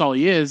that's all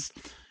he is.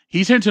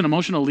 He's turned into an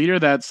emotional leader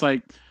that's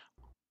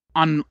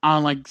on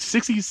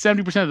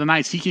 60-70% of the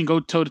nights he can go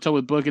toe to toe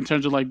with Book in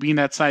terms of being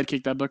that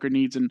sidekick that Booker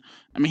needs. And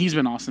I mean, he's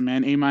been awesome,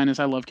 man.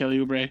 A-. I love Kelly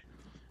Oubre.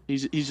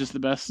 He's just the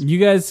best. You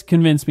guys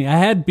convinced me. I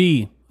had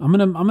B. I'm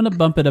gonna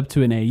bump it up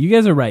to an A. You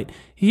guys are right.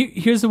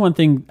 Here's the one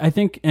thing. I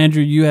think,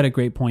 Andrew, you had a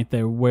great point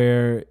there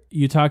where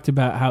you talked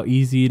about how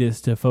easy it is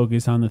to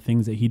focus on the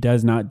things that he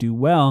does not do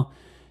well,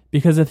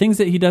 because the things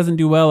that he doesn't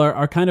do well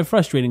are kind of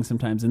frustrating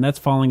sometimes, and that's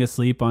falling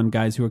asleep on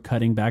guys who are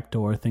cutting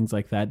backdoor, things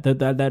like that.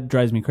 That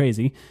drives me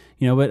crazy.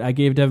 But I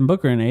gave Devin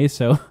Booker an A,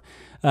 so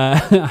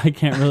I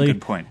can't really.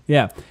 Good point.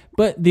 Yeah.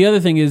 But the other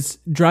thing is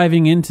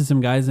driving into some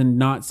guys and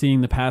not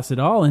seeing the pass at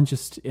all, and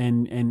just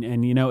and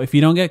if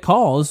you don't get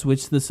calls,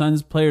 which the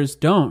Suns players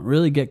don't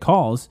really get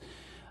calls,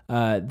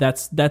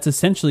 that's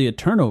essentially a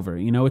turnover.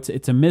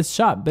 It's a missed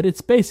shot, but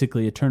it's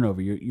basically a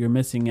turnover. You're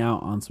missing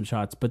out on some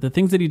shots. But the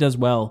things that he does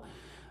well,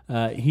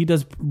 he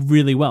does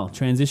really well.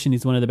 Transition,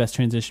 he's one of the best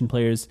transition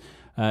players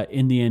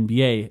in the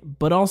NBA.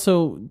 But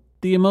also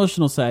the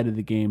emotional side of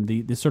the game,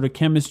 the sort of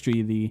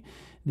chemistry,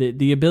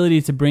 the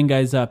ability to bring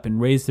guys up and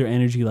raise their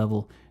energy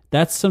level.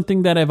 That's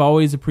something that I've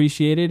always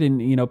appreciated. And,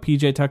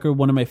 PJ Tucker,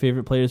 one of my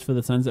favorite players for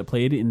the Suns that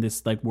played in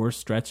this worst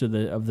stretch of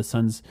the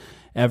Suns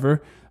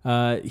ever.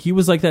 He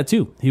was like that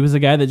too. He was a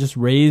guy that just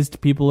raised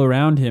people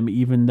around him,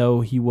 even though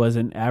he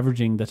wasn't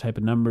averaging the type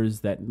of numbers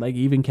that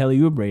even Kelly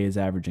Oubre is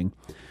averaging.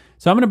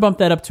 So I'm going to bump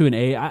that up to an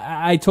A.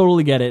 I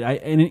totally get it.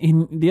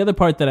 And the other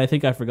part that I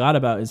think I forgot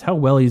about is how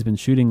well he's been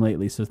shooting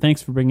lately. So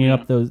thanks for bringing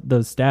up those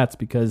stats,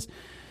 because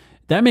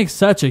that makes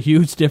such a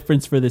huge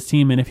difference for this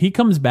team. And if he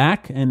comes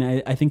back, and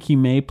I think he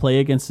may play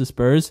against the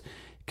Spurs,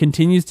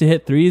 continues to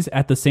hit threes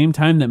at the same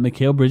time that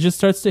Mikal Bridges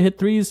starts to hit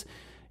threes,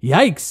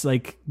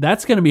 yikes!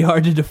 That's going to be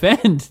hard to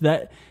defend.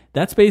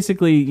 That's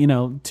basically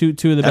two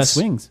of the best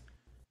wings.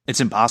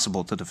 It's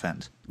impossible to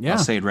defend. Yeah. I'll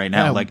say it right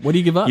now. Yeah. What do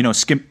you give up?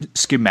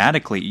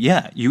 Schematically,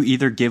 you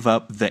either give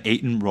up the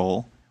Ayton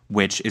roll,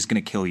 which is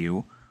going to kill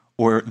you,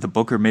 or the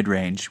Booker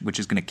mid-range, which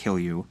is going to kill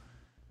you,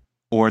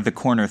 or the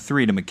corner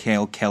 3 to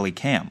Mikal, Kelly,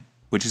 Cam,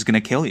 which is going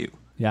to kill you.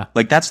 Yeah.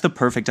 That's the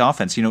perfect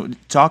offense.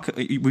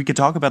 We could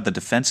talk about the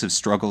defensive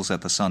struggles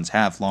that the Suns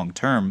have long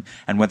term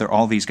and whether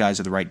all these guys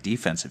are the right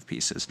defensive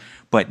pieces.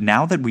 But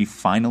now that we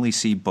finally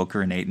see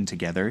Booker and Ayton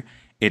together,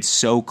 it's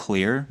so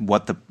clear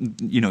what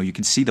you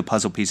can see the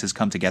puzzle pieces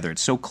come together.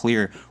 It's so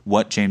clear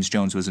what James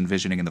Jones was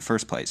envisioning in the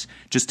first place.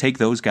 Just take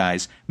those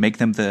guys, make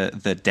them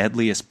the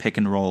deadliest pick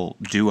and roll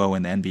duo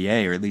in the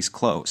NBA, or at least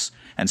close,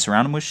 and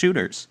surround them with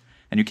shooters.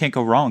 And you can't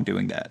go wrong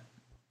doing that.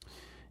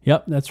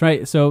 Yep, that's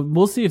right. So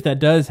we'll see if that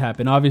does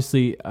happen.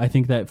 Obviously, I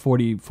think that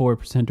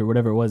 44% or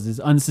whatever it was is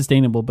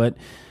unsustainable, but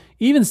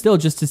even still,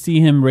 just to see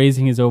him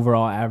raising his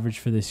overall average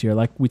for this year,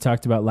 like we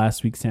talked about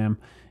last week, Sam,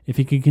 if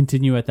he could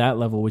continue at that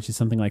level, which is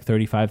something like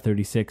 35,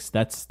 36,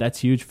 that's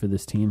huge for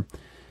this team.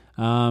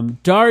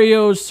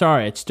 Dario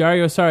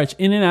Saric,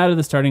 in and out of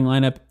the starting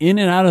lineup, in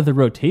and out of the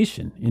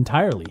rotation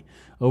entirely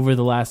over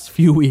the last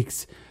few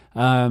weeks.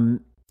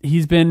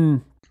 He's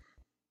been...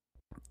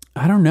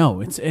 I don't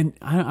know.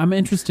 I'm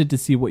interested to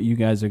see what you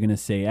guys are going to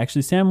say.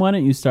 Actually, Sam, why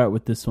don't you start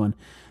with this one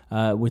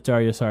with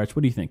Dario Saric?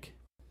 What do you think?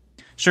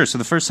 Sure. So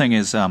the first thing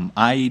is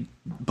I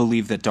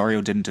believe that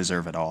Dario didn't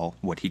deserve at all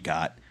what he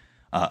got.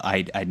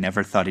 I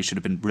never thought he should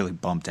have been really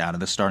bumped out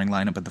of the starting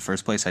lineup in the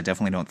first place. I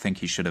definitely don't think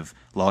he should have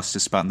lost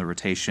his spot in the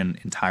rotation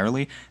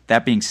entirely.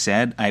 That being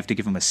said, I have to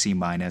give him a C-,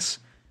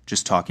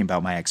 just talking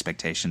about my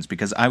expectations,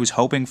 because I was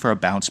hoping for a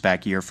bounce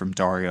back year from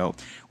Dario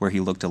where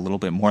he looked a little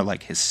bit more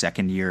like his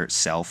second year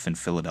self in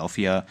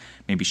Philadelphia,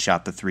 maybe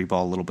shot the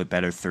 3-ball a little bit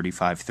better,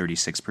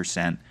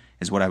 35-36%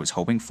 is what I was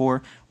hoping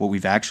for. What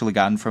we've actually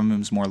gotten from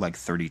him is more like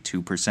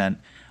 32%,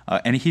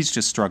 and he's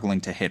just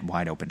struggling to hit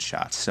wide open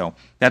shots. So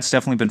that's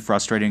definitely been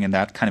frustrating, and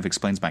that kind of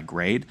explains my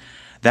grade.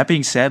 That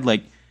being said,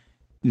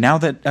 now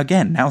that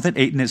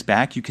Ayton is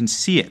back, you can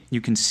see it.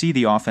 You can see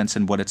the offense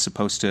and what it's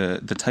supposed to,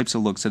 the types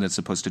of looks that it's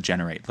supposed to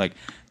generate. Like,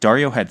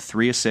 Dario had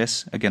 3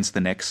 assists against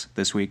the Knicks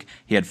this week.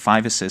 He had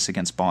 5 assists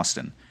against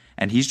Boston.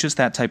 And he's just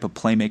that type of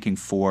playmaking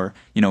four.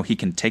 He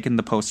can take in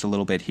the post a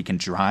little bit. He can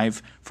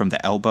drive from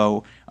the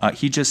elbow.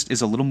 He just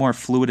is a little more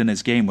fluid in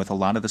his game with a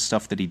lot of the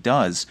stuff that he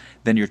does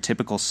than your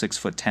typical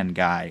 6'10"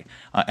 guy.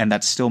 And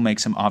that still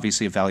makes him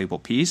obviously a valuable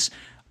piece.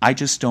 I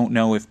just don't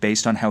know if,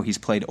 based on how he's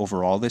played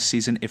overall this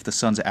season, if the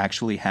Suns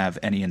actually have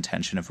any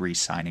intention of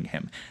re-signing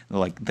him.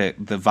 Like, the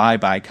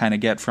vibe I kind of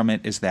get from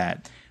it is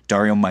that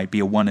Dario might be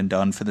a one and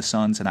done for the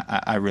Suns, and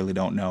I really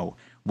don't know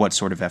what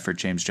sort of effort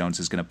James Jones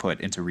is going to put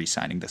into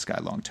re-signing this guy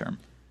long term.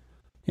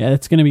 Yeah,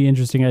 it's going to be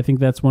interesting. I think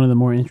that's one of the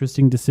more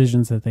interesting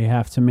decisions that they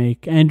have to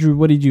make. Andrew,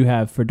 what did you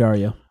have for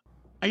Dario?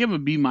 I give him a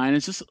B-.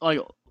 Just like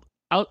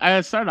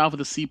I started off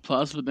with a C+,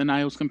 but then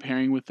I was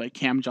comparing with like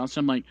Cam Johnson.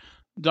 I'm like,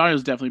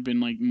 Dario's definitely been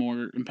like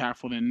more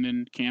impactful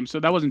than Cam, so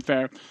that wasn't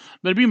fair.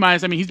 But B-, I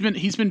mean,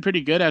 he's been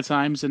pretty good at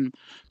times, and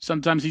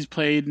sometimes he's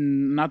played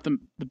in not the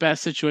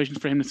best situations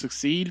for him to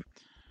succeed.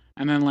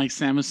 And then, like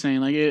Sam was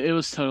saying, like it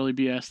was totally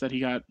BS that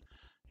he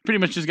pretty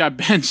much just got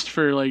benched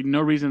for like no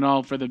reason at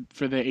all for the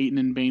Ayton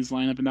and Baines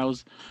lineup, and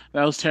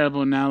that was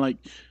terrible. And now like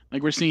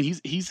we're seeing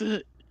he's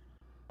a,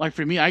 like,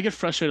 for me, I get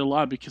frustrated a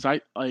lot because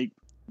I like.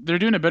 They're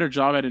doing a better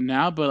job at it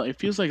now, but it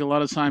feels like a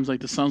lot of times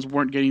like the Suns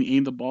weren't getting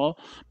aimed the ball,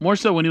 more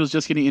so when he was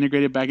just getting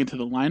integrated back into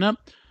the lineup.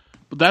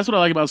 But that's what I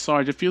like about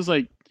Sarge. It feels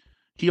like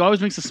he always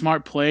makes a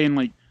smart play, and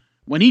like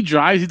when he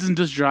drives, he doesn't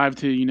just drive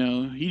to,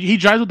 he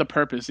drives with a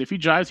purpose. If he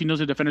drives, he knows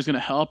the defender's going to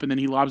help, and then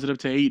he lobs it up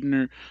to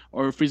Ayton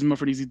or frees him up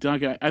for an easy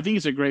dunk. I think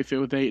it's a great fit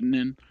with Ayton,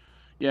 and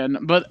yeah,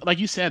 but like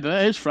you said,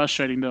 that is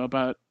frustrating though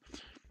about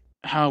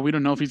how we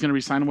don't know if he's going to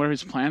resign. What are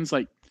his plans?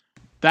 Like,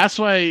 that's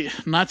why,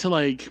 not to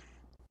like,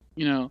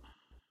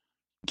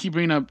 keep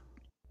bringing up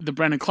the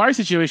Brandon Clark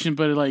situation,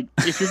 but like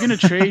if you're gonna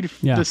trade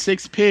the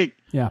 6th pick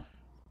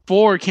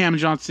for Cam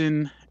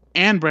Johnson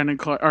and Brandon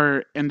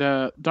Clark and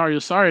Dario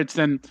Saric,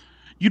 then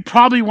you'd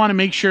probably want to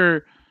make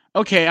sure,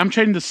 okay, I'm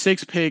trading the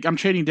 6th pick, I'm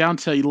trading down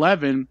to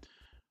 11.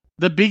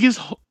 The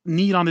biggest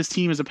need on this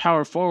team is a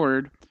power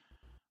forward.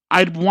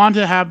 I'd want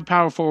to have a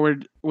power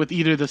forward with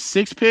either the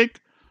 6th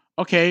pick.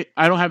 Okay,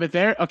 I don't have it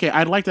there. Okay,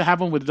 I'd like to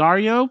have one with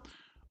Dario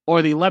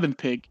or the 11th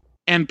pick.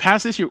 And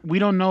past this year, we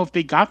don't know if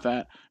they got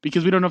that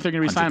because we don't know if they're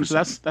going to resign him. So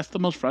that's the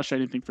most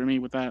frustrating thing for me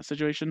with that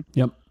situation.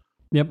 Yep,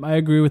 I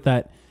agree with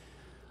that.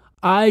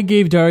 I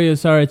gave Dario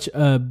Saric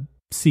a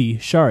C.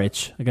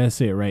 Saric, I got to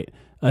say it right.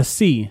 A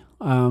C.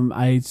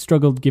 I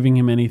struggled giving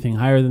him anything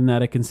higher than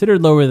that. I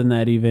considered lower than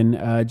that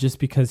even, just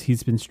because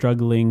he's been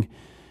struggling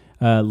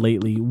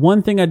lately.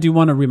 One thing I do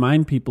want to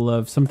remind people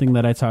of, something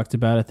that I talked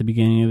about at the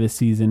beginning of the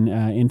season.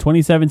 In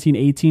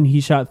 2017-18, he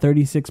shot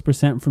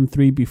 36% from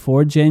 3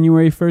 before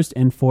January 1st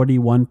and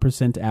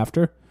 41%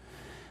 after.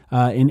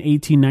 In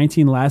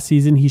 18-19 last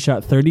season, he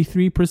shot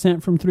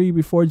 33% from 3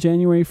 before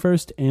January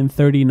 1st and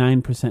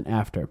 39%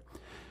 after.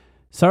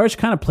 Saric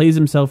kind of plays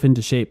himself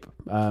into shape.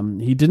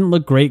 He didn't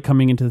look great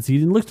coming into the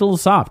season. Looked a little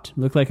soft.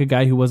 Looked like a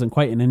guy who wasn't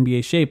quite in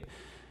NBA shape.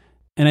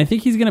 And I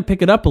think he's going to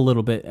pick it up a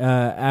little bit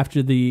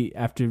after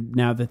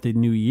now that the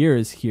new year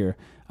is here.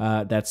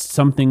 That's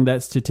something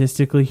that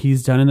statistically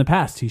he's done in the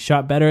past. He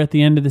shot better at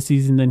the end of the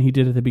season than he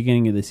did at the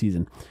beginning of the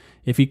season.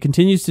 If he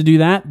continues to do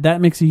that,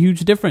 that makes a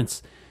huge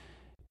difference.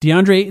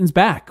 DeAndre Ayton's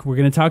back. We're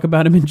going to talk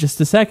about him in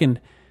just a second.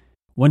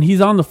 When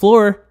he's on the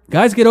floor,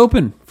 guys get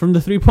open from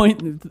the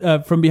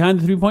from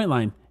behind the 3-point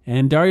line,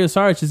 and Dario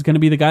Saric is going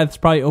to be the guy that's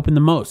probably open the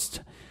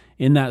most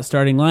in that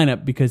starting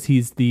lineup because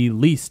he's the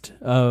least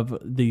of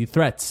the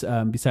threats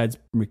besides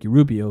Ricky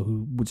Rubio,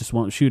 who just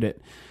won't shoot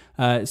it.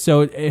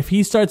 So if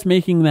he starts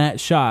making that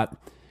shot,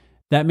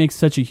 that makes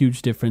such a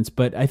huge difference.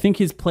 But I think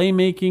his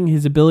playmaking,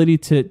 his ability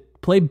to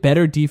play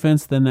better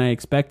defense than I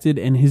expected,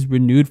 and his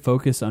renewed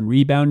focus on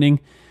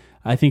rebounding,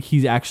 I think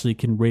he actually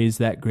can raise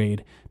that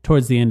grade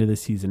towards the end of the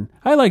season.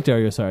 I like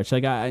Dario Saric.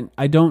 Like,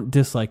 I don't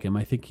dislike him.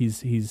 I think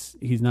he's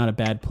not a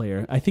bad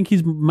player. I think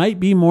he might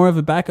be more of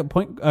a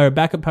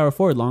backup power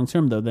forward long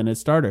term though than a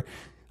starter.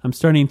 I'm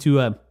starting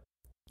to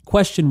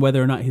question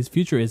whether or not his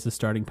future is a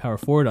starting power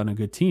forward on a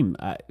good team.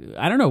 I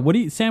don't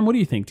know. Sam? What do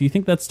you think? Do you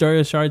think that's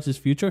Dario Saric's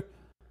future?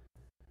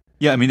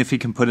 Yeah, I mean, if he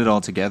can put it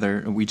all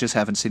together, we just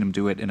haven't seen him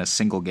do it in a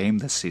single game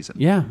this season.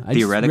 Yeah,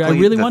 theoretically, I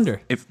really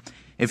wonder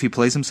if he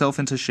plays himself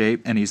into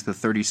shape and he's the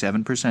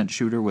 37%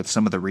 shooter with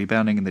some of the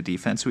rebounding and the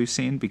defense we've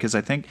seen, because I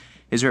think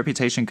his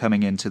reputation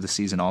coming into the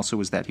season also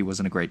was that he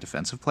wasn't a great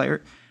defensive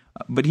player,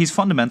 but he's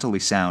fundamentally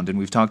sound, and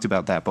we've talked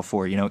about that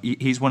before.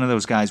 He's one of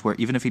those guys where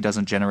even if he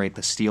doesn't generate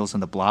the steals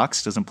and the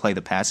blocks, doesn't play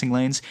the passing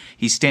lanes,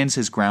 he stands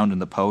his ground in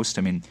the post.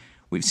 I mean,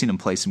 we've seen him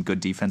play some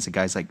good defense at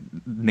guys like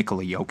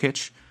Nikola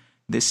Jokic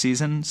this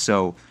season,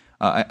 so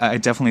I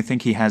definitely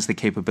think he has the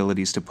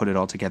capabilities to put it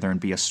all together and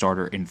be a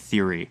starter in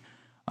theory.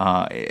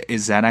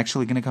 Is that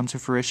actually going to come to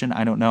fruition?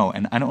 I don't know.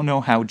 And I don't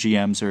know how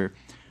GMs are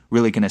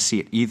really going to see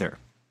it either.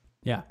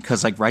 Yeah.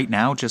 Because like right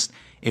now, just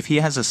if he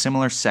has a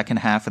similar second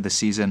half of the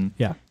season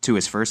to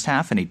his first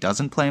half and he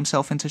doesn't play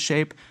himself into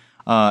shape,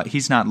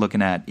 he's not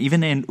looking at,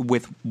 even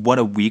with what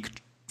a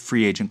weak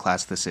free agent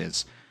class this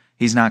is,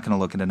 he's not going to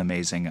look at an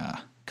amazing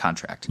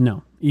contract.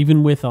 No,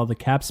 even with all the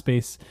cap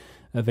space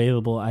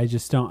available, I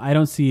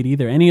don't see it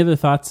either. Any other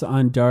thoughts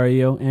on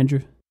Dario,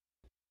 Andrew?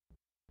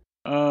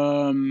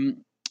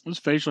 His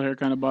facial hair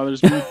kind of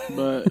bothers me,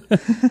 but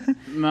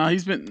no,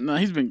 he's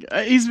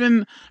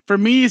been for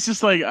me. It's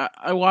just like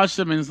I watched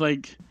him, and it's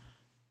like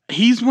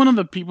he's one of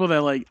the people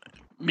that like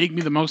make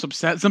me the most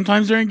upset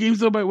sometimes during games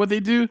though by what they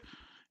do,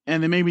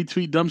 and they make me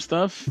tweet dumb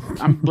stuff.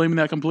 I'm blaming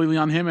that completely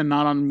on him and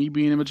not on me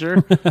being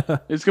immature.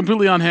 It's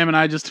completely on him, and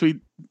I just tweet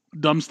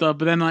dumb stuff.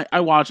 But then like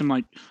I watch him,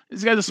 like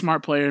this guy's a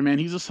smart player, man.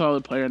 He's a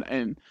solid player,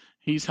 and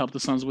he's helped the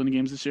Suns win the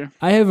games this year.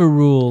 I have a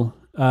rule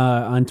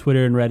on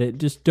Twitter and Reddit.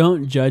 Just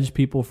don't judge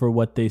people for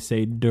what they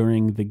say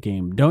during the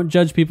game. Don't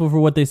judge people for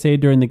what they say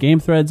during the game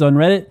threads on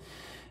Reddit.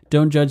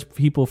 Don't judge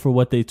people for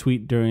what they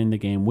tweet during the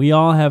game. We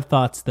all have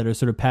thoughts that are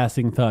sort of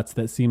passing thoughts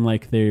that seem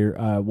like they're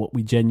what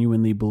we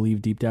genuinely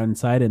believe deep down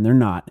inside, and they're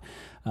not.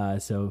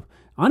 So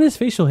on his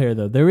facial hair,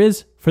 though, there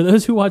is, for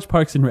those who watch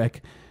Parks and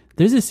Rec,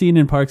 there's a scene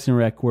in Parks and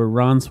Rec where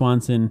Ron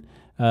Swanson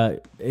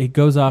it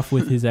goes off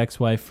with his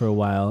ex-wife for a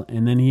while,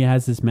 and then he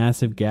has this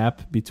massive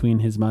gap between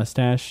his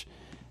mustache,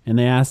 and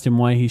they asked him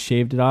why he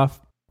shaved it off,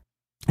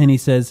 and he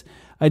says,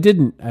 I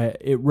didn't.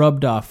 It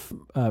rubbed off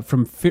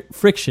from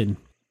friction.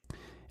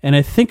 And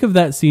I think of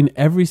that scene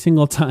every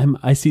single time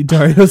I see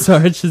Dario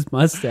Saric's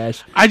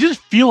mustache. I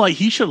just feel like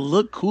he should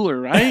look cooler,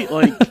 right?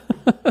 Like,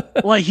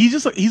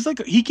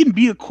 he can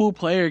be a cool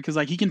player because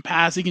like he can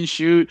pass, he can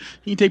shoot,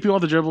 he can take people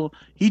off the dribble.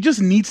 He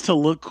just needs to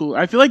look cool.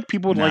 I feel like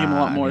people would like him a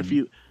lot more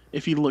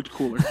if he looked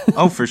cooler.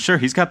 Oh, for sure.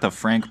 He's got the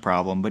Frank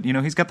problem, but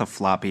he's got the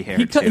floppy hair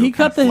too. He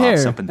cut the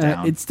hair. Up and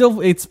down.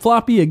 It's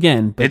floppy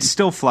again. But it's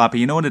still floppy.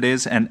 You know what it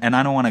is? And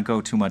I don't want to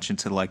go too much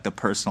into like the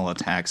personal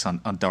attacks on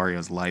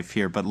Dario's life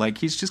here, but like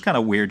he's just got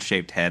a weird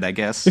shaped head, I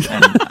guess.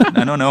 And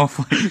I don't know if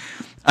like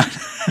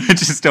I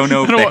just don't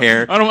know if the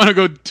hair. I don't want to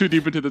go too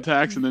deep into the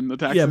tax and then the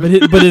tax. Yeah, but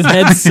his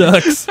head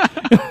sucks. Fuck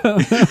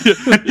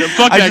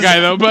that guy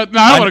though. But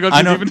no, I don't want to go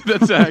too deep into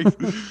the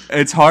tax.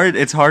 It's hard.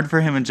 It's hard for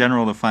him in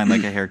general to find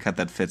like a haircut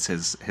that fits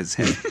his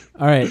head.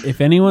 All right.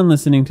 If anyone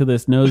listening to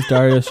this knows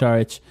Dario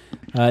Saric,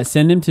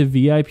 send him to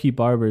VIP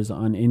Barbers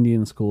on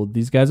Indian School.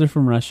 These guys are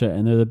from Russia,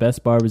 and they're the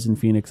best barbers in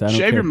Phoenix. I don't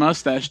care. Shave your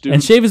mustache, dude.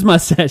 And shave his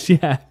mustache.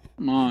 Yeah.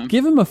 Come on.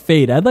 Give him a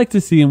fade. I'd like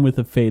to see him with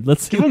a fade.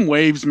 Let's give him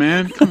waves,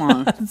 man. Come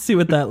on. Let's see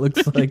what that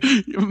looks like.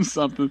 Give him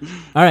something.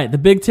 All right, the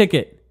big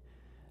ticket.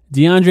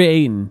 DeAndre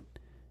Ayton.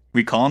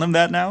 We calling him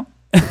that now?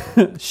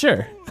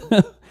 Sure.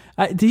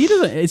 He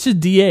doesn't. It's just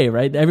DA,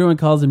 right? Everyone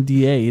calls him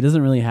DA. He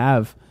doesn't really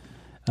have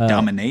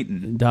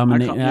dominating.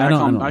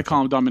 I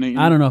call him dominating.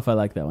 I don't know if I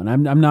like that one.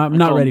 I'm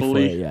not ready for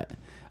it yet.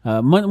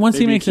 Once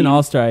he makes an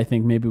All-Star, I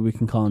think maybe we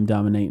can call him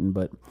dominating,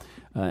 but.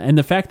 And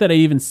the fact that I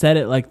even said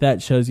it like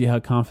that shows you how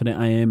confident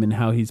I am in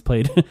how he's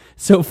played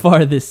so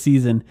far this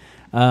season.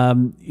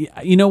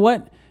 You know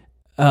what?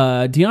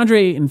 DeAndre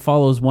Ayton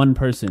follows one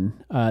person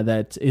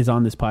that is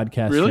on this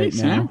podcast right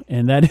now,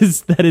 and that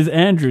is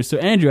Andrew. So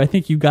Andrew, I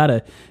think you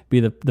gotta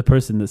be the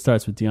person that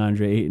starts with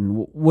DeAndre Ayton.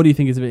 What do you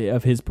think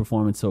of his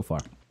performance so far?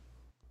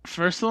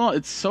 First of all,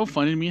 it's so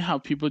funny to me how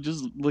people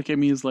just look at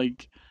me as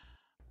like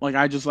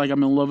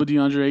I'm in love with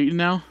DeAndre Ayton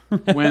now.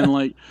 When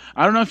like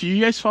I don't know if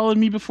you guys followed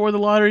me before the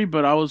lottery,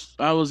 but I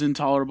was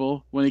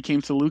intolerable when it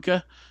came to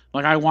Luka.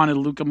 Like I wanted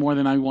Luka more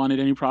than I wanted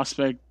any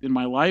prospect in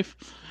my life.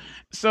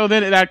 So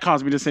then that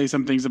caused me to say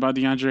some things about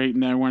DeAndre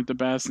Ayton that weren't the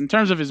best in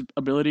terms of his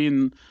ability,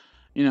 and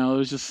it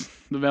was just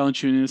the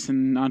Valanciunas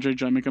and Andre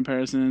Drummond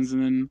comparisons,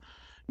 and then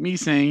me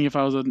saying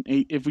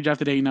if we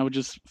drafted Ayton, I would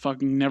just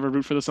fucking never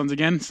root for the Suns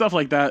again. Stuff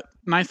like that,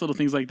 nice little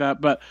things like that.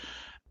 But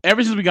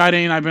ever since we got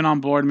Ayton, I've been on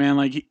board, man.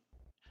 Like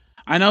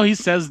I know he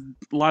says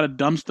a lot of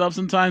dumb stuff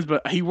sometimes,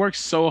 but he works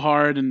so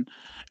hard, and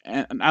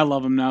I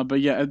love him now.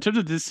 But yeah, in terms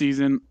of this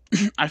season,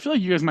 I feel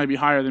like you guys might be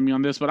higher than me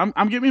on this, but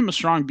I'm giving him a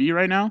strong B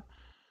right now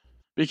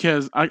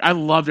because I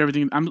loved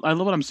everything. I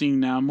love what I'm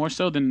seeing now more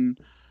so than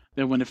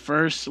when he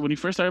first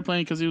started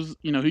playing, because he was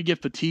he'd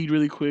get fatigued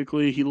really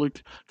quickly. He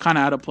looked kind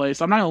of out of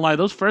place. I'm not gonna lie,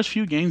 those first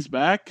few games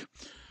back,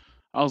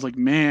 I was like,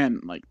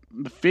 man, like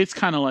the fit's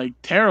kind of like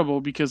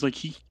terrible because like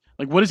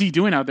what is he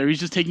doing out there? He's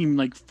just taking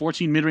like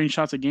 14 mid-range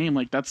shots a game.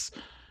 Like that's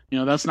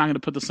not going to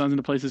put the Suns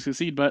into place to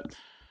succeed. But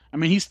I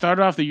mean, he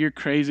started off the year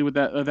crazy with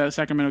that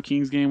Sacramento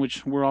Kings game,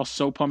 which we're all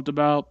so pumped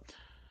about.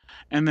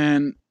 And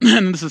then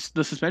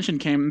the suspension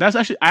came. I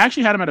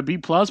actually had him at a B+,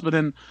 but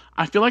then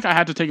I feel like I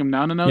had to take him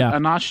down a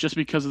notch just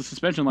because of the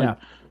suspension.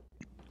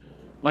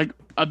 Like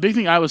a big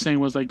thing I was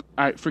saying was like,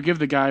 I forgive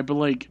the guy, but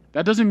like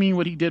that doesn't mean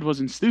what he did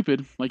wasn't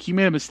stupid. Like he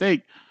made a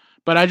mistake.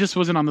 But I just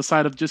wasn't on the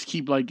side of just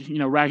keep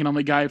ragging on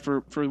the guy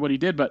for what he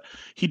did. But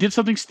he did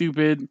something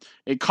stupid.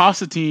 It cost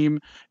the team.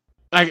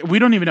 Like we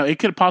don't even know. It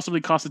could possibly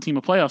cost the team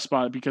a playoff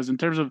spot because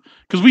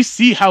we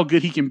see how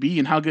good he can be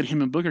and how good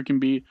him and Booker can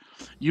be.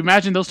 You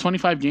imagine those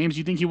 25 games.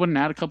 You think he wouldn't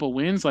add a couple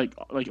wins? Like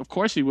of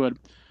course he would.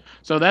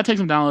 So that takes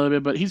him down a little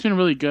bit. But he's been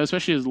really good,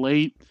 especially as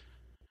late.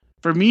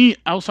 For me,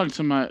 I was talking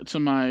to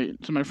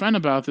my friend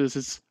about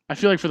this. I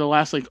feel like for the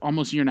last like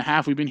almost year and a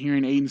half, we've been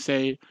hearing Ayton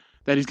say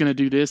that he's going to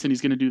do this and he's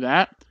going to do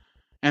that,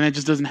 and it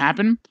just doesn't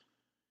happen.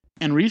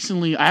 And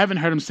recently, I haven't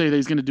heard him say that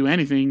he's going to do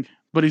anything,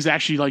 but he's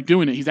actually like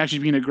doing it. He's actually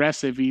being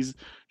aggressive. He's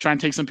trying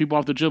to take some people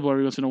off the dribble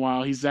every once in a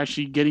while. He's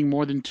actually getting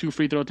more than 2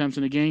 free throw attempts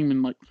in a game,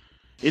 and like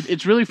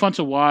it's really fun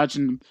to watch.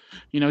 And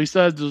he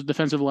still has those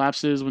defensive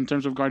lapses in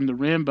terms of guarding the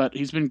rim, but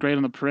he's been great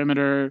on the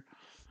perimeter.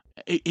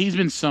 He's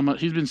been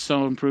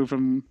so improved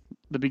from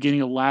the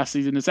beginning of last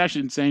season. It's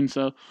actually insane.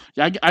 So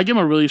yeah, I give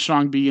him a really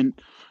strong B, and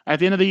at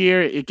the end of the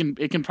year, it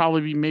can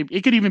probably be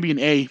it could even be an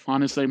A,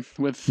 honestly,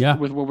 with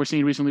what we're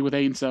seeing recently with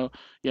Ayton. So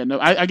yeah, no,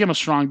 I give him a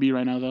strong B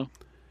right now though.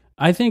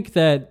 I think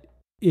that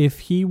if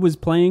he was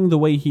playing the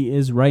way he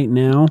is right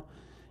now,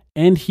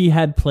 and he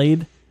had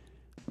played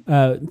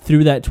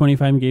through that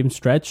 25-game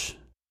stretch,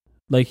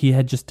 like he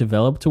had just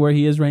developed to where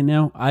he is right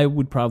now, I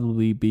would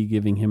probably be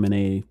giving him an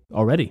A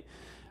already.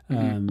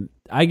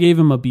 I gave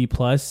him a B+.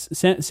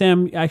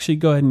 Sam, actually,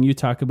 go ahead and you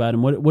talk about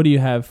him. What do you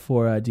have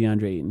for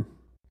DeAndre Ayton?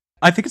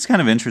 I think it's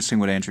kind of interesting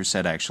what Andrew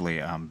said,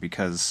 actually,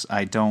 because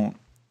I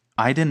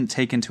didn't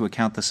take into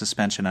account the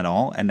suspension at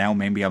all, and now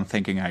maybe I'm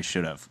thinking I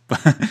should have.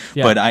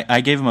 But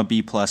I gave him a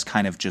B+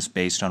 kind of just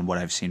based on what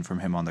I've seen from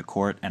him on the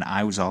court, and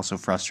I was also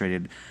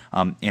frustrated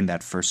in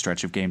that first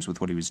stretch of games with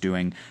what he was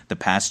doing. The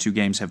past 2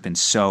 games have been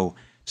so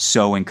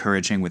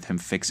encouraging with him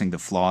fixing the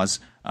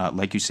flaws.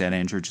 Like you said,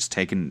 Andrew, just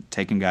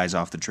taking guys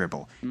off the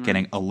dribble,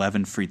 getting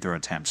 11 free throw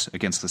attempts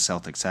against the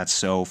Celtics. That's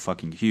so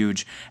fucking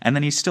huge. And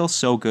then he's still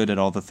so good at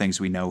all the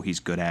things we know he's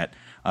good at.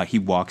 He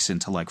walks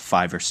into like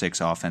 5 or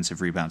 6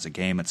 offensive rebounds a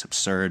game. It's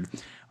absurd.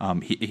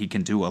 He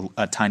can do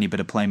a tiny bit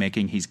of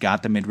playmaking. He's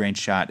got the mid-range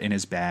shot in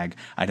his bag.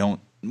 I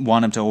don't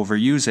want him to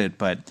overuse it,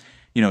 but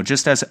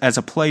just as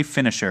a play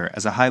finisher,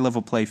 as a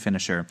high-level play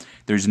finisher,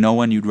 there's no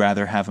one you'd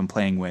rather have him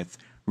playing with,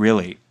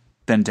 really,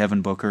 than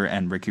Devin Booker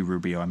and Ricky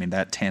Rubio. I mean,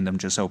 that tandem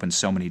just opens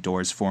so many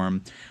doors for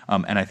him,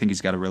 and I think he's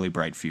got a really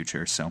bright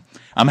future. So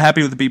I'm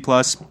happy with the B+.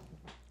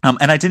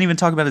 And I didn't even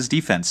talk about his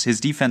defense. His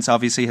defense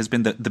obviously has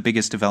been the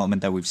biggest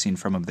development that we've seen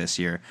from him this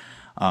year.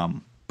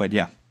 But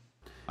yeah,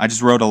 I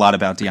just wrote a lot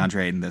about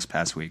DeAndre Ayton this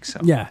past week.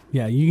 So yeah,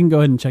 you can go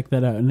ahead and check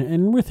that out.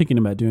 And we're thinking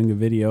about doing a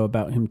video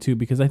about him too,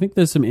 because I think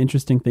there's some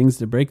interesting things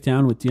to break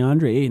down with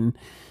DeAndre Ayton.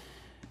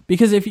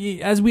 Because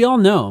as we all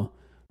know,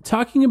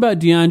 talking about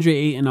DeAndre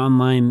Ayton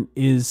online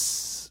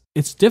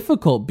it's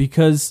difficult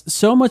because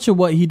so much of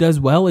what he does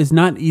well is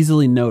not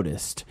easily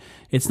noticed.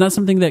 It's not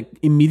something that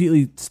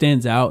immediately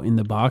stands out in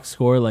the box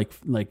score, like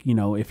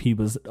if he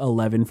was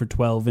 11 for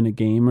 12 in a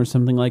game or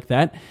something like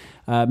that.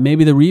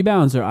 Maybe the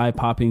rebounds are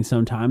eye-popping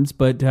sometimes,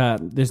 but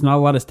there's not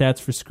a lot of stats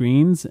for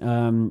screens.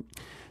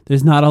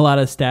 There's not a lot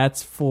of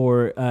stats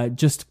for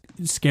just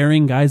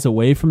scaring guys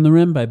away from the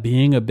rim by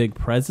being a big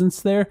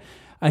presence there.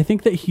 I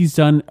think that he's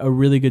done a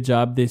really good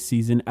job this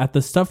season at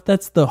the stuff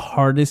that's the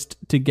hardest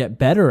to get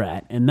better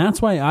at, and that's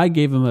why I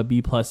gave him a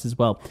B+ as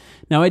well.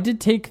 Now, I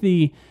did take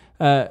the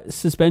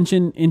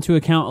suspension into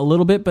account a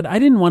little bit, but I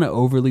didn't want to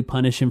overly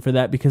punish him for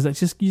that because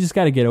you just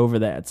got to get over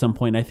that at some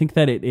point. I think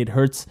that it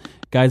hurts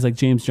guys like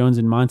James Jones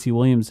and Monty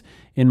Williams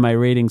in my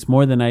ratings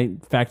more than I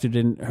factored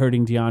in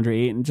hurting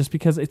DeAndre Ayton, just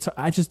because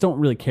I just don't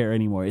really care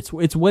anymore. It's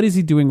what is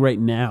he doing right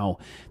now?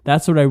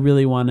 That's what I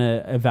really want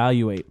to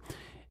evaluate.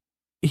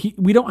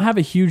 We don't have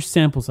a huge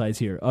sample size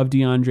here of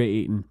DeAndre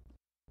Ayton,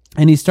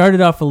 and he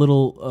started off a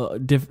little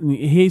different.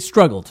 He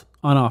struggled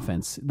on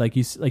offense, like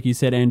you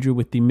said, Andrew,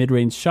 with the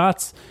mid-range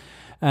shots.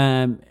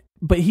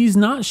 But he's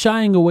not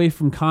shying away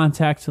from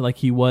contact like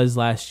he was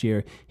last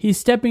year. He's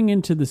stepping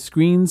into the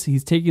screens.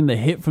 He's taking the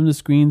hit from the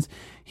screens.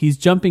 He's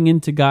jumping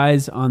into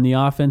guys on the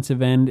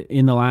offensive end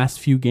in the last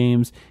few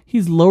games.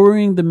 He's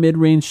lowering the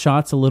mid-range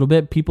shots a little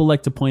bit. People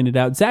like to point it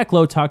out. Zach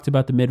Lowe talked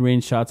about the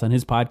mid-range shots on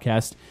his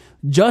podcast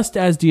just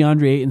as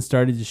DeAndre Ayton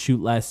started to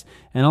shoot less.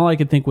 And all I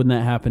could think when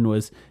that happened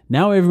was,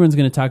 now everyone's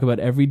going to talk about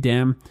every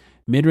damn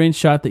mid-range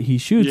shot that he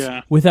shoots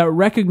without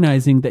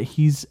recognizing that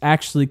he's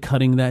actually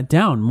cutting that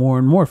down more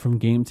and more from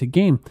game to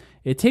game.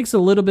 It takes a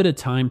little bit of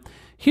time.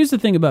 Here's the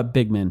thing about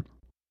big men.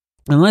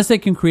 Unless they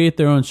can create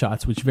their own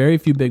shots, which very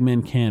few big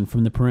men can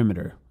from the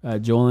perimeter.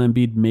 Joel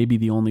Embiid may be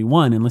the only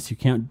one, unless you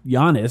count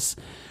Giannis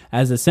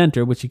as a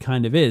center, which he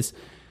kind of is.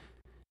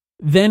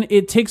 Then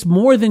it takes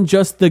more than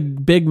just the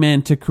big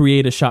man to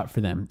create a shot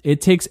for them.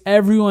 It takes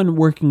everyone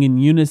working in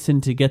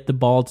unison to get the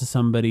ball to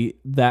somebody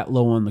that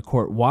low on the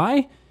court.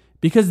 Why?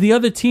 Because the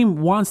other team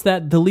wants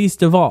that the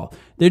least of all.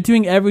 They're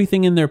doing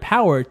everything in their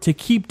power to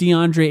keep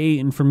DeAndre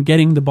Ayton from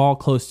getting the ball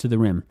close to the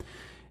rim.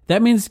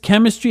 That means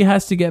chemistry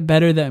has to get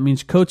better. That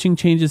means coaching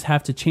changes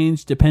have to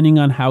change depending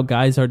on how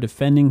guys are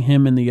defending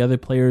him and the other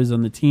players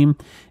on the team.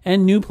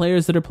 And new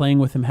players that are playing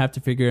with him have to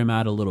figure him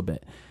out a little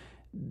bit.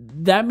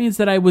 That means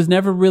that I was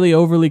never really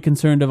overly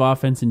concerned of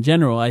offense in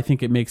general. I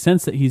think it makes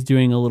sense that he's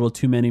doing a little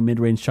too many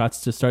mid-range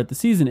shots to start the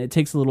season. It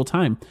takes a little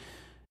time.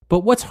 But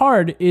what's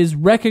hard is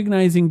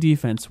recognizing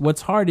defense.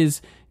 What's hard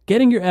is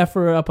getting your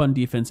effort up on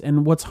defense.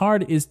 And what's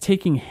hard is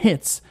taking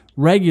hits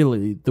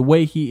regularly the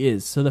way he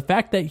is. So the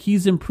fact that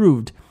he's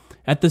improved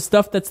at the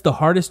stuff that's the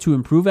hardest to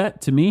improve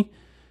at, to me,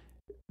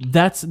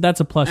 That's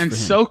a plus and for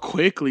him. so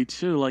quickly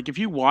too. Like if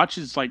you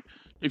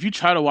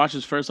try to watch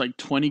his first like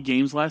 20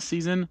 games last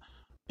season,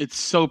 it's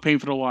so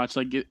painful to watch.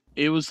 Like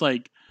it was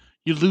like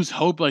you lose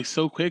hope like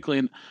so quickly.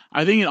 And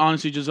I think it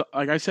honestly just,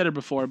 like I said it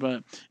before,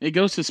 but it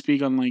goes to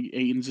speak on like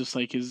Ayton's just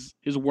like his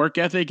work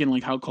ethic and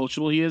like how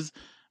coachable he is.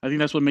 I think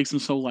that's what makes him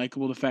so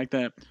likable. The fact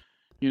that,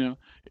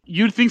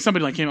 you'd think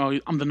somebody like him, oh,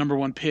 I'm the number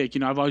one pick.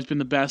 I've always been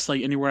the best.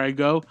 Like anywhere I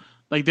go,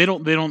 like they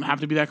don't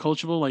have to be that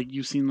coachable. Like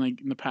you've seen like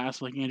in the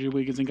past, like Andrew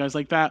Wiggins and guys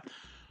like that.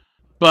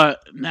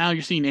 But now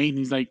you're seeing Ayton.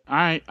 He's like, all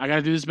right, I got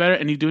to do this better,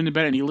 and he's doing it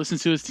better. And he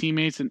listens to his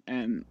teammates,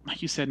 and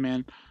like you said,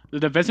 man, the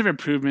defensive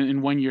improvement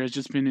in 1 year has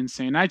just been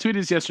insane. And I tweeted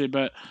this yesterday,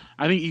 but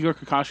I think Igor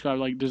Kokoshkov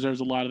like deserves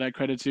a lot of that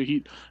credit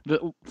too.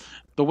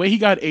 The way he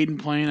got Ayton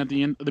playing at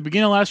the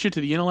beginning of last year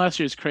to the end of last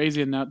year is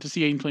crazy, and now to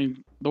see Ayton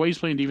playing the way he's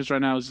playing defense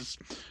right now is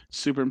just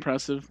super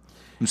impressive.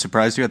 I'm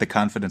surprised you had the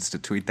confidence to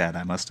tweet that.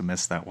 I must have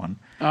missed that one.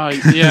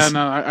 Yeah,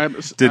 no, I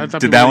did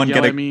that one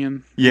get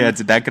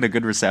did that get a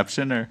good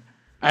reception or?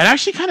 It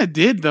actually kind of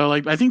did though.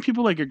 Like I think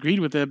people like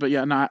agreed with it, but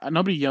yeah,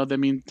 nobody yelled at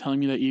me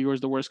telling me that Igor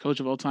is the worst coach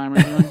of all time or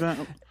anything like that.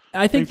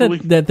 I think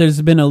that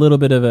there's been a little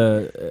bit of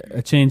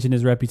a change in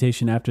his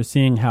reputation after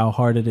seeing how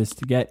hard it is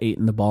to get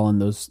Ayton the ball in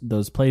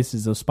those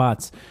places, those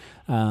spots,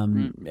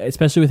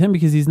 especially with him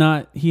because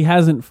he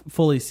hasn't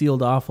fully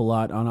sealed off a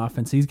lot on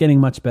offense. He's getting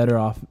much better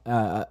off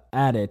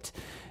at it.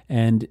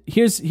 And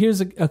here's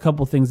a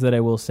couple things that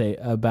I will say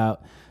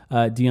about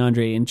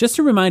DeAndre Ayton. Just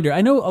a reminder,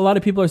 I know a lot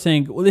of people are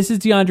saying, well, this is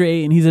DeAndre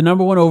Ayton. He's a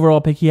number one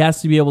overall pick. He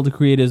has to be able to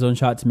create his own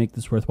shot to make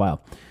this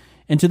worthwhile.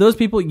 And to those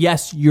people,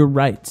 yes, you're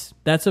right.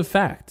 That's a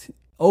fact.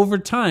 Over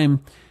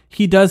time,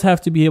 he does have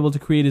to be able to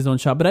create his own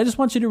shot. But I just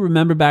want you to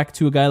remember back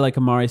to a guy like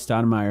Amar'e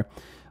Stoudemire.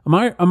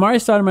 Amar'e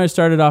Stoudemire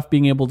started off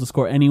being able to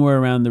score anywhere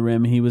around the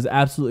rim. He was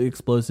absolutely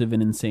explosive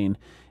and insane.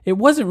 It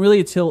wasn't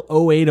really until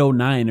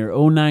 08-09 or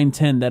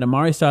 09-10 that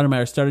Amar'e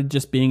Stoudemire started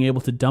just being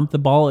able to dump the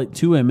ball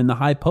to him in the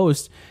high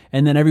post,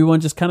 and then everyone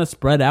just kind of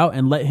spread out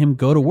and let him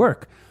go to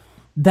work.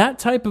 That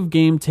type of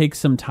game takes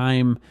some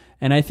time,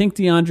 and I think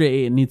DeAndre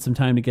Ayton needs some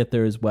time to get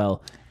there as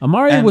well.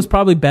 Amar'e was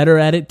probably better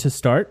at it to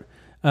start,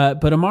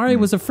 but Amar'e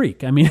was a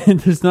freak. I mean,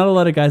 there's not a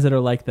lot of guys that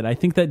are like that. I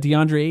think that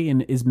DeAndre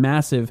Ayton is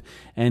massive,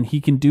 and he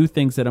can do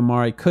things that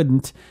Amar'e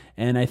couldn't,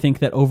 and I think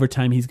that over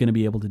time he's going to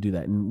be able to do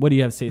that. And what do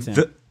you have to say,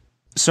 Sam?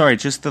 Sorry,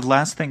 just the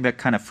last thing that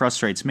kind of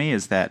frustrates me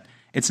is that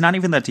it's not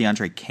even that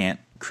DeAndre can't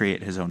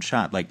create his own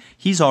shot. Like,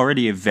 he's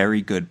already a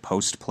very good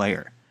post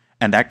player,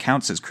 and that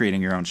counts as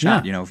creating your own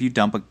shot. Yeah. If you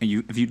dump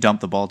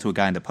the ball to a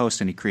guy in the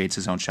post and he creates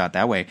his own shot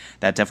that way,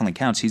 that definitely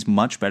counts. He's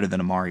much better than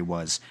Amar'e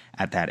was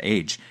at that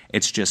age.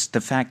 It's just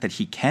the fact that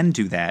he can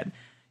do that.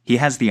 He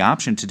has the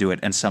option to do it,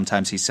 and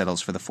sometimes he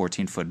settles for the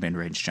 14-foot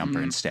mid-range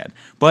jumper instead.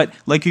 But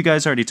like you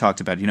guys already talked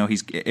about,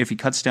 if he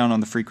cuts down on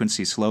the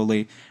frequency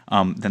slowly,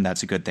 then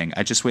that's a good thing.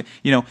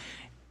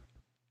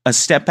 A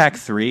step back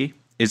three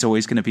is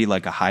always going to be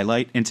like a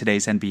highlight in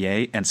today's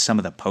NBA, and some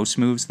of the post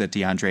moves that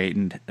DeAndre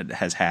Ayton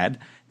has had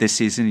this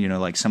season,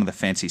 like some of the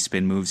fancy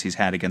spin moves he's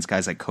had against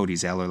guys like Cody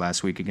Zeller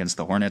last week against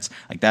the Hornets,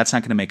 like that's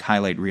not going to make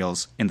highlight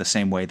reels in the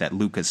same way that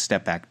Luka's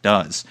step back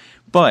does.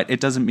 But it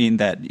doesn't mean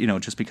that,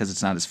 just because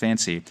it's not as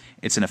fancy,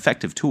 it's an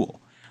effective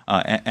tool.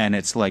 And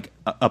it's like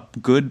a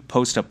good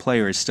post-up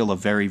player is still a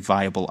very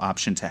viable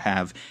option to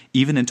have,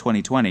 even in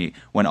 2020,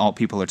 when all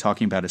people are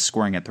talking about is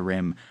scoring at the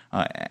rim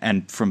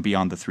and from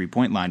beyond the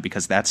three-point line,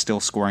 because that's still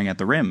scoring at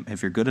the rim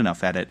if you're good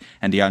enough at it,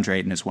 and DeAndre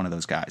Ayton is one of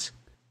those guys.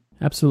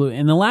 Absolutely.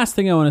 And the last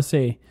thing I want to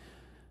say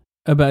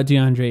about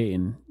DeAndre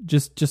Ayton,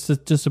 just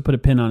to put a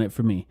pin on it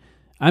for me,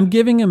 I'm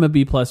giving him a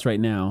B+ right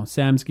now.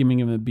 Sam's giving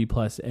him a B+,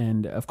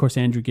 and of course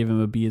Andrew gave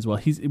him a B as well.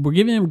 We're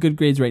giving him good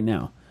grades right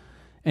now,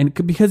 and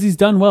because he's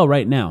done well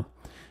right now.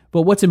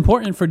 But what's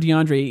important for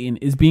DeAndre Ayton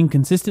is being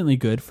consistently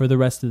good for the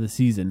rest of the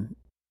season.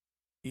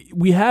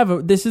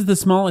 This is the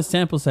smallest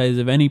sample size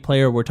of any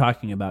player we're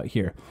talking about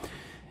here.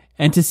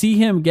 And to see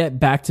him get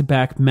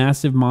back-to-back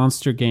massive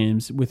monster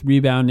games with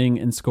rebounding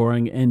and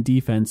scoring and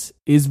defense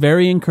is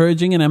very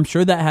encouraging, and I'm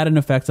sure that had an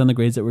effect on the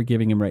grades that we're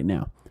giving him right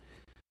now.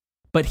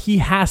 But he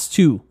has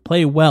to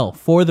play well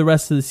for the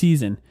rest of the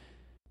season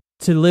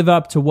to live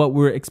up to what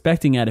we're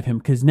expecting out of him,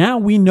 because now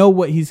we know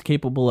what he's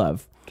capable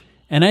of.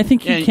 And I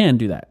think he can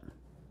do that.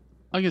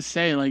 Like I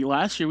say, like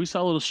last year, we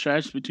saw a little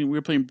stretch between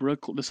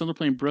the Suns were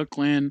playing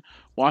Brooklyn,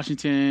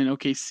 Washington,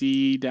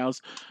 OKC,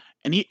 Dallas,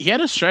 and he had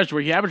a stretch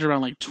where he averaged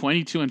around like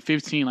 22 and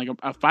 15, like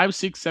a 5,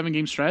 6, 7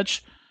 game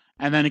stretch,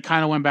 and then it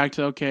kind of went back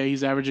to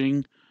he's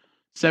averaging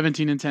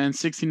 17 and 10,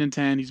 16 and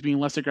 10. He's being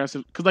less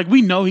aggressive because like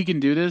we know he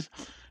can do this,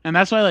 and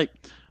that's why like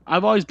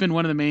I've always been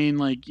one of the main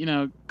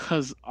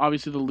because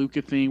obviously the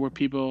Luka thing where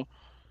people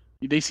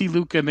they see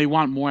Luka and they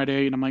want more at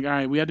 8, and I'm like, all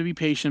right, we have to be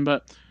patient,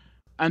 but.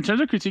 In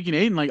terms of critiquing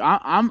Ayton, like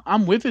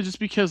I'm with it just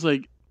because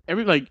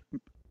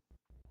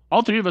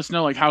all three of us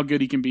know like how good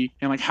he can be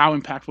and like how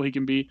impactful he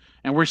can be,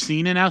 and we're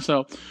seeing it now.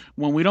 So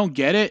when we don't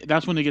get it,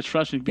 that's when it gets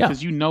frustrating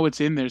because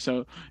it's in there.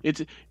 So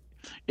it'd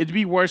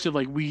be worse if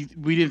like we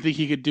didn't think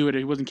he could do it or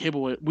he wasn't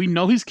capable of it. We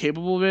know he's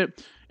capable of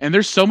it, and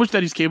there's so much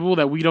that he's capable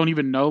that we don't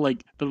even know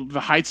like the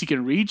heights he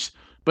can reach.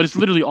 But it's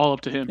literally all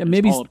up to him. Yeah,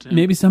 It's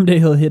maybe someday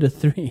he'll hit a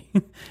 3.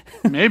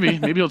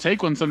 maybe he'll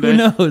take one someday.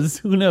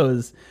 Who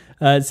knows?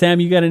 Sam,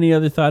 you got any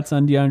other thoughts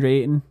on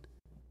DeAndre Ayton?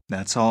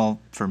 That's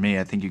all for me.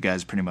 I think you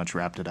guys pretty much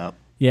wrapped it up.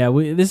 Yeah,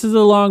 this is a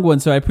long one,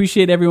 so I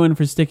appreciate everyone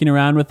for sticking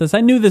around with us. I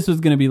knew this was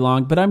going to be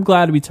long, but I'm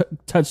glad we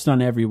touched on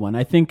everyone.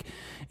 I think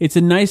it's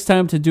a nice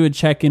time to do a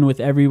check-in with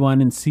everyone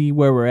and see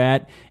where we're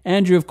at.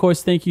 Andrew, of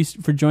course, thank you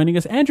for joining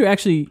us. Andrew,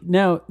 actually,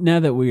 now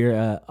that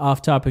we're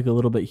off topic a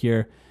little bit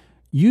here,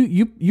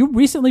 you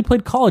recently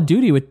played Call of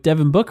Duty with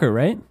Devin Booker,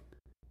 right?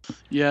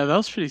 Yeah, that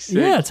was pretty sick.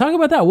 Yeah, talk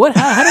about that.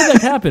 How did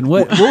that happen?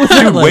 What was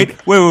that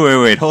like?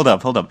 Wait. Hold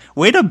up.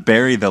 Way to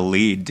bury the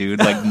lead, dude.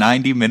 Like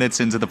 90 minutes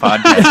into the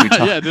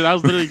podcast. Yeah, dude, I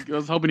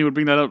was hoping he would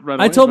bring that up right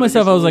away. I told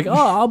myself, I was like,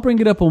 I'll bring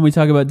it up when we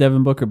talk about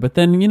Devin Booker. But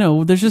then,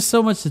 there's just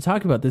so much to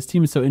talk about. This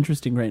team is so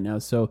interesting right now.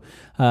 So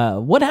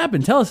what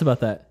happened? Tell us about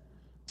that.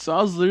 So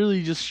I was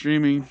literally just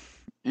streaming,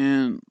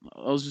 and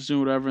I was just doing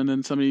whatever. And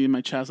then somebody in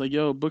my chat was like,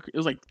 yo, Booker. It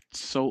was like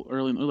so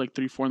early. It was like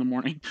 3, 4 in the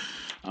morning.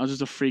 I was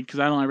just a freak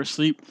because I don't ever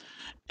sleep.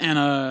 And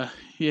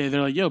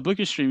they're like, yo,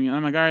 Booker's streaming. And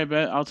I'm like, all right,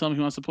 bet. I'll tell him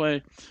he wants to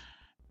play.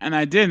 And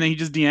I did. And then he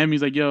just DM'd me.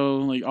 He's like, yo,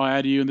 like, I'll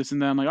add you and this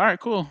and that. I'm like, all right,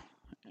 cool.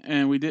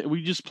 And we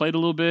just played a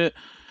little bit.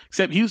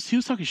 Except he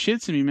was talking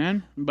shit to me,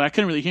 man. But I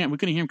couldn't really hear him. We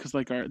couldn't hear him because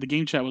the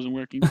game chat wasn't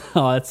working.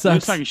 Oh, that sucks. He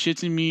was talking shit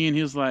to me, and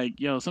he was like,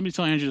 yo, somebody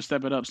tell Andrew to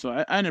step it up. So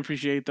I didn't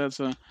appreciate that.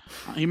 So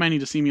he might need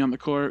to see me on the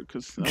court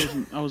because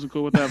I wasn't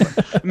cool with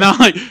that. But no,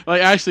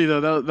 like actually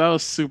though, that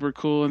was super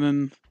cool. And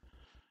then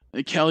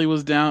Kelly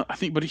was down, I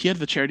think, but he had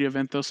the charity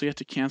event though, so he had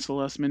to cancel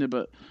last minute.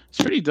 But it's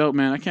pretty dope,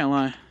 man. I can't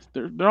lie.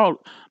 They're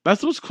all.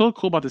 That's what's cool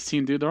about this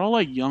team, dude. They're all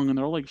like young and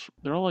they're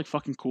all like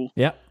fucking cool.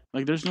 Yeah.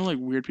 Like there's no like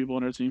weird people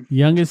on our team.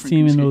 Youngest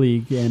team in the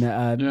league,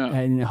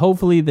 and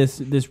hopefully this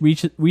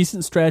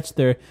recent stretch,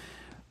 they're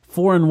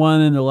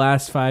 4-1 in the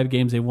last 5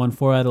 games. They won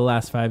 4 out of the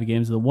last 5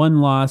 games. The one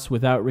loss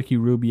without Ricky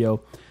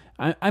Rubio.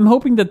 I'm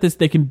hoping that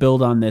they can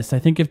build on this. I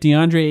think if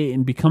DeAndre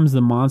Ayton becomes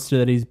the monster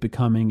that he's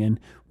becoming, and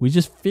we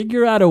just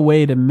figure out a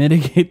way to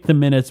mitigate the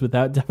minutes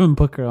without Devin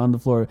Booker on the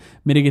floor,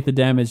 mitigate the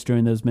damage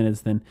during those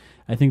minutes, then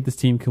I think this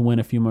team can win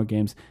a few more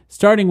games,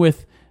 starting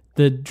with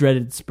the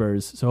dreaded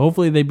Spurs. So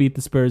hopefully they beat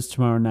the Spurs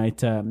tomorrow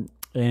night.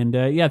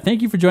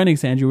 Thank you for joining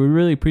us, Andrew. We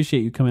really appreciate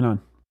you coming on.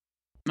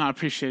 No, I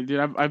appreciate it, dude.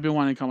 I've been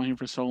wanting to come on here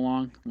for so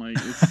long. Like,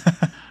 it's,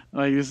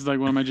 like this is like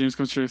one of my dreams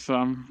come true. So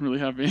I'm really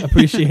happy.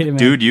 Appreciate it, man.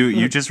 Dude,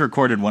 you just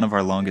recorded one of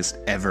our longest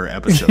ever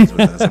episodes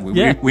with us.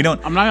 We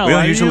don't. I'm not gonna we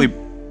lie don't usually. to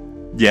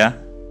you. Yeah.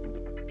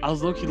 I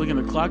was low-key looking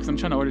at the clock because I'm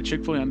trying to order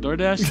Chick-fil-A on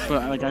DoorDash,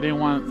 but like I didn't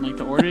want like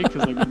to order it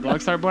because like the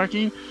dogs start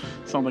barking.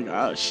 So I'm like,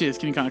 oh shit, it's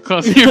getting kind of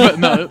close here. But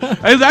no,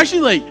 it was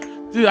actually like,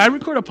 dude, I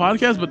record a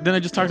podcast, but then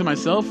I just talk to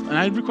myself, and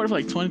I record for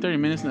like 20-30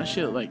 minutes, and that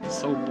shit like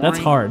so boring. That's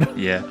hard.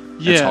 Yeah,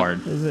 it's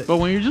hard. But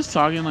when you're just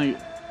talking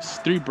like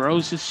 3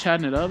 bros just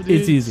chatting it up,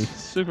 dude, it's easy.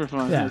 It's super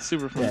fun. Yeah, it's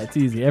super fun. Yeah, it's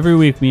easy. Every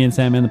week, me and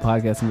Sam end the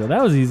podcast and go,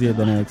 that was easier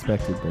than I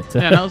expected. But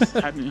yeah, that was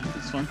happening.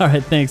 It's fun. All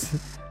right,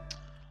 thanks.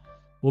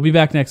 We'll be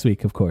back next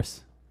week, of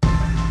course.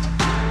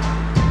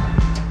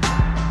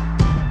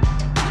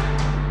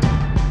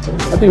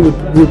 I think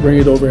we'll bring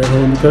it over at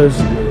home because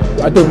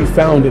I think we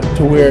found it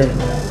to where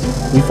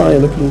we finally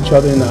look at each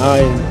other in the eye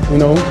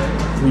and,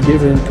 we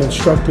give in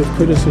constructive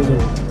criticism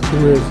to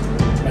where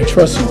I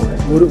trust you.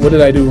 What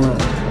did I do wrong?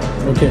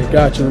 Okay,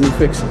 gotcha, let me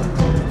fix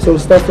it. So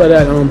stuff like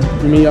that, I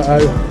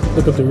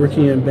look up to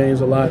Ricky and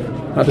Baines a lot.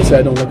 Not to say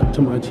I don't look up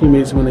to my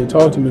teammates when they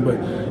talk to me,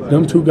 but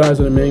them 2 guys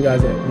are the main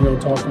guys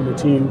that, talk on the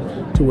team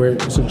to where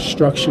it's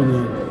instruction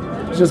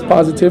and it's just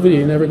positivity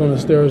and never going to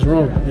steer us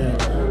wrong. Yeah,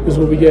 this is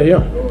what we get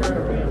here.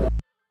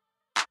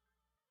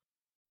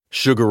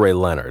 Sugar Ray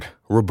Leonard,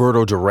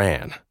 Roberto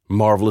Duran,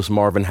 Marvelous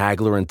Marvin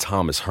Hagler, and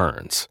Thomas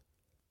Hearns.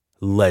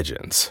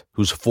 Legends,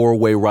 whose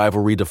 4-way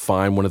rivalry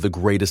defined one of the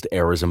greatest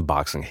eras in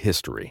boxing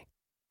history.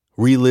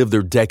 Relive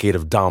their decade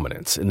of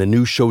dominance in the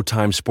new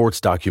Showtime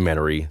sports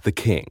documentary, The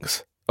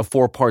Kings, a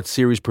 4-part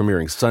series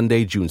premiering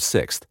Sunday, June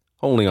 6th,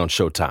 only on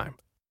Showtime.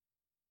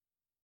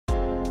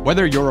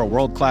 Whether you're a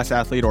world-class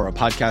athlete or a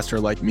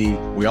podcaster like me,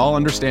 we all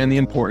understand the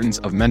importance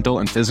of mental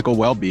and physical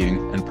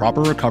well-being and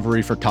proper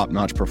recovery for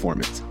top-notch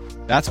performance.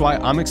 That's why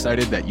I'm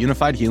excited that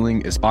Unified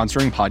Healing is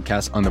sponsoring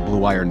podcasts on the Blue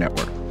Wire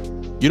Network.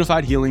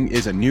 Unified Healing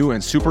is a new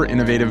and super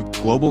innovative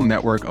global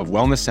network of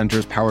wellness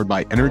centers powered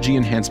by Energy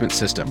Enhancement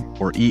System,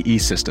 or EE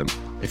System.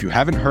 If you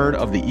haven't heard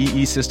of the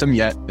EE System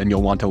yet, then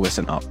you'll want to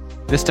listen up.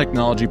 This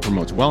technology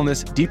promotes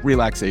wellness, deep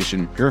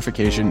relaxation,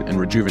 purification, and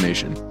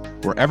rejuvenation.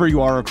 Wherever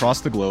you are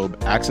across the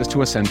globe, access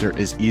to a center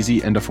is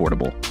easy and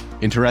affordable.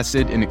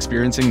 Interested in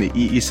experiencing the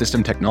EE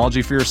System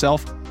technology for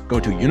yourself? Go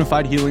to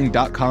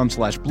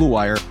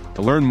unifiedhealing.com/bluewire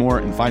to learn more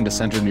and find a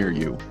center near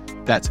you.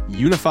 That's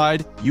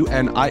unified,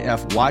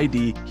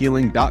 UNIFYD,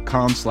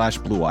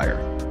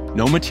 healing.com/bluewire.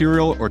 No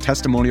material or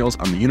testimonials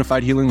on the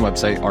Unified Healing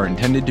website are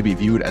intended to be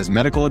viewed as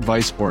medical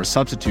advice or a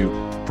substitute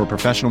for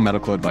professional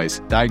medical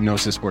advice,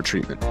 diagnosis, or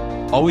treatment.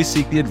 Always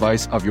seek the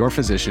advice of your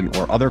physician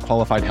or other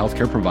qualified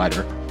healthcare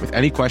provider with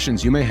any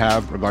questions you may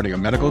have regarding a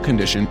medical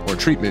condition or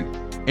treatment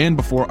and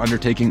before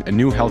undertaking a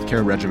new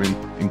healthcare regimen,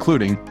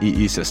 including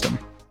EE System.